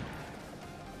 get in.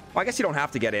 Well, I guess you don't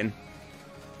have to get in.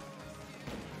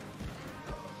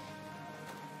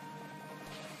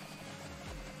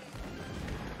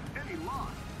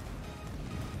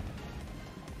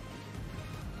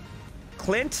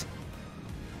 Clint,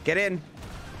 get in.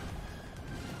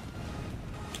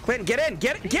 Clint, get in.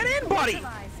 Get in, buddy.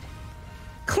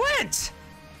 Clint,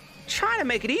 trying to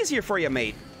make it easier for you,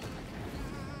 mate.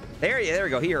 There we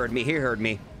go. He heard me. He heard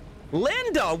me.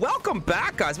 Linda, welcome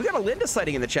back, guys. We got a Linda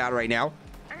sighting in the chat right now.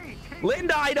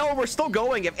 Linda, I know we're still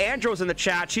going. If Andrew's in the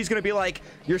chat, she's gonna be like,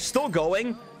 "You're still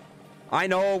going?" I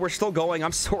know we're still going.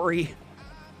 I'm sorry.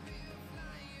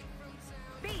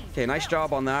 Okay, nice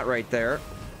job on that right there.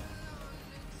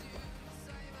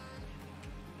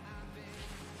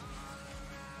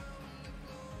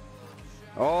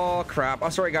 Oh, crap. Oh,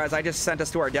 sorry, guys. I just sent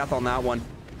us to our death on that one.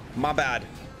 My bad.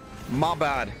 My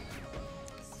bad.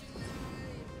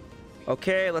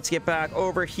 Okay, let's get back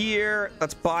over here.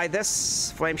 Let's buy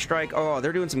this Flame Strike. Oh,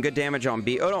 they're doing some good damage on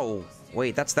B. Oh, no.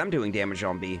 Wait, that's them doing damage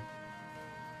on B.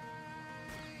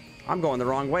 I'm going the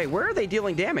wrong way. Where are they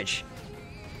dealing damage?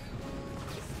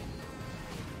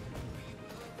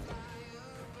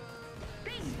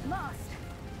 B lost.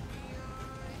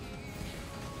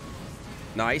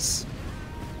 Nice.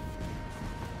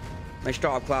 Nice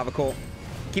job, Clavicle.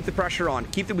 Keep the pressure on.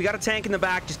 We got a tank in the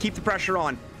back. Just keep the pressure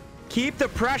on. Keep the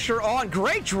pressure on.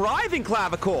 Great driving,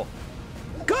 Clavicle.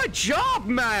 Good job,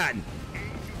 man.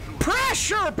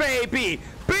 Pressure, baby.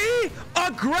 Be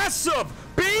aggressive.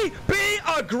 Be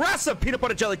aggressive. Peanut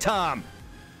butter jelly time.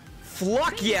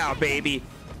 Fluck yeah, baby.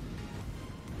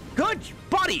 Good,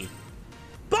 buddy.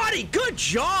 Buddy, good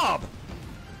job.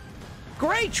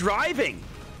 Great driving.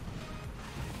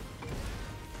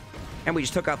 And we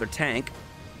just took out their tank.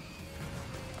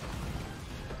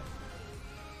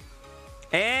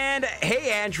 And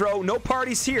hey, Andro, no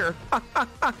parties here.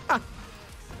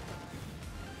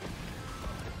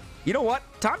 You know what?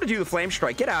 Time to do the Flame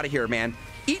Strike. Get out of here, man.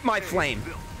 Eat my flame.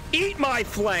 Eat my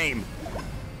flame.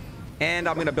 And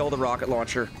I'm gonna build a rocket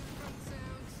launcher.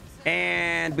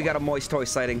 And we got a moist toy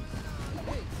sighting.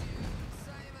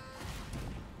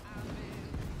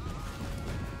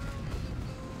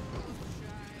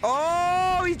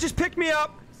 Oh, he just picked me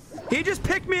up. He just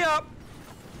picked me up.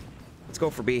 Let's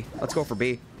go for B. Let's go for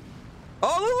B.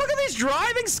 Oh, look at these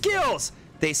driving skills.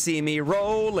 They see me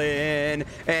rolling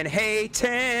and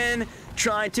hating,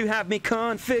 trying to have me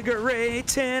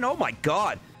configurating. Oh my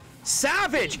God.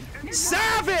 Savage.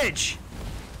 Savage.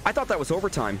 I thought that was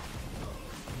overtime.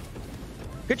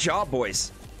 Good job,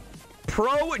 boys.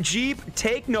 Pro Jeep,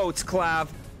 take notes, Clav.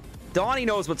 Donnie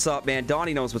knows what's up, man.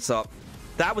 Donnie knows what's up.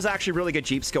 That was actually really good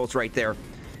Jeep skills right there.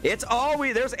 It's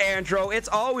always, there's Andro. It's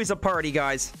always a party,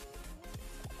 guys.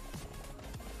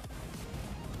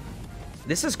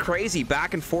 This is crazy.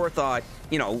 Back and forth,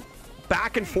 you know,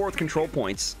 back and forth control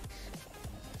points.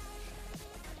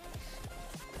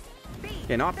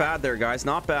 Okay, not bad there, guys.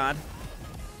 Not bad.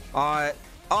 Oh,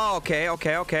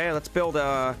 okay. Let's build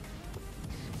a...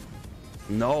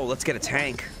 No, let's get a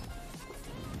tank.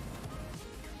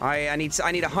 I need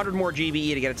 100 more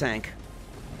GBE to get a tank.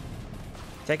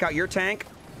 Take out your tank.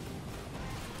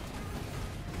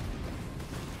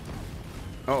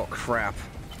 Oh, crap.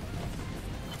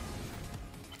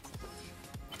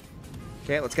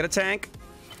 Okay, let's get a tank.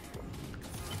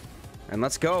 And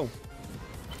let's go.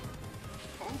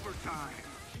 Overtime.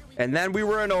 And then we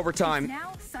were in overtime.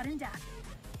 Now, sudden death.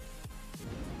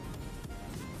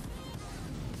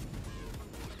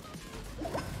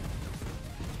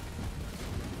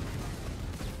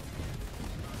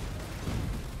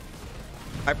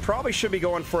 I probably should be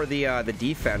going for the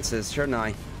defenses, shouldn't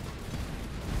I?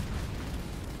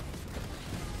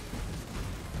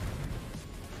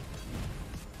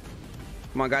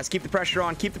 Come on, guys. Keep the pressure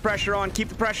on. Keep the pressure on. Keep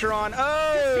the pressure on.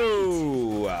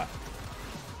 Oh!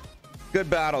 Good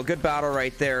battle. Good battle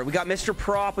right there. We got Mr.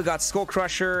 Prop. We got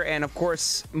SkullCrusher. And, of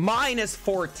course, minus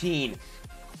 14.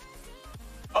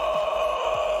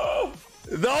 Oh!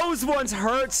 Those ones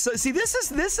hurt. So, see,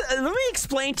 this. Let me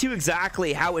explain to you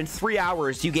exactly how in 3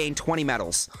 hours you gain 20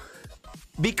 medals.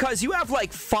 Because you have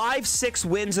like 5-6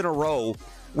 wins in a row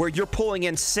where you're pulling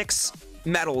in 6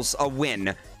 medals a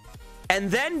win. And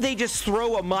then they just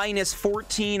throw a minus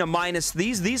 14, a minus...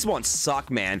 These ones suck,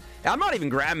 man. I'm not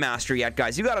even Grandmaster yet,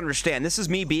 guys. You gotta understand, this is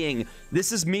me being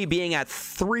at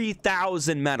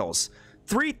 3,000 medals.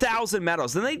 3,000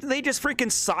 medals. And they just freaking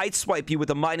sideswipe you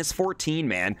with a minus 14,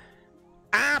 man.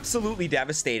 Absolutely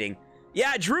devastating.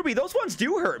 Yeah, Drewby, those ones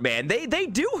do hurt, man. They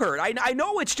do hurt. I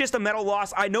know it's just a medal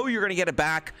loss. I know you're gonna get it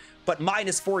back, but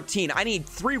minus 14. I need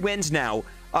 3 wins now.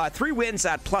 3 wins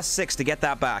at +6 to get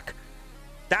that back.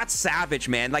 That's savage,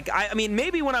 man. Like, I mean,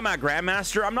 maybe when I'm at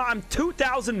Grandmaster, I'm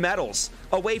 2,000 medals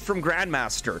away from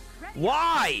Grandmaster.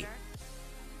 Why?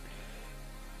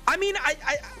 I mean,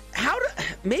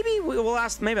 maybe we'll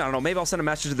ask, maybe, I don't know, maybe I'll send a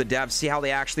message to the devs, see how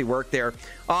they actually work there.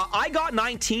 I got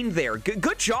 19 there.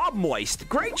 Good job, Moist.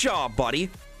 Great job, buddy.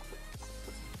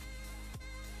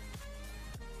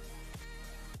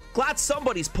 Glad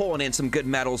somebody's pulling in some good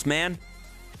medals, man.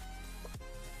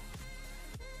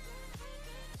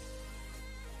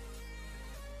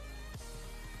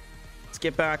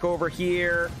 Get back over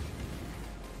here.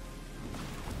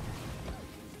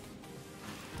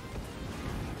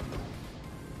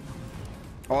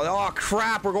 Oh,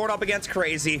 crap. We're going up against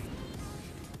Crazy.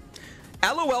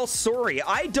 LOL, sorry.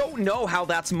 I don't know how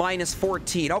that's minus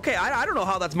 14. Okay, I don't know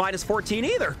how that's minus 14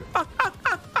 either.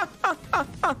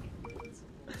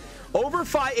 Over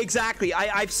 5. Exactly.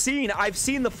 I've seen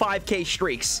the 5K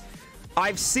streaks.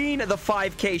 I've seen the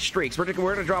 5K streaks. We're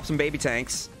gonna drop some baby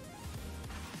tanks.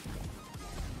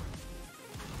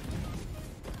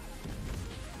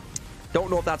 Don't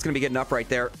know if that's going to be good enough right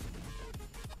there.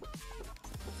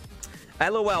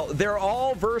 LOL, they're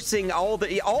all versing all the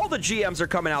GMs are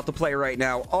coming out to play right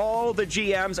now. All the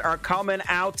GMs are coming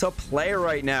out to play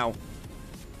right now.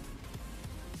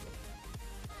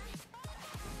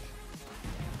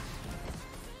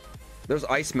 There's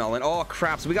Ice Melon. Oh,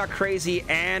 crap. So we got Crazy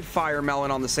and Fire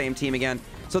Melon on the same team again.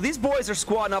 So these boys are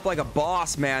squatting up like a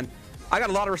boss, man. I got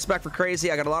a lot of respect for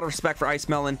Crazy. I got a lot of respect for Ice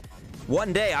Melon.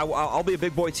 One day, I'll be a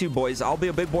big boy too, boys. I'll be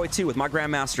a big boy too with my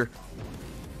Grandmaster.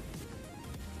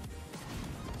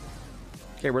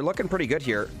 Okay, we're looking pretty good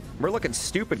here. We're looking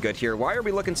stupid good here. Why are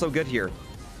we looking so good here?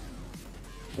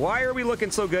 Why are we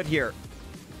looking so good here?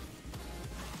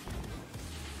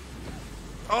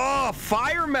 Oh,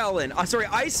 Fire Melon. Sorry,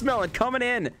 Ice Melon coming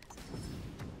in.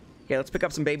 Okay, let's pick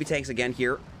up some baby tanks again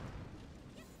here.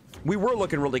 We were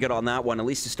looking really good on that one, at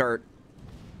least to start.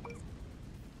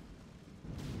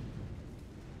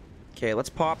 Okay,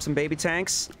 let's pop some baby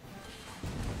tanks.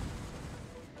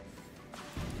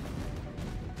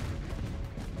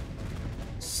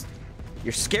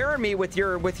 You're scaring me with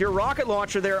your rocket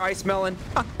launcher there, Ice Melon.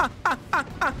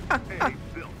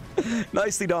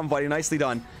 Nicely done, buddy. Nicely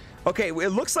done. Okay, it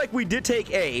looks like we did take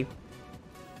A.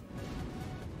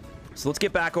 So let's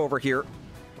get back over here.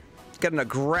 Let's get an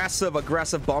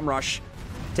aggressive bum rush.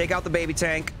 Take out the baby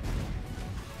tank.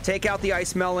 Take out the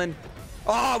Ice Melon.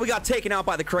 Oh, we got taken out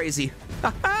by the crazy.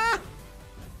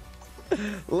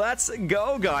 Let's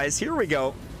go, guys. Here we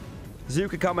go.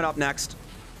 Zooka coming up next.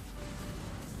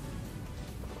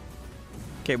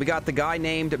 Okay, we got the guy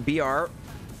named BR.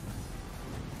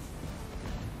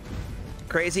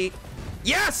 Crazy.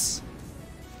 Yes!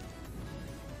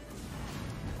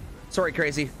 Sorry,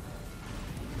 crazy.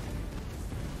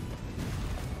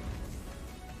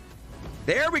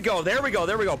 There we go. There we go.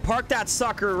 There we go. Park that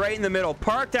sucker right in the middle.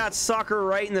 Park that sucker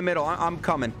right in the middle. I'm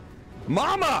coming.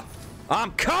 Mama!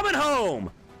 I'm coming home!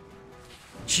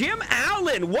 Jim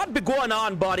Allen, what be going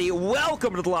on, buddy?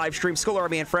 Welcome to the live stream. Skull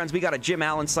Army and friends, we got a Jim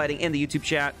Allen sighting in the YouTube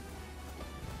chat.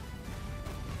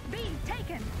 B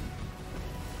taken.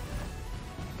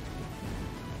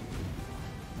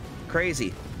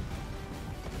 Crazy.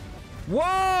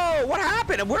 Whoa! What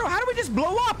happened? How did we just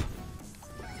blow up?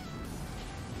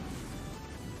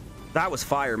 That was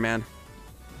fire, man.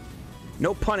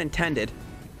 No pun intended.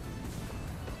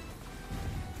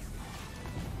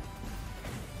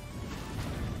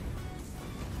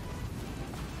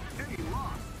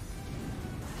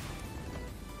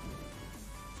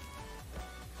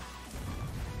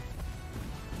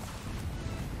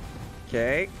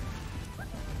 Okay.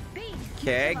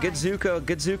 Okay, good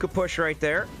Zooka push right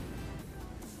there.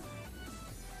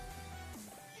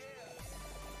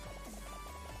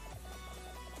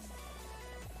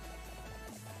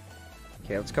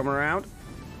 Okay, let's come around.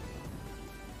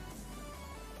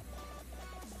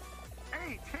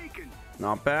 Hey, taken.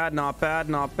 Not bad, not bad,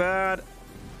 not bad.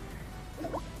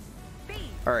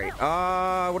 All right,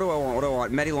 what do I want? What do I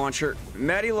want? Medi launcher.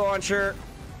 Medi launcher.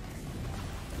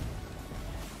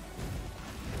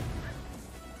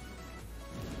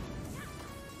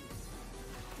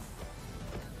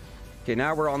 Okay,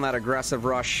 now we're on that aggressive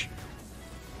rush.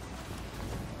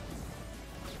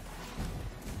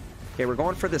 Okay, we're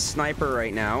going for the sniper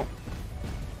right now.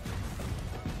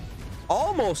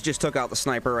 Almost just took out the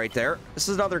sniper right there. This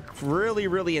is another really,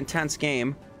 really intense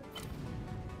game.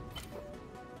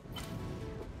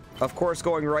 Of course,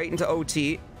 going right into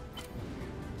OT.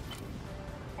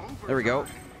 There we go.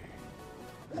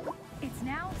 It's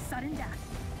now sudden death.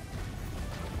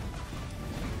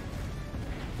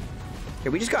 Okay,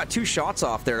 we just got 2 shots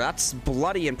off there. That's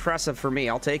bloody impressive for me.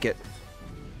 I'll take it.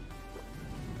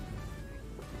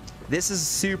 This is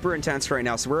super intense right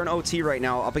now. So we're in OT right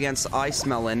now up against Ice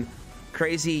Melon.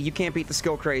 Crazy, you can't beat the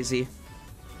skill crazy.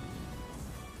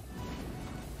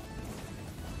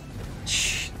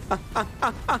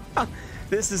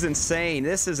 This is insane.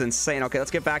 This is insane. Okay,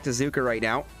 let's get back to Zooka right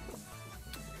now.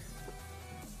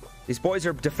 These boys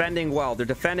are defending well. They're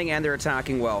defending and they're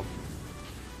attacking well.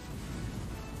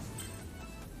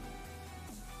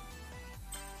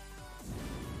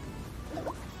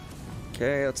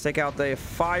 Okay, let's take out the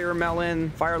fire melon,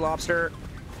 fire lobster.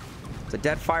 It's a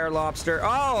dead fire lobster.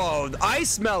 Oh,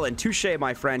 Ice Melon. Touche,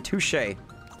 my friend. Touche.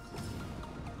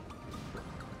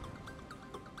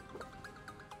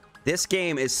 This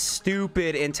game is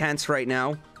stupid intense right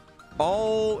now.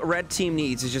 All red team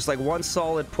needs is just like one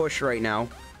solid push right now.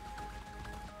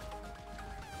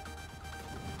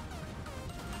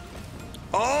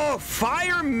 Oh,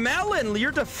 Fire Melon.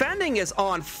 Your defending is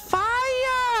on fire.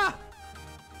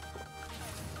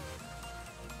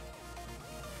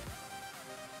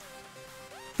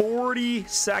 40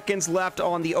 seconds left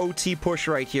on the OT push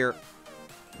right here.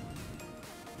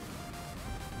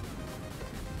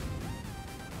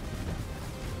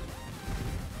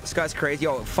 This guy's crazy.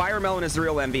 Yo, Fire Melon is the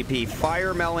real MVP.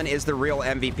 Fire Melon is the real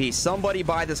MVP. Somebody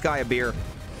buy this guy a beer.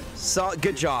 So,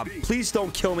 good job. Please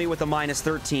don't kill me with a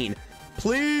 -13.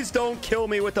 Please don't kill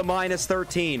me with a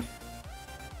 -13.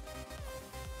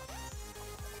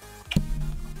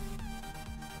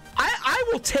 I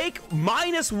will take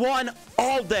 -1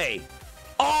 all day.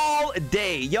 All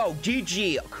day. Yo,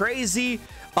 GG. Crazy.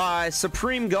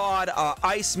 Supreme God.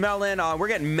 Ice Melon. We're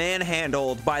getting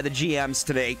manhandled by the GMs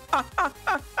today.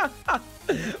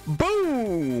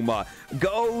 Boom!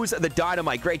 Goes the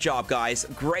Dynamite. Great job, guys.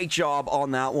 Great job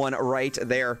on that one right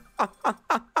there.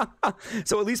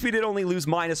 So at least we did only lose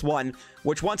 -1,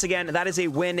 which once again, that is a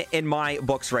win in my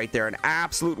books right there. An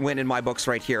absolute win in my books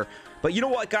right here. But you know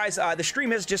what, guys? The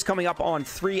stream is just coming up on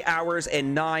 3 hours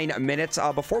and 9 minutes.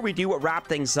 Before we do wrap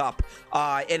things up,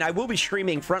 and I will be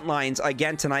streaming Frontlines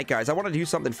again tonight, guys. I want to do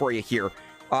something for you here.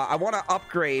 I want to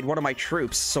upgrade one of my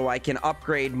troops so I can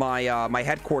upgrade my my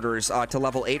headquarters to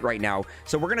level 8 right now.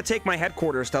 So we're going to take my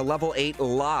headquarters to level 8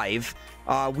 live.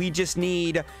 We just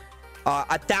need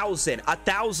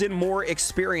 1,000 more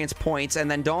experience points, and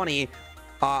then Donnie,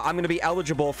 I'm going to be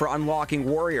eligible for unlocking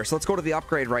warrior. So let's go to the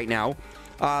upgrade right now.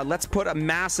 Let's put a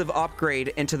massive upgrade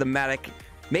into the medic.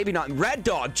 Maybe not. Red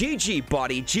Dog. GG,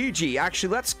 buddy. GG. Actually,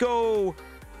 let's go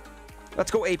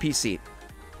APC.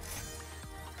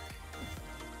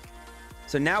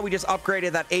 So now we just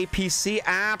upgraded that APC.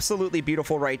 Absolutely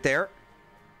beautiful right there.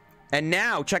 And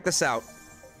now, check this out.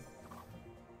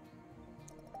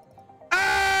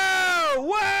 Oh,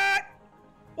 what?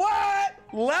 What?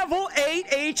 Level 8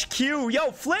 HQ.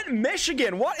 Yo, Flint,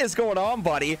 Michigan. What is going on,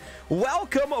 buddy?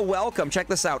 Welcome, welcome. Check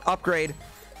this out. Upgrade.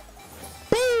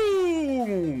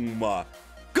 Boom!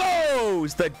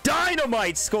 Goes the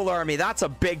Dynamite, Skull Army. That's a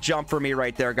big jump for me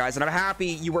right there, guys. And I'm happy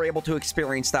you were able to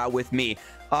experience that with me.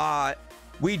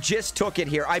 We just took it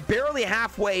here. I barely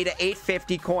halfway to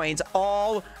 850 coins.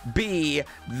 All be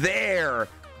there.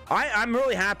 I'm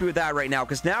really happy with that right now,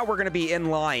 because now we're going to be in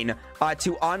line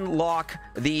to unlock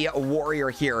the warrior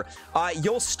here.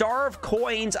 You'll starve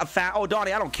coins a fat... Oh,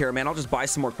 Donnie, I don't care, man. I'll just buy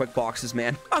some more quick boxes,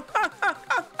 man.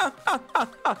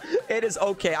 It is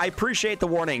okay. I appreciate the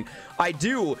warning. I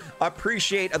do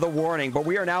appreciate the warning, but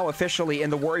we are now officially in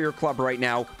the warrior club right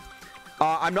now.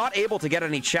 I'm not able to get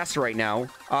any chests right now.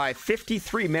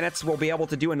 53 minutes, we'll be able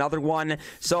to do another one.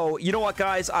 So, you know what,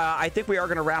 guys? I think we are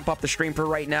going to wrap up the stream for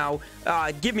right now.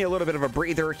 Give me a little bit of a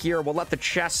breather here. We'll let the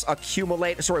chests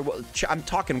accumulate. Sorry, I'm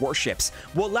talking warships.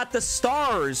 We'll let the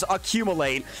stars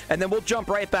accumulate, and then we'll jump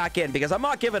right back in, because I'm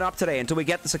not giving up today until we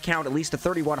get this account at least to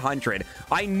 3,100.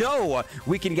 I know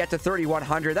we can get to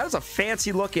 3,100. That is a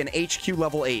fancy-looking HQ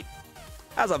level 8.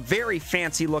 That's a very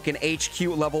fancy-looking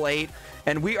HQ level 8.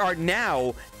 And we are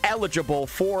now eligible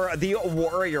for the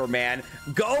warrior, man.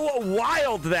 Go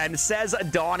wild, then, says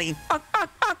Donnie.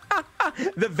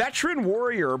 The veteran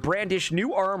warrior brandish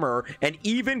new armor and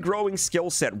even growing skill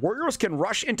set. Warriors can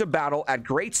rush into battle at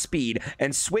great speed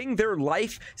and swing their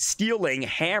life-stealing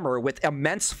hammer with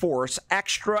immense force,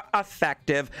 extra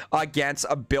effective against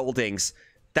buildings.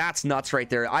 That's nuts right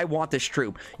there. I want this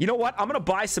troop. You know what? I'm gonna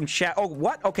buy some chat. Oh,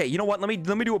 what? Okay, you know what? Let me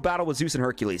do a battle with Zeus and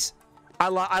Hercules. I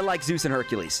like Zeus and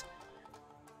Hercules.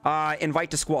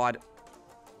 Invite to squad.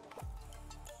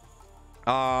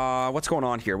 What's going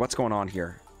on here? What's going on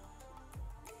here?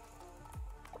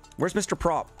 Where's Mr.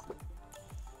 Prop?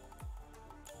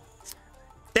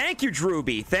 Thank you,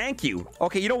 Drewby. Thank you.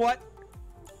 Okay, you know what?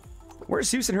 Where's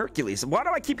Zeus and Hercules? Why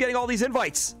do I keep getting all these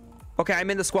invites? Okay,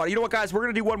 I'm in the squad. You know what, guys? We're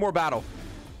gonna do one more battle.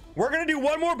 We're going to do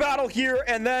one more battle here,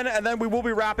 and then we will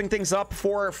be wrapping things up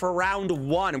for round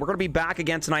 1. We're going to be back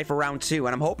again tonight for round 2,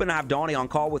 and I'm hoping to have Donnie on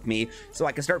call with me so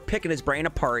I can start picking his brain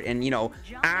apart and, you know,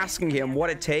 asking him what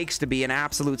it takes to be an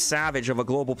absolute savage of a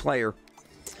global player.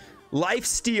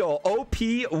 Lifesteal, OP,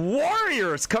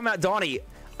 Warriors! Come at Donnie.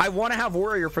 I want to have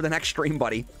Warrior for the next stream,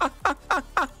 buddy.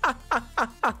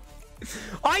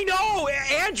 I know,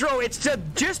 Andrew, it's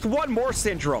just one more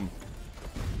syndrome.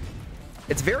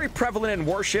 It's very prevalent in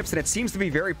warships, and it seems to be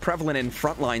very prevalent in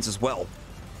Frontlines as well.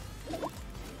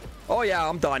 Oh, yeah,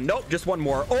 I'm done. Nope, just one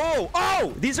more.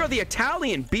 Oh, these are the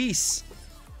Italian beasts.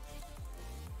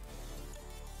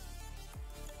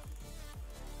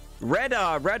 Red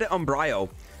Umbrio.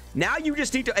 Now you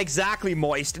just need to... Exactly,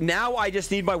 Moist. Now I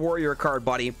just need my warrior card,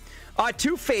 buddy.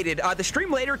 Too Faded. The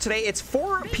stream later today, it's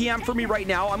 4 p.m. for me right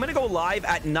now. I'm going to go live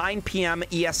at 9 p.m.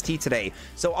 EST today.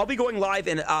 So I'll be going live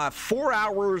in 4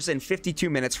 hours and 52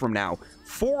 minutes from now.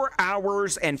 4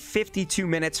 hours and 52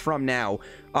 minutes from now.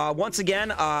 Once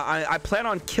again, I plan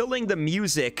on killing the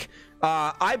music.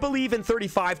 I believe in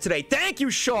 35 today. Thank you,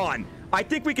 Sean. I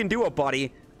think we can do it,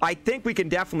 buddy. I think we can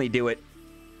definitely do it.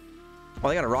 Oh,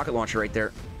 they got a rocket launcher right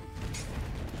there.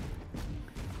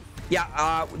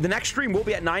 Yeah, the next stream will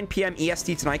be at 9 p.m.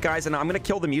 EST tonight, guys, and I'm going to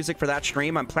kill the music for that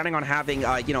stream. I'm planning on having,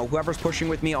 you know, whoever's pushing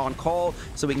with me on call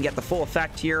so we can get the full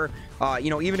effect here. You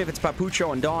know, even if it's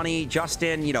Papucho and Donnie,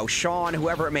 Justin, you know, Sean,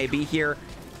 whoever it may be here.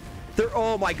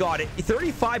 Oh, my God.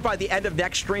 35 by the end of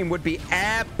next stream would be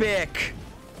epic.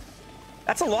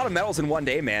 That's a lot of medals in one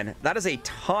day, man. That is a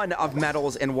ton of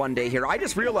medals in one day here. I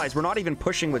just realized we're not even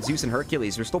pushing with Zeus and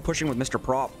Hercules. We're still pushing with Mr.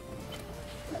 Prop.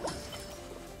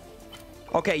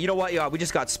 Okay, you know what? Yeah, we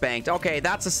just got spanked. Okay,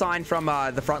 that's a sign from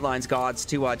the Frontlines gods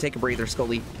to take a breather,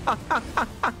 Scully.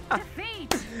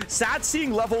 Defeat. Sad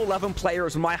seeing level 11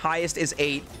 players when my highest is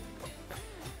 8.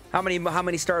 How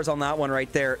many stars on that one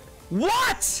right there?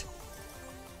 What?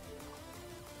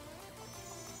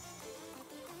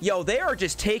 Yo, they are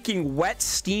just taking wet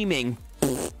steaming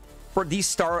for these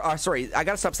sorry, I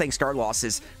gotta stop saying star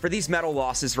losses. For these medal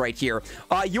losses right here.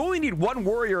 You only need one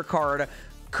warrior card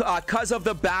because of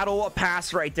the battle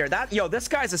pass right there. This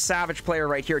guy's a savage player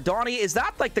right here. Donnie, is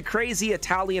that like the crazy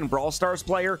Italian Brawl Stars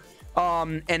player?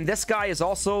 And this guy is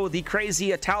also the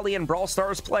crazy Italian Brawl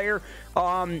Stars player.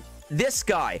 This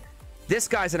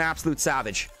guy's an absolute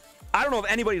savage. I don't know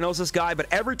if anybody knows this guy, but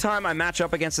every time I match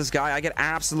up against this guy, I get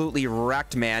absolutely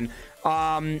wrecked, man.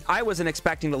 I wasn't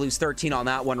expecting to lose 13 on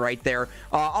that one right there.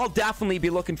 I'll definitely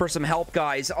be looking for some help,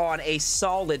 guys, on a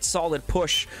solid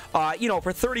push,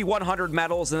 for 3,100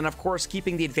 medals, and then, of course,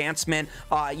 keeping the advancement,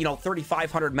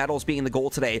 3,500 medals being the goal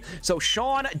today. So,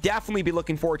 Sean, definitely be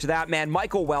looking forward to that, man.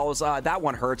 Michael Wells, that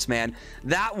one hurts, man.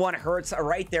 That one hurts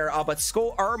right there. But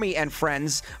Skull Army and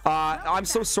friends, I'm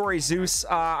so sorry, Zeus.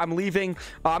 I'm leaving.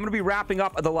 I'm going to be wrapping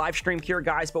up the live stream here,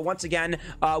 guys, but once again,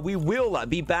 we will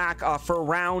be back for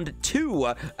round 2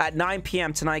 at 9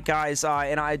 p.m. tonight, guys,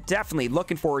 and I'm definitely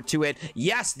looking forward to it.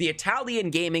 Yes, the Italian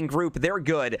gaming group, they're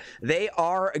good. They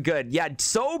are good. Yeah,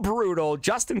 so brutal.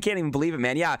 Justin can't even believe it,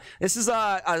 man. Yeah, this is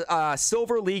a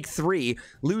Silver League 3,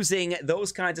 losing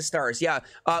those kinds of stars. Yeah,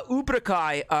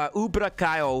 Ubricaio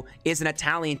is an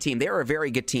Italian team. They are a very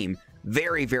good team.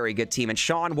 Very, very good team. And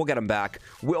Sean, we'll get them back.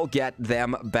 We'll get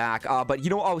them back. But,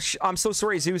 I'm so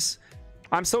sorry, Zeus.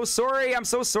 I'm so sorry.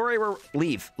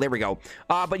 Leave. There we go.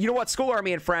 But you know what? Skull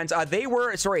Army and friends, they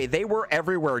were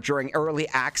everywhere during early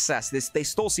access. They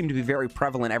still seem to be very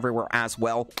prevalent everywhere as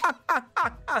well.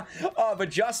 But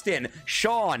Justin,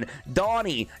 Sean,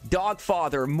 Donnie,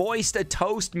 Dogfather, Moist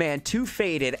Toast Man, Too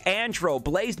Faded, Andro,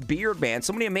 Blazed Beard Man.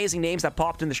 So many amazing names that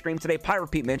popped in the stream today. Pirate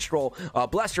Pete Minstrel,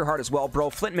 bless your heart as well, bro.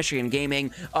 Flint, Michigan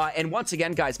Gaming. And once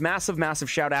again, guys, massive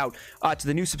shout out to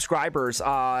the new subscribers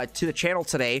to the channel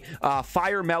today.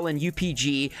 Fire Melon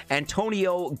UPG,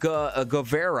 Antonio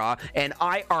Guevara, and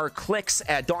IR Clicks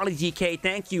at Donnie DK.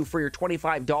 Thank you for your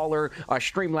 $25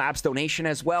 Streamlabs donation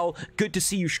as well. Good to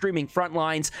see you streaming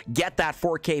Frontlines. Get that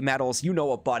 4K medals. You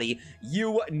know it, buddy.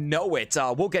 You know it.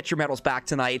 We'll get your medals back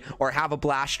tonight, or have a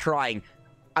blast trying.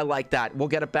 I like that. We'll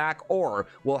get it back, or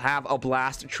we'll have a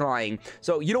blast trying.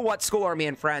 So, you know what, Skull Army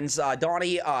and friends,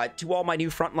 Donnie, to all my new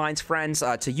Frontlines friends,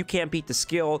 to You Can't Beat the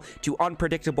Skill, to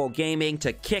Unpredictable Gaming,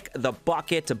 to Kick the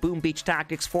Bucket, to Boom Beach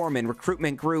Tactics Forum and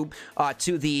Recruitment Group,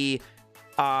 to the,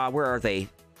 where are they?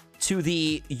 To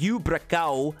the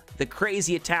Ubricaio, the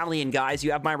crazy Italian guys.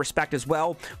 You have my respect as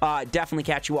well. Definitely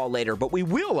catch you all later. But we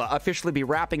will officially be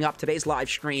wrapping up today's live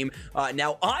stream.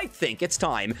 Now, I think it's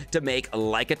time to make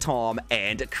like a Tom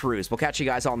and cruise. We'll catch you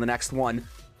guys on the next one.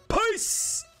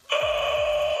 Peace!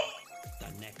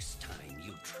 The next time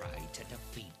you try to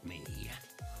defeat me,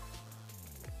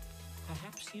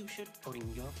 perhaps you should bring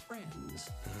your friends.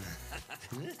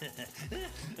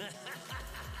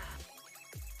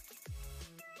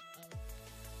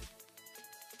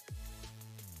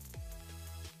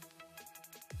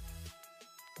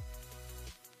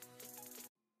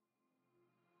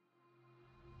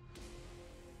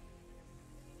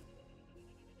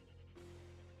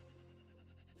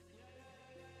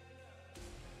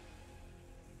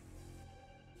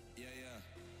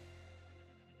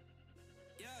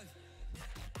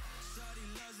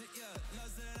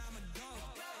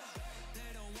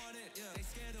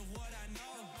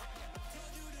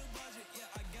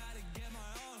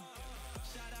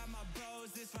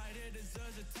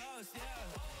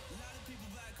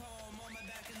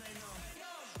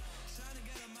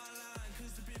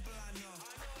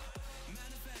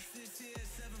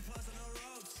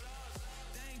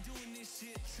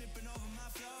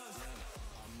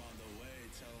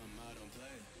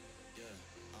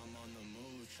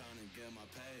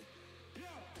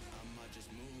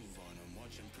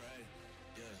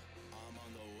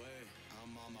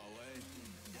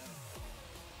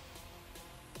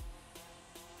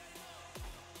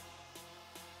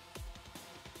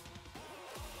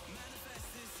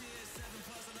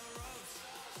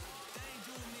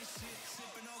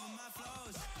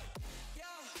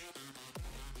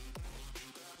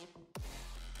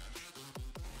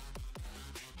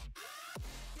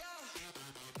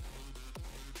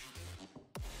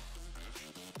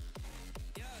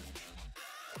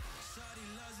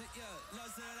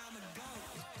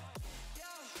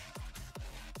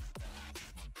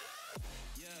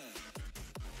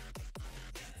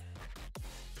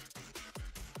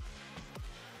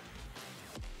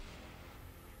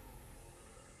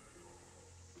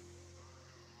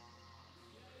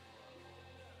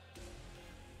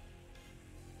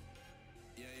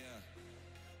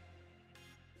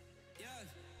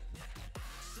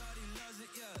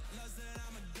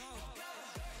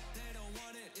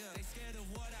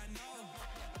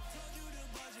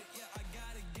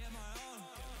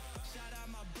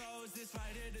 this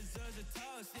right here deserves a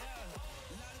toast, yeah.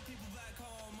 A lot of people back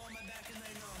home on my back and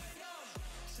they know.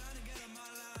 Trying to get on my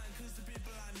line, cause the people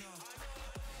I know.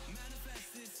 Manifest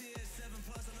this here, 7+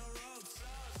 on the ropes.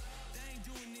 They ain't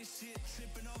doing this shit,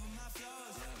 tripping over my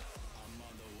flows. Yeah, I'm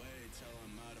on the way, tell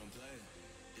them I don't play.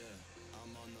 Yeah,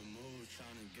 I'm on the move,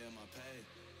 trying to get my pay.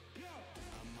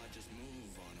 I might just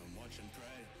move on and watch and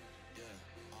pray. Yeah,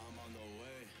 I'm on the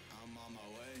way, I'm on my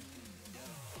way.